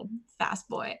little fast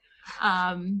boy.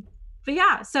 But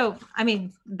yeah, so I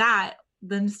mean the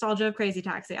nostalgia of Crazy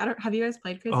Taxi. Have you guys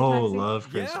played Crazy Taxi? Love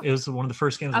Crazy. Yeah. It was one of the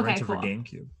first games I rented for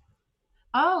GameCube.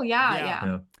 Oh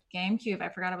yeah. GameCube. I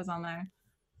forgot it was on there.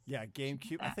 Yeah,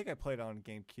 GameCube. I think I played on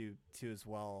GameCube too as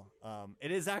well.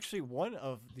 It is actually one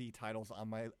of the titles on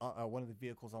my one of the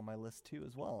vehicles on my list too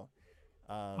as well.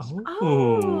 Sean.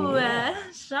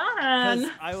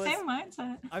 Same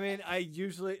mindset. I mean, I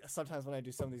usually sometimes when I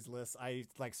do some of these lists, I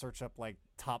like search up like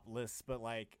top lists, but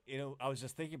like I was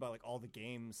just thinking about like all the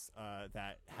games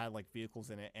that had like vehicles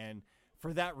in it, and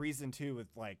for that reason too, with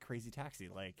like Crazy Taxi,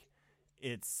 like.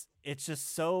 It's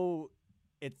just so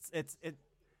it's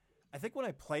I think when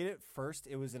I played it first,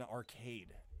 it was an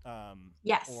arcade.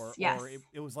 Or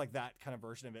it was like that kind of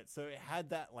version of it. So it had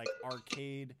that like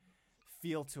arcade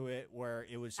feel to it, where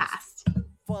it was just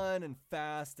fun and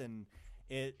fast, and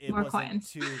it wasn't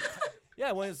too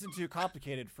it wasn't too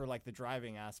complicated for like the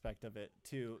driving aspect of it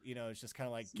too. It's just kind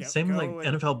of like like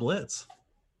NFL Blitz.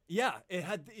 Yeah, it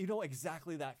had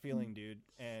exactly that feeling, dude,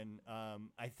 and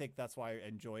I think that's why I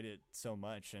enjoyed it so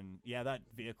much. And yeah, that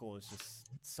vehicle is just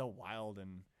so wild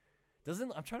and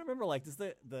I'm trying to remember, like, does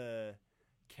the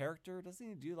character doesn't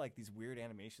he do like these weird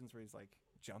animations where he's like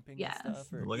jumping Yes. and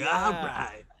stuff? Or, Like, yeah. all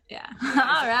right. Yeah.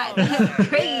 Yeah, All right.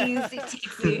 Crazy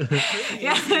taxi.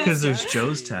 Yeah. Because there's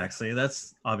Joe's Taxi.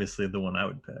 That's obviously the one I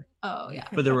would pick. Oh yeah.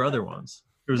 But there were other ones.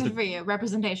 There was Good for you.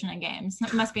 Representation in games.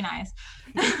 It must be nice.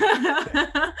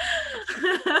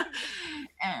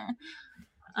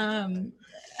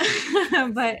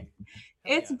 But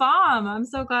it's bomb. I'm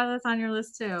so glad that's on your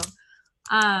list too.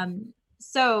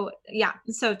 So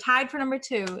tied for number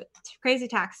 2, Crazy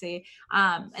Taxi.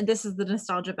 And this is the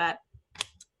nostalgia bet.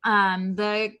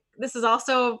 This is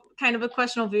also kind of a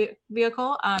questionable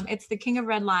vehicle. It's the King of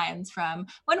Red Lions from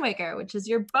Wind Waker, which is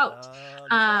your boat.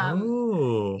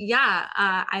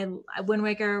 Wind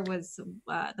Waker was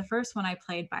the first one I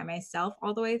played by myself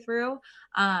all the way through.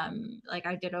 Like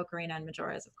I did Ocarina and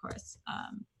Majora's, of course.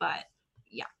 But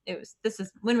yeah,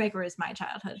 Wind Waker is my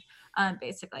childhood,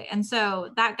 basically. And so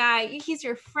that guy, he's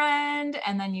your friend,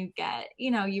 and then you get,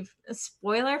 you've a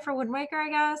spoiler for Wind Waker, I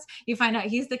guess. You find out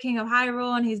he's the king of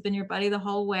Hyrule, and he's been your buddy the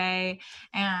whole way.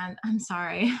 And I'm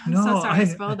sorry, I'm so sorry I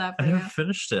spoiled that for you. I never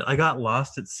finished it. I got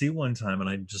lost at sea one time, and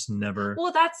I just never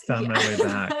found my way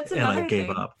back, and I gave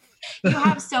up. You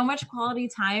have so much quality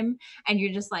time, and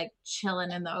you're just like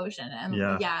chilling in the ocean, and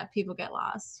people get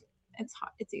lost. It's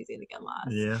hard. It's easy to get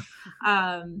lost. Yeah.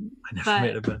 I never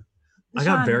made it, but I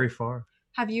got very far.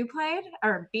 Have you played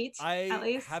or beat at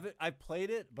least? I played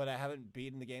it, but I haven't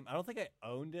beaten the game. I don't think I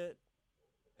owned it.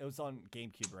 It was on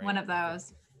GameCube, right? One of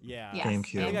those. Yeah. Yes,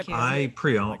 GameCube. I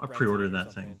pre-ordered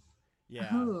that thing.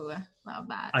 Yeah. Ooh, love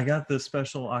that. I got the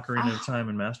special Ocarina of Time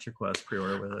and Master Quest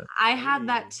pre-order with it. I had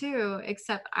that too,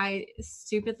 except I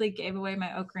stupidly gave away my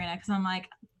Ocarina because I'm like,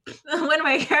 Wind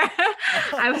Waker.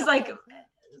 I was like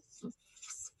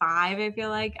 5, I feel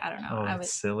like. I don't know. I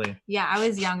was silly. Yeah, I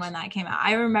was young when that came out.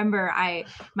 I remember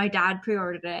my dad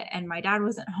pre-ordered it, and my dad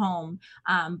wasn't home,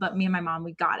 but me and my mom,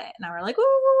 we got it, and I were like, woo,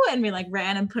 and we like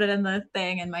ran and put it in the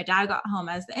thing, and my dad got home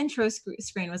as the intro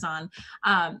screen was on,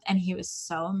 and he was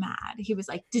so mad. He was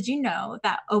like, did you know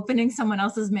that opening someone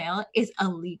else's mail is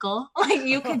illegal? Like,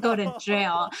 you could go to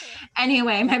jail.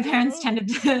 Anyway, my parents tended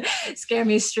to scare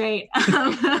me straight.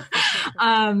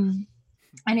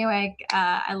 Anyway,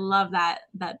 I love that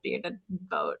bearded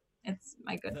boat. It's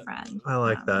my good friend. I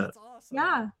like that. That's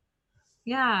awesome.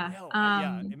 Yeah.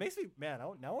 It makes me, man,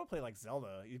 now I want to play like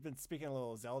Zelda. You've been speaking a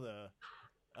little Zelda.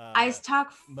 I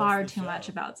talk far too much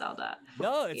about Zelda.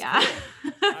 No, it's cool.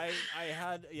 I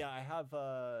have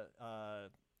I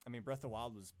mean, Breath of the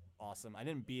Wild was awesome. I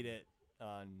didn't beat it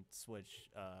on Switch,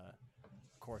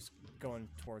 of course, going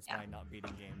towards my not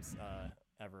beating games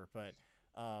ever, but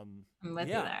I'm with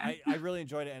you there. I really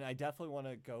enjoyed it, and I definitely want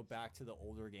to go back to the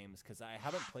older games because I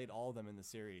haven't played all of them in the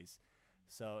series,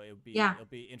 so it'll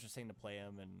be interesting to play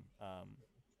them. And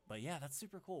but yeah, that's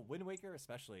super cool. Wind Waker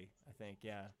especially, I think.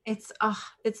 Yeah, it's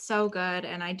so good,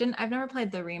 and I've never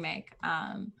played the remake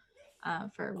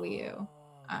for Wii U.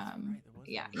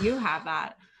 Right. You have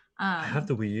that. I have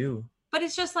the Wii U. But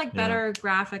it's just like better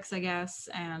graphics, I guess.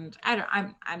 And I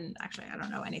don't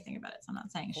know anything about it, so I'm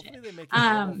not saying Hopefully shit. They make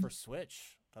it for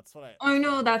Switch. That's what I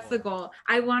know that's the goal.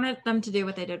 I wanted them to do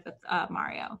what they did with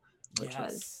Mario, which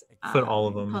was put all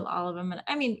of them. Put all of them in.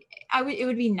 I mean, it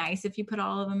would be nice if you put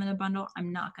all of them in a bundle.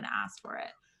 I'm not going to ask for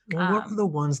it. Well, what were the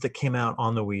ones that came out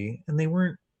on the Wii, and they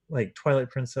weren't like Twilight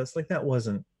Princess? Like that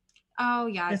wasn't. Oh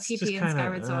yeah, it's TP and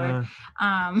Skyward Sword.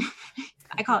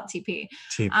 I call it TP.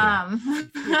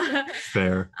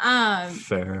 Fair.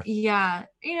 Fair. Yeah.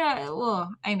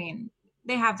 Well, I mean,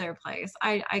 they have their place.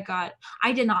 I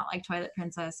did not like Twilight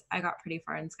Princess. I got pretty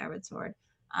far in Skyward Sword.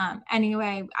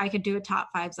 Anyway, I could do a top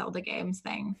 5 Zelda games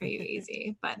thing for you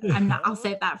easy, but I'll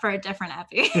save that for a different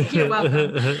epi. You're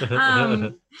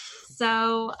welcome.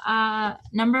 So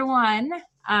number 1,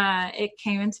 it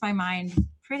came into my mind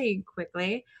pretty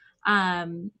quickly.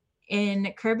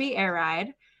 In Kirby Air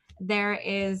Ride, there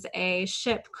is a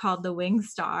ship called the Wing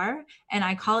Star, and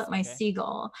I call it my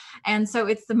seagull. And so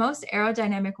it's the most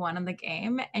aerodynamic one in the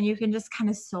game, and you can just kind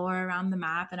of soar around the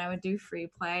map. And I would do free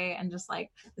play and just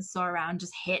like soar around,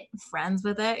 just hit friends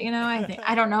with it.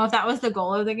 I don't know if that was the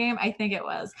goal of the game. I think it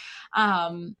was.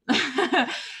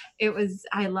 It was.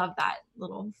 I love that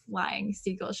little flying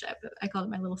seagull ship. I called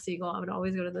it my little seagull. I would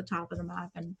always go to the top of the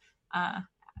map and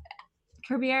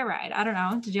Kirby Air Ride. I don't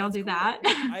know. Did y'all do that?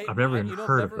 I've never even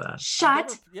heard of that.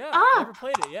 Shut up. Never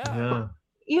played it. Yeah.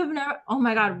 You've never. Oh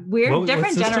my God. Weird.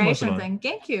 Different generations and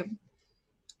GameCube.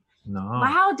 No.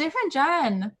 Wow. Different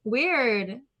gen.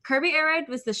 Weird. Kirby Air Ride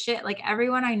was the shit. Like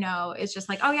everyone I know is just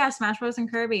like, oh yeah, Smash Bros and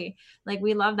Kirby. Like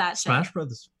we love that Smash shit.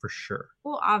 Brothers for sure.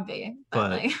 Well, obvi,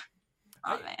 but like,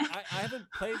 I oh, man. I haven't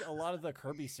played a lot of the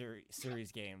Kirby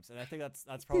series games, and I think that's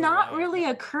probably Not why. really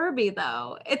a Kirby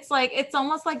though. It's like it's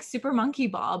almost like Super Monkey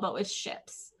Ball, but with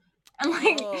ships. And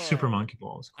like Super Monkey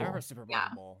Ball is I cool. remember Super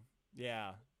Monkey Ball.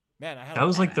 Yeah, man, I had That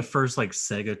was like the anyway. first like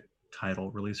Sega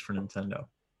title released for Nintendo.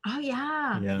 oh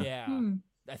yeah. Yeah. Yeah, Hmm.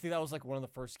 I think that was like one of the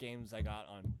first games I got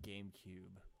on GameCube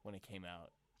when it came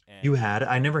out. And You had it?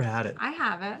 I never had it. I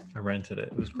have it. I rented it.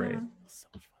 It was great. Yeah. it was so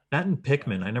much fun. That and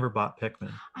Pikmin. I never bought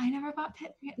Pikmin. I never bought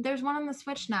There's one on the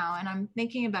Switch now, and I'm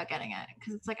thinking about getting it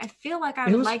because it's like I feel like I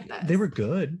It would was, like this. They were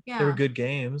good. They were Yeah. good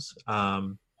games.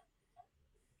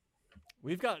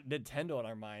 We've got Nintendo on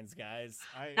our minds, guys.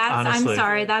 That's Honestly. I'm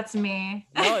sorry, that's me.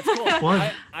 No, it's cool.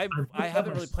 Well, I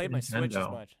haven't really played my Switch as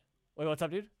Nintendo. much. Wait, what's up,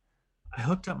 dude? I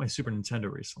hooked up my Super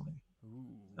Nintendo recently. Ooh.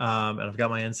 And I've got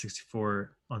my N64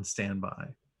 on standby.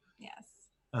 Yes.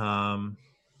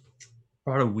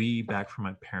 Brought a Wii back from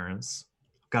my parents.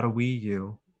 Got a Wii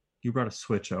U. You brought a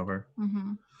Switch over.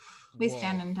 Mm-hmm. We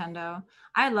stand Whoa. Nintendo.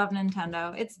 I love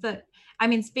Nintendo. It's I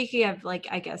mean, speaking of like,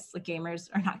 I guess like gamers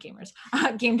or not gamers,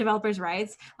 game developers'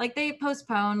 rights, like they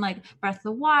postpone like Breath of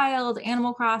the Wild,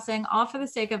 Animal Crossing, all for the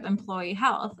sake of employee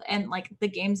health, and like the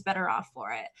game's better off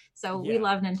for it. So we Yeah.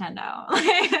 love Nintendo.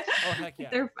 Oh heck yeah!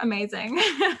 They're amazing.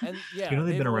 And yeah, You know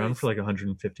they've been around always- for like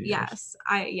 150 years. Yes,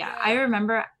 I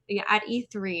remember at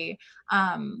E3,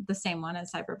 the same one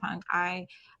as Cyberpunk. I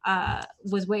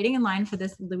was waiting in line for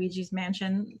this Luigi's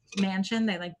Mansion.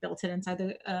 They like built it inside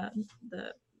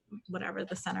the whatever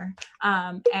the center,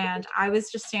 and I was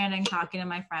just standing talking to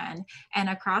my friend, and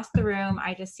across the room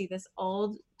I just see this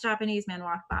old Japanese man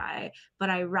walk by, but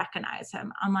I recognize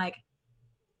him. I'm like,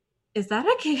 is that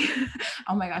a kid?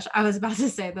 Oh my gosh, I was about to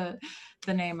say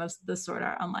the name of the Sword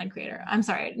Art Online creator. I'm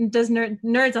sorry. Does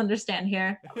nerds understand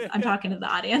here? I'm talking to the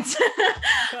audience.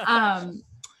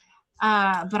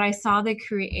 But I saw the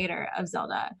creator of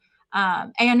Zelda,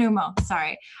 Aonuma,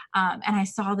 sorry. And I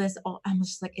saw this, I was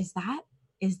just like, is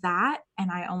that? And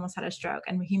I almost had a stroke,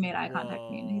 and he made eye contact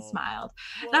with me and he Whoa. smiled.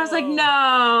 And I was like, Whoa.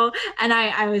 no. And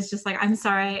I was just like, I'm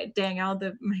sorry, Danielle,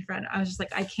 my friend. I was just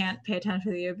like, I can't pay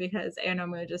attention to you because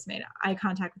Aonuma just made eye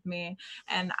contact with me.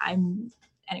 And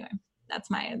anyway, that's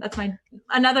my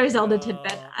another Zelda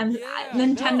tidbit.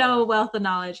 Nintendo no. wealth of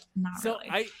knowledge. Not So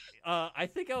really. I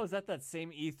think I was at that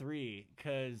same E3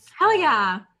 because Hell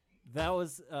yeah. that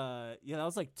was that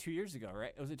was like 2 years ago,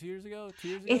 right? Was it 2 years ago? 2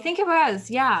 years ago? I think it was,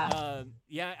 yeah.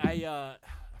 I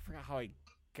forgot how I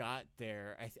got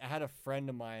there. I had a friend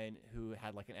of mine who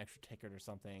had like an extra ticket or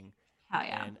something, Hell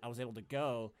yeah. and I was able to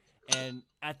go. And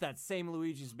at that same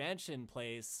Luigi's Mansion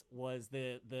place was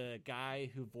the guy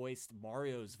who voiced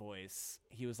Mario's voice.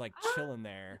 He was like chilling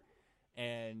there,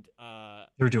 and They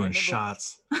were I doing remember-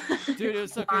 shots. Dude, it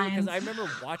was so crazy because I Lines.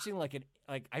 remember watching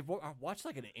I watched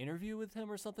like an interview with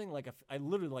him or something. Like I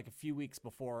literally like a few weeks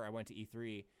before I went to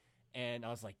E3, and I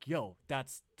was like, "Yo,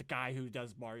 that's the guy who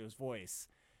does Mario's voice."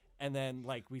 And then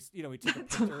like we took a That's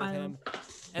picture with wild. him,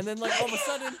 and then like all of a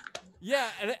sudden, yeah,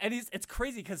 and it's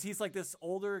crazy because he's like this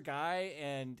older guy,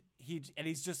 and he's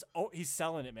just he's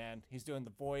selling it, man. He's doing the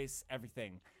voice,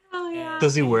 everything. Hell yeah.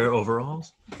 Does he wear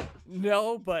overalls?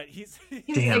 No, but he's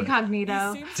He's Damn.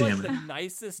 incognito. He seems Damn like it. the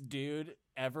nicest dude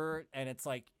ever, and it's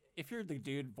like if you're the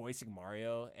dude voicing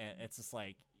Mario, and it's just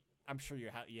like I'm sure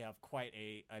you have quite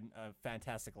a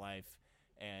fantastic life,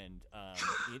 and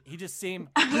he just seemed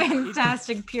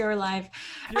Fantastic pure life.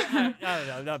 I don't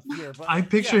know, not pure, but I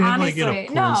picture yeah, him like in a Honestly,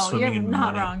 pool no, swimming you're in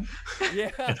not money wrong. yeah.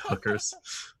 and hookers.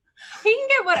 He can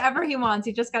get whatever he wants.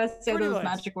 He just gotta say Pretty those much.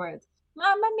 magic words.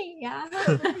 Mamma mia.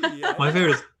 Yeah. My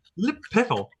favorite is lip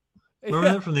pickle. Remember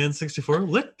Yeah. that from the N64?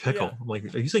 Lick pickle. Yeah. I'm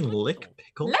like, are you saying lick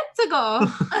pickle? Let's go.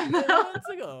 Months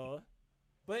ago.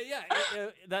 But yeah,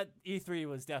 that E3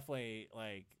 was definitely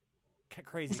like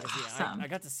crazy. 'Cause, yeah, Awesome. I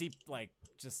got to see like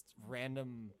just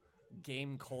random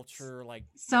game culture, like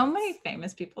So many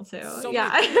famous people too. so Yeah.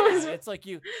 many it people. was It's like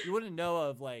you wouldn't know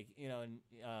of like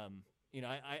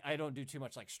I don't do too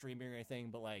much like streaming or anything,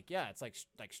 but like yeah, it's like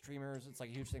streamers. It's like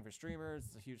a huge thing for streamers.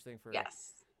 It's a huge thing for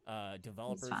yes.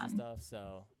 developers fun. and stuff.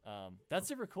 So that's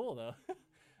super cool though.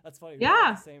 That's funny.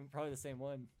 Yeah. Probably the same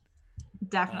one.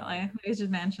 Definitely. Luigi's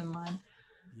Mansion line.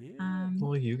 Yeah.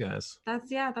 Well, you guys. That's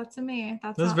to me.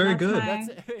 That's very good. my- That's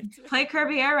it. Play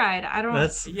Kirby Air Ride. I don't.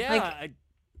 That's Yeah. Like-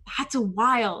 That's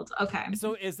wild. Okay.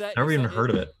 So is that? never is even that- heard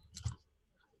of it.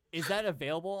 Is that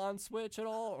available on Switch at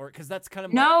all, or because that's kind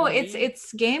of No, for it's me,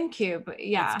 it's GameCube.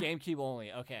 Yeah. it's GameCube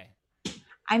only. Okay,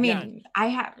 I mean, I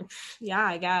have. Yeah,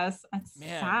 I guess it's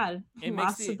Man, sad. it makes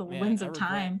Lost me- to the man, winds I of regret-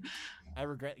 time. I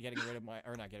regret getting rid of my,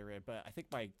 or not getting rid, but I think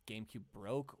my GameCube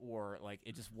broke, or like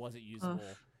it just wasn't usable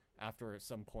after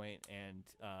some point. And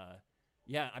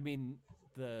yeah, I mean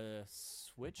the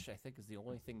Switch I think is the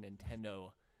only thing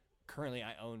Nintendo currently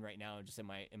I own right now, just in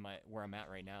my where I'm at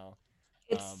right now.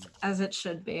 It's as it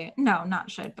should be. No, not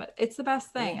should, but it's the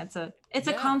best thing. Well, It's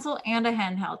a yeah, console and a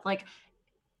handheld. Like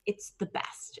it's the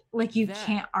best. Like you that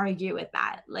can't argue with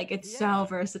that. Like it's so yeah.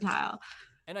 versatile.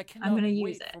 And I I'm cannot gonna use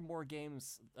wait it. for more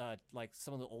games, like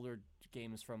some of the older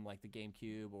games from like the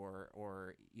GameCube,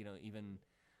 or even,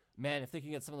 man, if they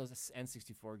can get some of those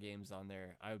N64 games on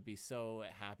there, I would be so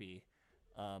happy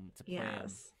to play them.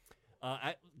 Yes.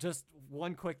 I just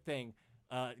one quick thing,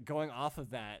 going off of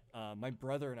that, my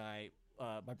brother and I,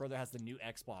 my brother has the new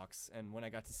Xbox, and when I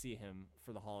got to see him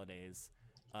for the holidays,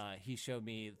 he showed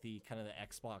me the kind of the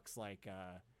Xbox like.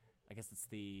 I guess it's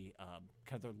the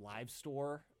kind of their live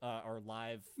store or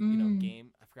live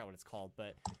game. I forgot what it's called,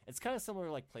 but it's kind of similar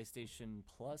to like PlayStation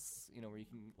Plus, where you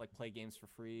can like play games for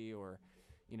free, or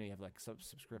you have like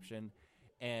subscription.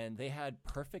 And they had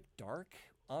Perfect Dark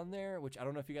on there, which I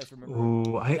don't know if you guys remember.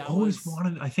 Oh, I always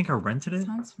wanted. I think I rented it.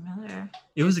 Sounds familiar.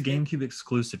 It was a GameCube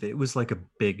exclusive. It was like a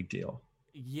big deal.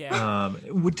 Yeah.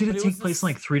 Did it take place in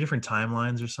like 3 different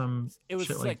timelines or some It was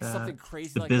shit like that? something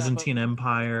crazy. The like Byzantine that,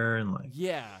 Empire and like.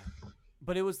 Yeah.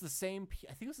 But it was the same.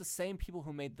 I think it was the same people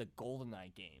who made the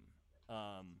GoldenEye game.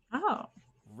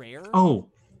 Rare. Oh,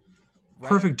 Right?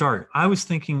 Perfect Dark. I was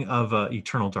thinking of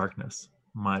Eternal Darkness.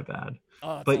 My bad.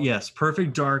 But yes,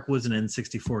 Perfect Dark was an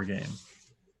N64 game.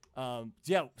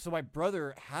 Yeah. So my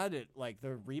brother had it, like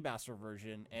the remaster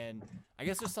version, and I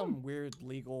guess there's some weird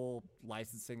legal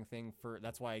licensing thing for.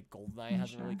 That's why GoldenEye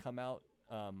hasn't really come out.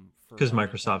 Because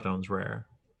Microsoft owns Rare.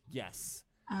 Yes.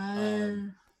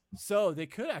 So they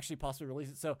could actually possibly release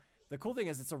it. So the cool thing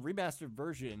is it's a remastered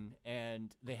version,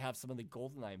 and they have some of the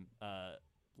GoldenEye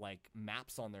like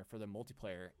maps on there for the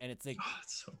multiplayer, and it's like,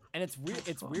 and it's weird.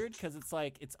 It's weird because it's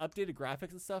like it's updated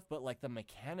graphics and stuff, but like the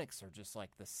mechanics are just like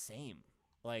the same,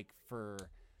 like for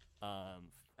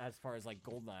as far as like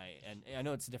GoldenEye, and I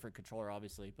know it's a different controller,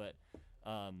 obviously, but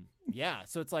yeah.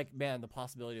 So it's like, man, the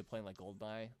possibility of playing like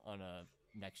GoldenEye on a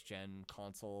next gen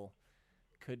console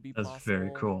could be possible. That's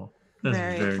very cool. That's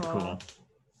very cool.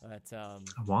 But I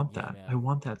want that. Man. I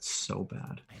want that so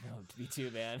bad. I know, me too,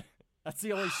 man. That's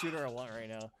the only shooter I want right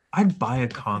now. I'd buy a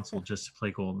console just to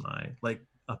play GoldenEye, like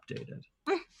updated.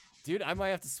 Dude, I might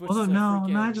have to switch Although to no,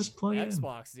 I just play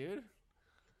Xbox, dude.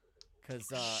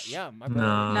 Because yeah, my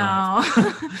brother. No,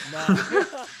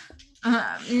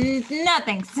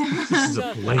 thanks.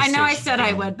 I know I said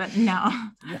I would, but no.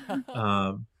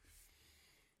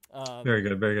 Very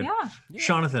good, very good. Yeah.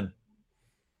 Jonathan,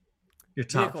 your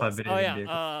top vehicles. 5 video game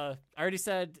vehicles. I already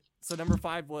said. So number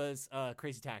 5 was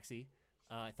Crazy Taxi.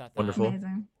 I thought that wonderful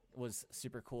was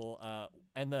super cool.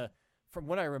 And from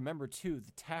what I remember too,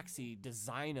 the taxi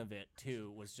design of it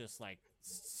too was just like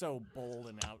so bold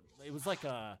and out. It was like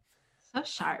so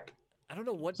sharp. I don't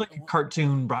know what. It's like a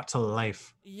cartoon brought to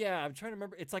life. Yeah, I'm trying to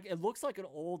remember. It's like it looks like an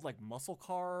old like muscle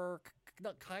car,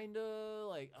 kind of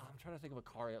like. I'm trying to think of a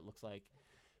car it looks like,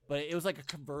 but it was like a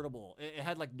convertible. It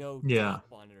had like no top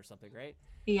on it or something, right?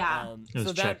 Yeah. It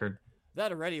was checkered.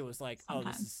 That already was like, Sometimes.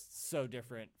 Oh, this is so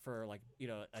different for like,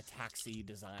 a taxi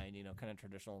design, kind of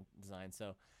traditional design.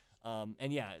 So,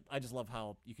 and yeah, I just love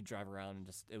how you could drive around and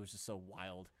it was just so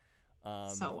wild.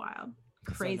 So wild.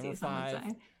 Crazy, so some would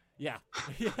say. Yeah.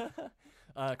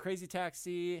 Crazy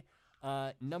Taxi.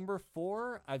 Number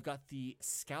 4, I've got the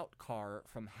Scout car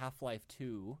from Half-Life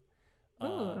 2.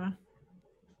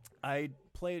 I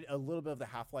played a little bit of the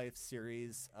Half-Life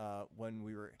series when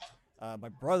we were... my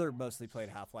brother mostly played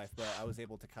Half-Life, but I was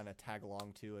able to kind of tag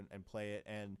along too and play it.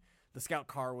 And the Scout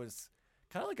car was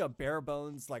kind of like a bare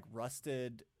bones, like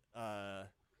rusted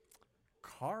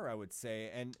car, I would say.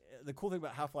 And the cool thing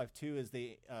about Half-Life 2 is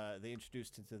they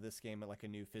introduced into this game like a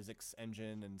new physics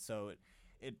engine, and so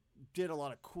it did a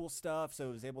lot of cool stuff. So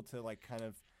it was able to like kind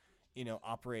of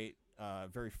operate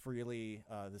very freely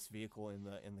this vehicle in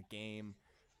the game.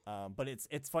 But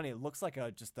it's funny. It looks like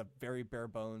just a very bare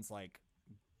bones like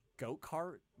go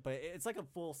kart, but it's like a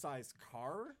full size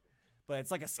car, but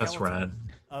it's like a skeleton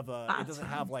of it doesn't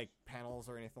have like panels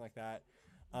or anything like that.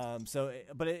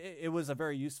 But it was a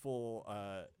very useful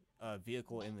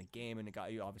vehicle in the game, and it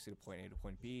got you obviously to point A to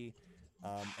point B,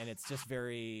 and it's just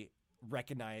very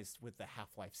recognized with the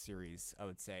Half-Life series, I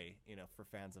would say, for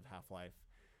fans of Half-Life.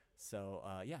 So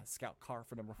yeah, Scout car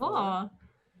for number 4. Cool.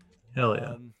 Hell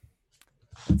yeah.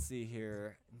 Let's see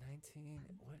here. 19.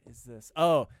 What is this?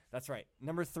 Oh, that's right.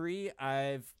 Number 3,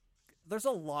 there's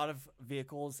a lot of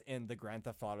vehicles in the Grand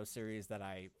Theft Auto series that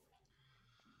I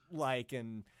like,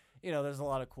 and there's a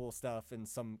lot of cool stuff, and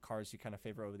some cars you kind of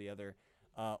favor over the other.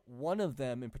 One of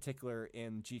them in particular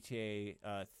in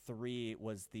GTA 3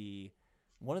 was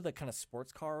one of the kind of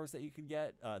sports cars that you could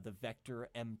get, the Vector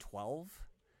M12.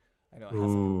 I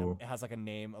know it has like a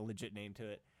legit name to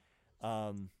it.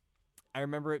 I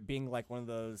remember it being like one of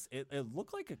those. It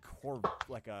looked like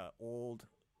a old,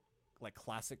 like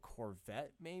classic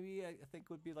Corvette. Maybe I think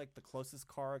would be like the closest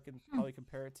car I can probably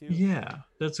compare it to. Yeah,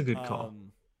 that's a good call.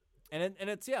 And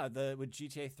it's with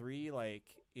GTA 3, like,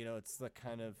 it's the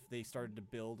kind of, they started to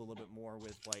build a little bit more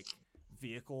with like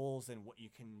vehicles and what you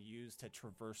can use to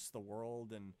traverse the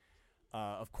world, and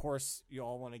of course you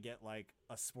all want to get like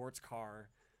a sports car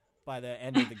by the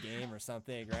end of the game or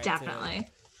something, right? Definitely.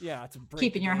 To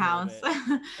keep in your house.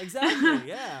 Exactly.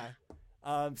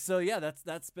 Yeah. So yeah,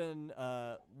 that's been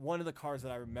one of the cars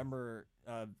that I remember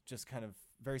just kind of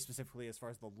very specifically as far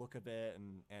as the look of it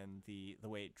and the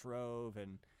way it drove,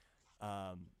 and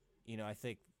I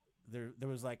think there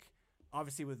was like,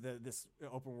 obviously with this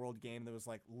open world game, there was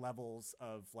like levels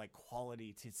of like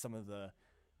quality to some of the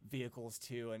vehicles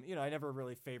too, and I never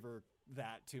really favor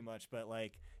that too much, but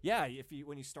like, yeah,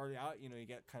 when you start out, you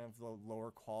get kind of the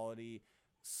lower quality,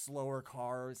 slower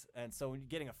cars, and so when you're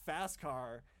getting a fast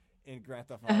car in Grand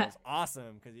Theft Auto is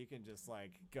awesome, because you can just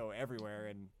like go everywhere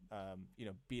and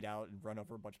beat out and run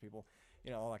over a bunch of people,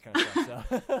 all that kind of stuff.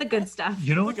 So the good stuff.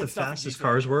 You know what the fastest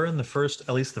cars were in at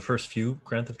least the first few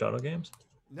Grand Theft Auto games?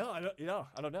 No, I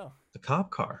don't know. The cop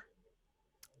car.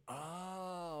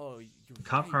 Oh, the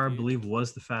cop car, dude. I believe,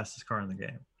 was the fastest car in the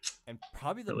game, and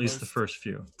probably at least the first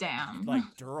few. Damn. Like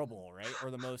durable, right?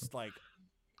 Or the most like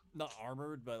not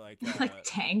armored, but like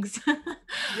tanks.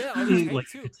 Yeah, like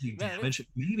damage.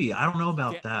 Maybe, I don't know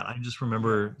about that. I just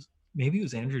remember maybe it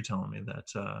was Andrew telling me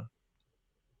that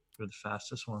they're the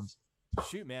fastest ones.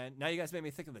 Shoot, man! Now you guys made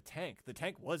me think of the tank. The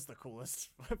tank was the coolest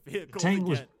vehicle. The tank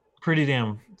was pretty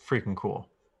damn freaking cool.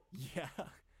 Yeah,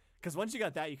 because once you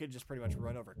got that, you could just pretty much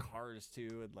run over cars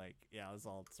too, and like, yeah, it was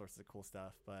all sorts of cool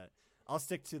stuff. But I'll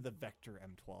stick to the Vector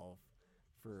M12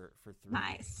 for 3.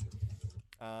 Nice.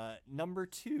 Number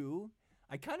 2,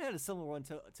 I kind of had a similar one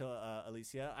to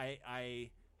Alicia.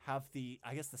 I have the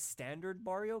standard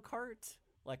Mario Kart,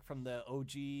 like from the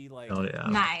OG, like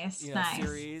nice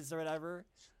series or whatever.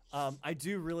 I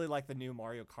do really like the new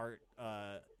Mario Kart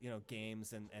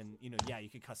games, and you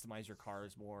can customize your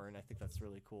cars more, and I think that's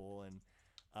really cool, and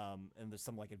there's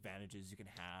some like advantages you can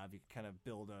have. You can kind of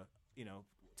build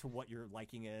to what your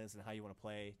liking is and how you want to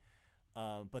play.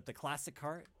 But the classic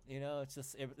kart,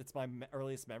 it's my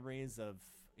earliest memories of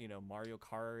Mario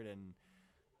Kart, and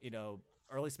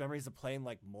earliest memories of playing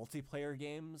like multiplayer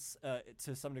games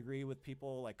to some degree with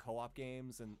people, like co-op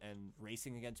games and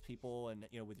racing against people, and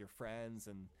with your friends,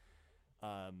 and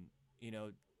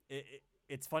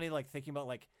it's funny like thinking about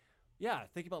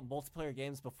multiplayer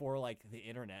games before like the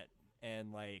internet,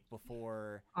 and like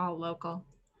before all local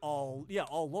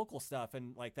stuff,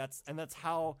 and like that's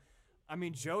how, I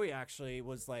mean, Joey actually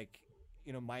was like,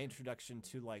 my introduction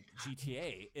to like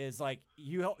GTA is like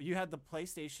you had the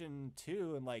PlayStation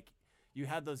 2, and like you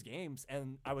had those games,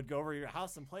 and I would go over to your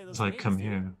house and play those. It's like, come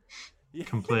here,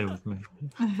 come play with me.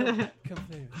 Come play with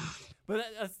me. But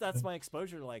that's my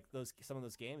exposure to like some of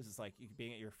those games. Is like you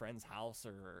being at your friend's house,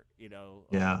 or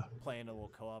playing a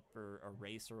little co-op or a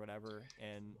race or whatever,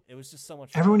 and it was just so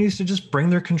much fun. Everyone used to just bring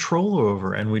their controller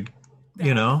over, and we'd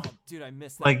dude, I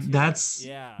miss that. Like too. that's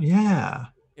yeah.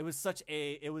 It was such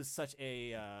a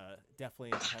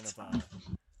definitely kind of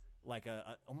like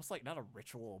a almost like not a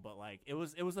ritual, but like it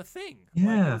was a thing.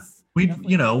 Yeah, like,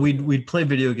 we'd play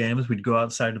video games. We'd go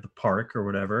outside to the park or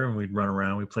whatever, and we'd run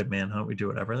around. We'd play Manhunt. We'd do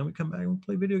whatever, and then we'd come back and we'd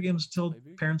play video games until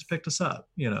parents picked us up.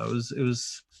 It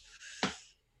was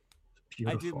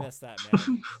beautiful. I do miss that,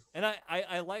 man. And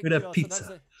I like. We'd have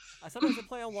pizza. Sometimes I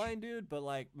play online, dude, but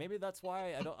like maybe that's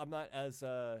why I'm not as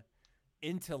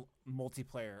into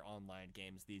multiplayer online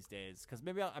games these days, because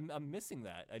maybe I'm missing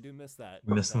that. I do miss that.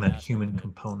 Missing that human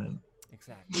component.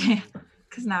 Exactly. Yeah,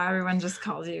 because now everyone just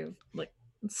calls you like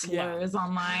slurs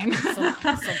online. Some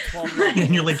 12-year-old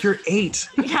and you're like, you're 8.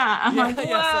 Yeah, I'm like, whoa.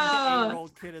 Some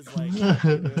 8-year-old kid is like,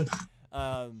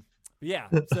 yeah.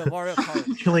 So Mario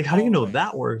Kart. You're like, how do you know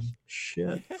that word?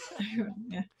 Shit.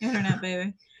 Yeah, internet,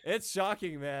 baby. It's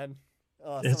shocking, man.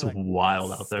 It's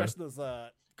wild out there. Especially those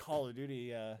Call of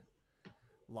Duty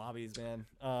lobbies, man.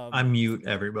 I mute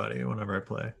everybody whenever I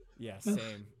play. Yeah,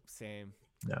 same.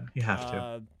 Yeah, you have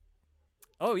to.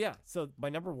 Oh yeah. So my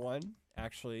number 1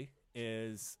 actually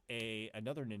is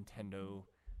another Nintendo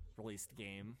released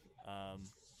game.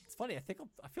 it's funny.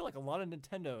 I feel like a lot of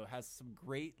Nintendo has some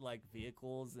great like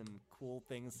vehicles and cool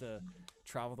things to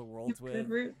travel the worlds with. Good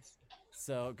roots.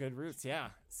 So good roots, yeah.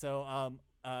 So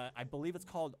I believe it's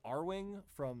called Arwing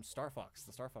from Star Fox,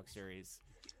 the Star Fox series.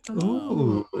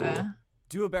 Ooh.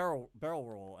 Do a barrel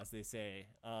roll, as they say.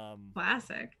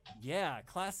 Classic. Yeah,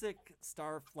 classic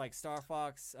Star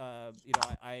Fox.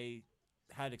 I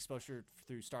had exposure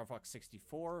through Star Fox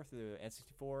 64 through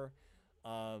N64.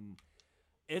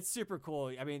 It's super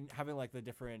cool. I mean, having like the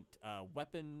different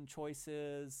weapon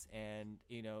choices, and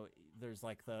there's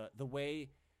like the way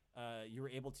you were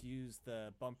able to use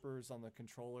the bumpers on the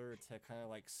controller to kind of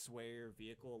like sway your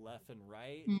vehicle left and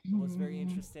right. Was very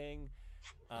interesting.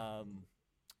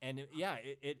 And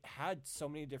it had so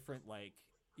many different, like,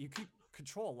 you could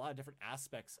control a lot of different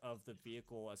aspects of the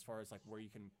vehicle as far as like where you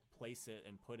can place it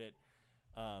and put it.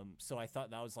 So I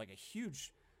thought that was like a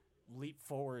huge leap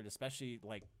forward, especially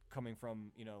like coming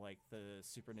from, like the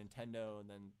Super Nintendo and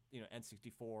then,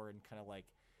 N64, and kind of like,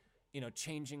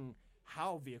 changing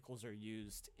how vehicles are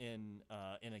used in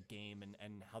a game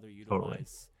and how they're utilized. Totally.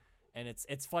 And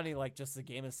it's funny, like just a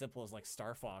game as simple as like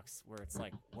Star Fox, where it's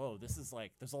like, whoa, this is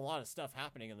like, there's a lot of stuff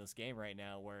happening in this game right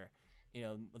now where,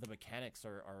 the mechanics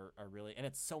are really, and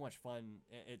it's so much fun.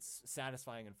 It's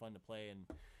satisfying and fun to play. And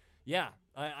yeah,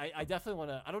 I definitely want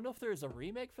to, I don't know if there's a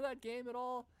remake for that game at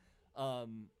all.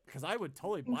 Cause I would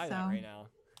totally buy that right now.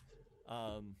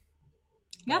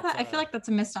 I feel like that's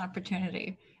a missed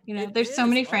opportunity. There's so is,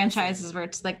 many honestly. franchises where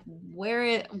it's like,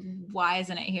 why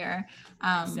isn't it here?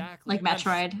 Exactly. Like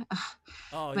Metroid.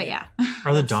 But yeah.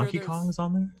 Are the I'm sure Donkey there's- Kongs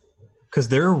on there? Because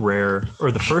they're rare,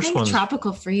 or the I first think ones.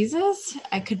 Tropical Freezes.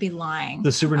 I could be lying.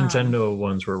 The Super Nintendo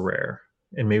ones were rare,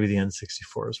 and maybe the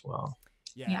N64 as well.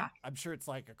 Yeah. I'm sure it's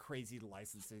like a crazy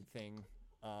licensing thing.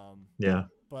 Yeah.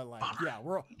 But like, yeah,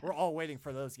 we're all waiting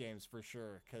for those games for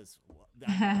sure, because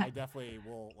I definitely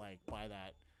will like buy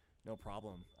that, no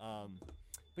problem.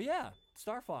 But yeah,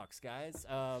 Star Fox, guys.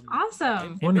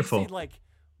 Awesome. It Wonderful. makes me like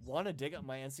want to dig up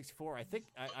my N64. I think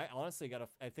I honestly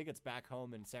I think it's back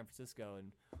home in San Francisco,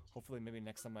 and hopefully maybe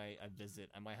next time I visit,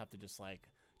 I might have to just like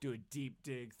do a deep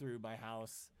dig through my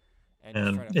house and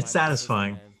just try to It's find my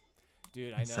satisfying. system, man.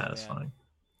 Dude, I know, It's satisfying.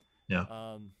 man.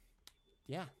 Yeah.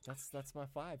 Yeah, that's my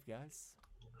 5, guys.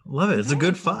 Love it. It's a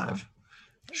good 5.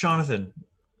 Jonathan,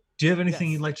 do you have anything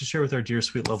Yes. you'd like to share with our dear,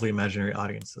 sweet, lovely imaginary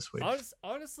audience this week?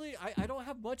 Honestly, I don't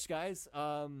have much, guys.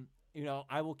 I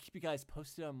will keep you guys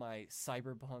posted on my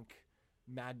cyberpunk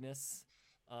madness.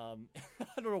 I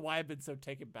don't know why I've been so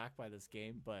taken back by this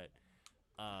game, but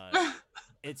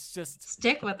it's just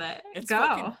Stick with it. it's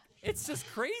Go. it's just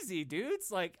crazy,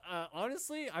 dudes. Like,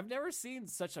 honestly, I've never seen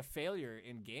such a failure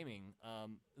in gaming.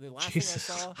 The last Jesus.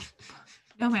 thing I saw.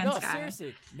 No Man's No, Sky.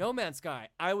 seriously, No Man's Sky.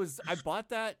 I bought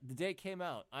that the day it came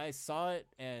out. I saw it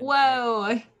and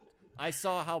Whoa. I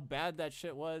saw how bad that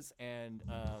shit was, and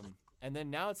then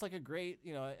now it's like a great,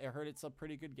 I heard it's a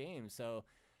pretty good game. So,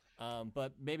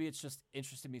 but maybe it's just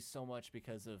interested me so much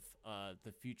because of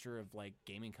the future of like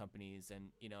gaming companies, and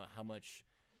how much,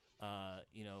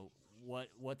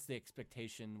 what's the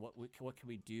expectation? What can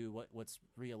we do? What's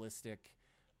realistic?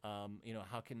 How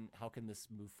can this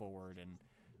move forward? And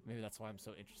maybe that's why I'm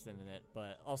so interested in it.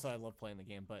 But also, I love playing the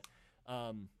game. But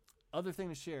other thing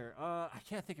to share, I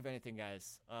can't think of anything,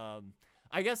 guys.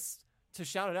 I guess to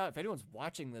shout it out, if anyone's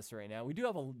watching this right now, we do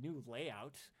have a new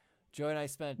layout. Joe and I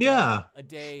spent a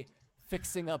day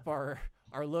fixing up our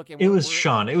look. And It was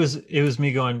Sean. It was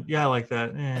me going, yeah, I like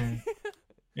that.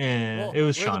 Well, it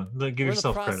was we're Sean. Give we're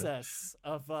yourself in the credit. process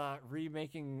of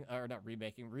revamping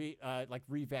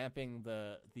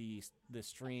the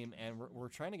stream, and we're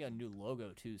trying to get a new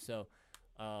logo too. So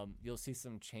you'll see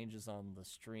some changes on the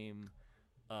stream.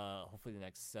 Hopefully the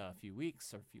next few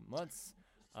weeks or few months.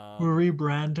 We're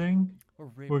rebranding.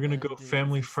 We're gonna go rebranding,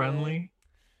 family as they say. friendly.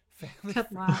 Family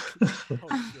Good luck.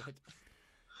 Oh, shit.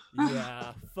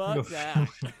 Yeah, fuck Go that.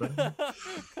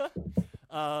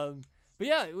 But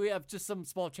yeah, we have just some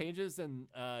small changes, and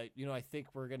I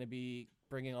think we're gonna be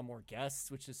bringing on more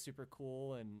guests, which is super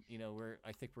cool, and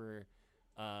I think we're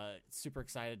super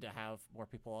excited to have more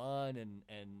people on, and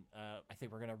I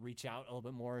think we're gonna reach out a little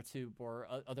bit more to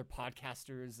other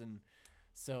podcasters, and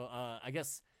so I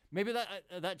guess maybe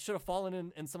that should have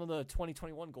fallen in some of the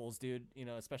 2021 goals, dude.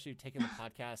 Especially taking the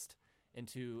podcast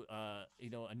into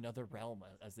another realm,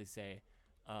 as they say.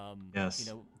 Yes.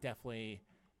 Definitely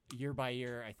year by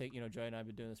year. I think Joy and I have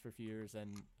been doing this for a few years,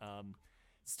 and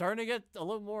starting to get a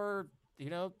little more.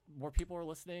 More people are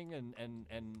listening and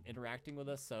interacting with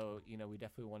us. So we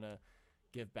definitely want to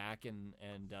give back and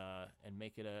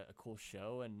make it a cool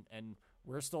show, and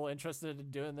we're still interested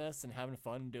in doing this and having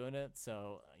fun doing it.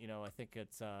 So, I think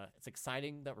it's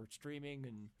exciting that we're streaming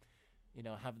and,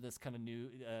 have this kind of new,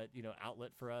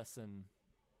 outlet for us. And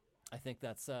I think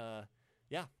that's,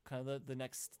 kind of the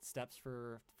next steps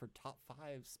for Top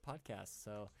Fives podcast.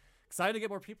 So excited to get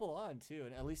more people on too.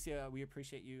 And Alicia, we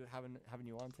appreciate you having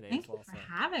you on today. Thank as well. you for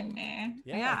having me.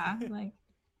 Yeah. Like,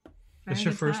 it's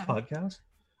your first podcast?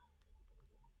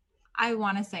 I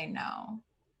want to say no.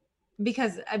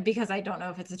 Because I don't know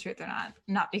if it's the truth or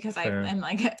not because Fair. I'm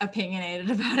like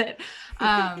opinionated about it.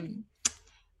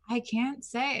 I can't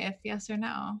say if yes or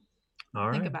no. All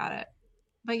right. Think about it.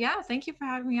 But yeah, thank you for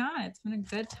having me on. It's been a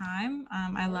good time.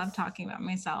 I love talking about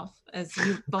myself, as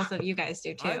both of you guys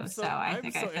do too. So I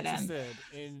think I fit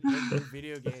in the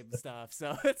video game stuff.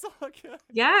 So it's all good.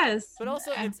 Yes. But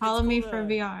also, and follow me for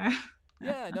VR.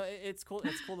 Yeah, no, it's cool.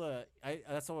 It's cool to.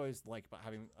 That's what I always like about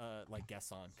having like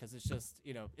guests on, because it's just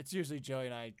it's usually Joey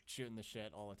and I shooting the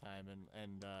shit all the time,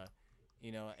 and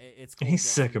it's cool. He's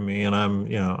sick of me, and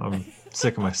I'm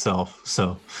sick of myself.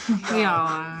 So we all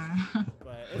are.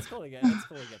 But it's cool to get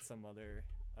some other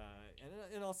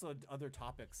and also other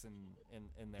topics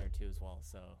in there too as well.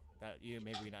 So that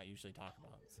maybe not usually talk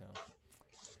about. So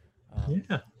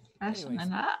yeah.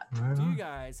 Freshening up. Right do you on.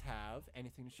 guys have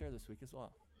anything to share this week as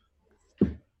well?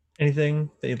 Anything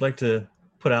that you'd like to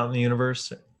put out in the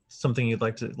universe? Something you'd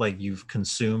like to you've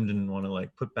consumed and want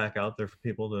to put back out there for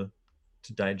people to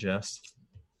digest?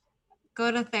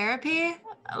 Go to therapy.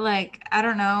 I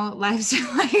don't know. Life's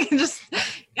just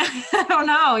I don't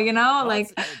know.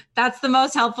 That's the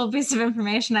most helpful piece of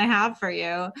information I have for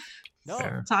you.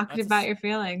 No, talk about your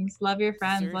feelings. Love your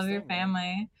friends. Love your thing,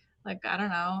 family. I don't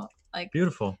know.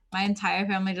 Beautiful. My entire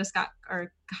family just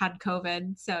had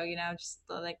COVID, so just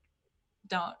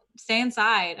don't stay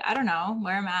inside. I don't know.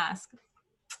 Wear a mask.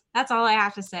 That's all I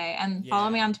have to say. And follow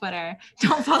me on Twitter.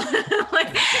 Don't follow.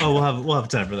 We'll have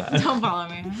time for that. Don't follow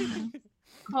me.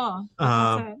 Cool.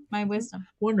 That's it. My wisdom.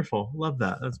 Wonderful. Love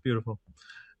that. That's beautiful.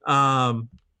 Mine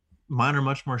are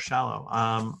much more shallow.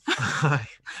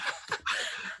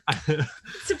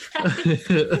 Surprise.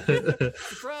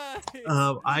 Surprise.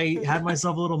 I had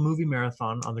myself a little movie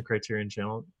marathon on the Criterion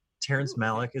Channel. Terrence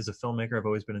Malick is a filmmaker I've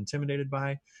always been intimidated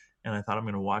by, and I thought I'm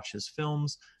going to watch his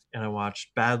films. And I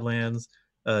watched Badlands,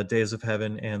 Days of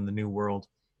Heaven, and The New World,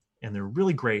 and they're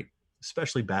really great,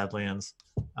 especially Badlands.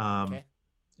 Okay.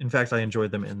 In fact, I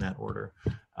enjoyed them in that order.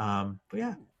 But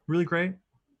yeah, really great.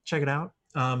 Check it out.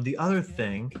 The other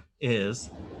thing is,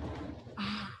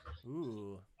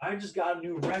 Ooh. I just got a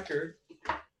new record,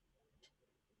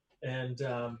 and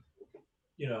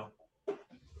you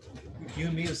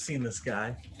and me have seen this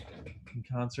guy in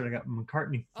concert. I got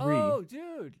McCartney 3. Oh,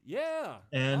 dude, yeah.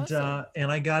 And awesome.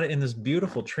 And I got it in this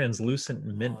beautiful translucent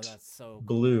mint that's so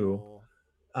blue.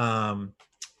 Cool.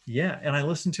 Yeah, and I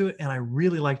listened to it and I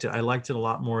really liked it. I liked it a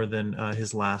lot more than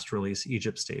his last release,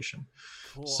 Egypt Station.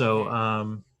 Cool. So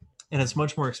okay. And it's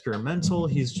much more experimental.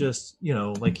 He's just,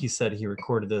 like he said, he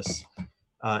recorded this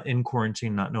in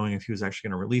quarantine, not knowing if he was actually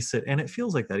going to release it. And it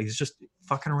feels like that. He's just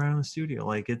fucking around in the studio.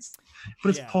 It's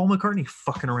Paul McCartney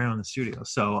fucking around in the studio.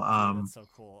 So that's so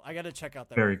cool. I got to check out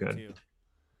that. Very good. Too.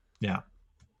 Yeah.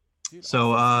 Dude,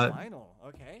 so vinyl.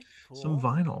 Okay. Cool. Some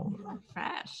vinyl.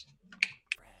 Fresh.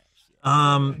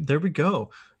 There we go.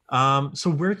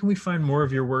 So where can we find more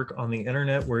of your work on the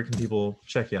internet? Where can people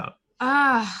check you out?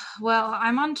 Well,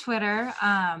 I'm on Twitter.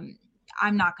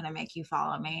 I'm not going to make you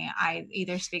follow me. I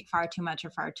either speak far too much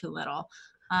or far too little.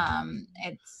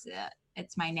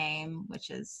 It's my name,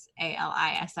 which is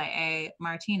Alisia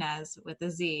Martinez with a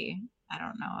Z. I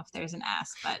don't know if there's an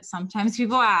S, but sometimes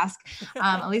people ask.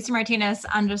 Alicia Martinez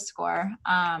 _.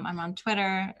 I'm on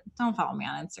Twitter. Don't follow me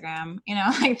on Instagram.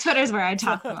 Twitter's where I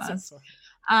talk the most.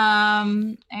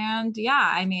 And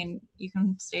yeah, I mean, you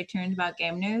can stay tuned about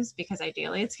game news because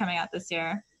ideally it's coming out this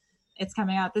year. It's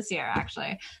coming out this year,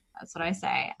 actually. That's what I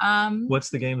say. What's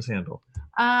the game's handle?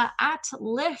 At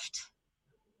Lift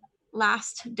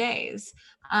Last Days.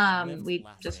 We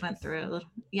just went through a little,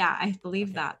 I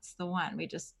believe that's the one. We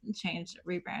just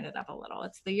rebranded up a little.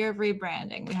 It's the year of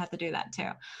rebranding. We had to do that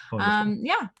too. Wonderful.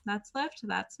 Yeah, that's Lift.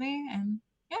 That's me. And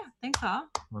yeah, thanks all.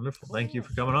 Wonderful. Thank you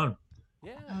for coming on.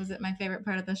 Yeah. Was it my favorite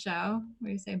part of the show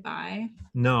where you say bye?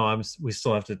 No, we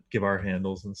still have to give our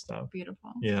handles and stuff.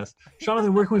 Beautiful. Yes.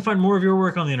 Jonathan, where can we find more of your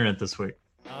work on the internet this week?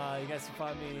 You guys can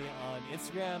find me on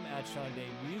Instagram at Sean Day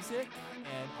Music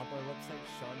and on my website,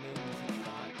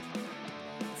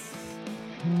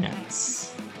 SeanDayMusic.net.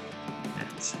 Yes.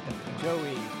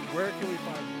 Joey, where can we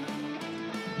find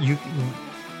you?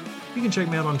 You can check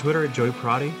me out on Twitter at Joey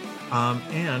Prati.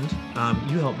 And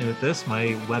you helped me with this. My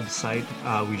website,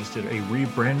 we just did a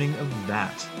rebranding of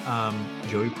that,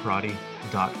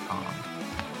 joeyparati.com.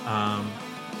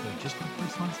 So just my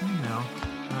first last name now.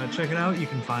 Check it out. You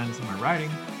can find some of my writing,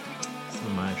 some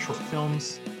of my short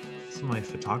films, some of my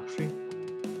photography.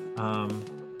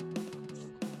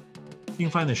 You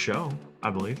can find the show, I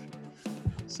believe.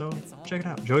 So check it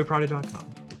out, joeyparati.com.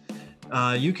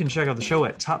 You can check out the show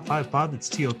at Top 5 Pod. That's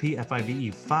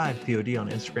TOPFIVE 5 POD on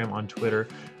Instagram, on Twitter,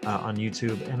 on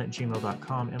YouTube, and at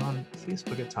gmail.com, and on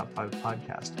Facebook at Top 5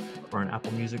 Podcast. We're on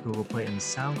Apple Music, Google Play, and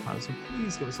SoundCloud. So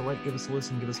please give us a like, give us a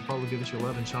listen, give us a follow, give us your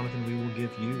love, and Jonathan, we will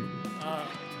give you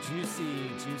juicy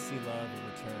love in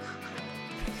return.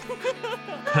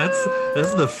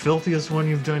 That's the filthiest one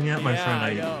you've done yet, my friend.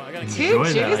 I know. I gotta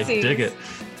enjoy that. I dig it.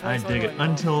 I dig it.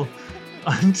 Until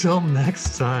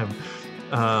next time.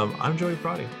 I'm Joey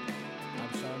Parati.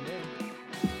 I'm Sean Day.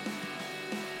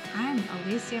 I'm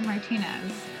Alicia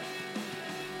Martinez.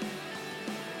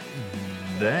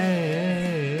 Thanks.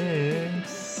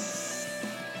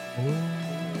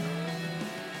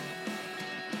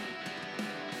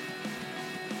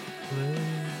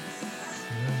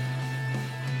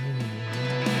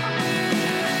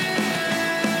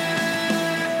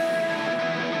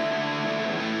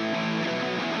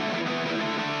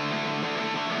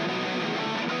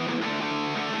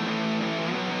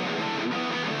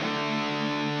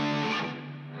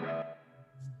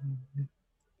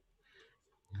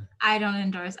 I don't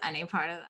endorse any part of that.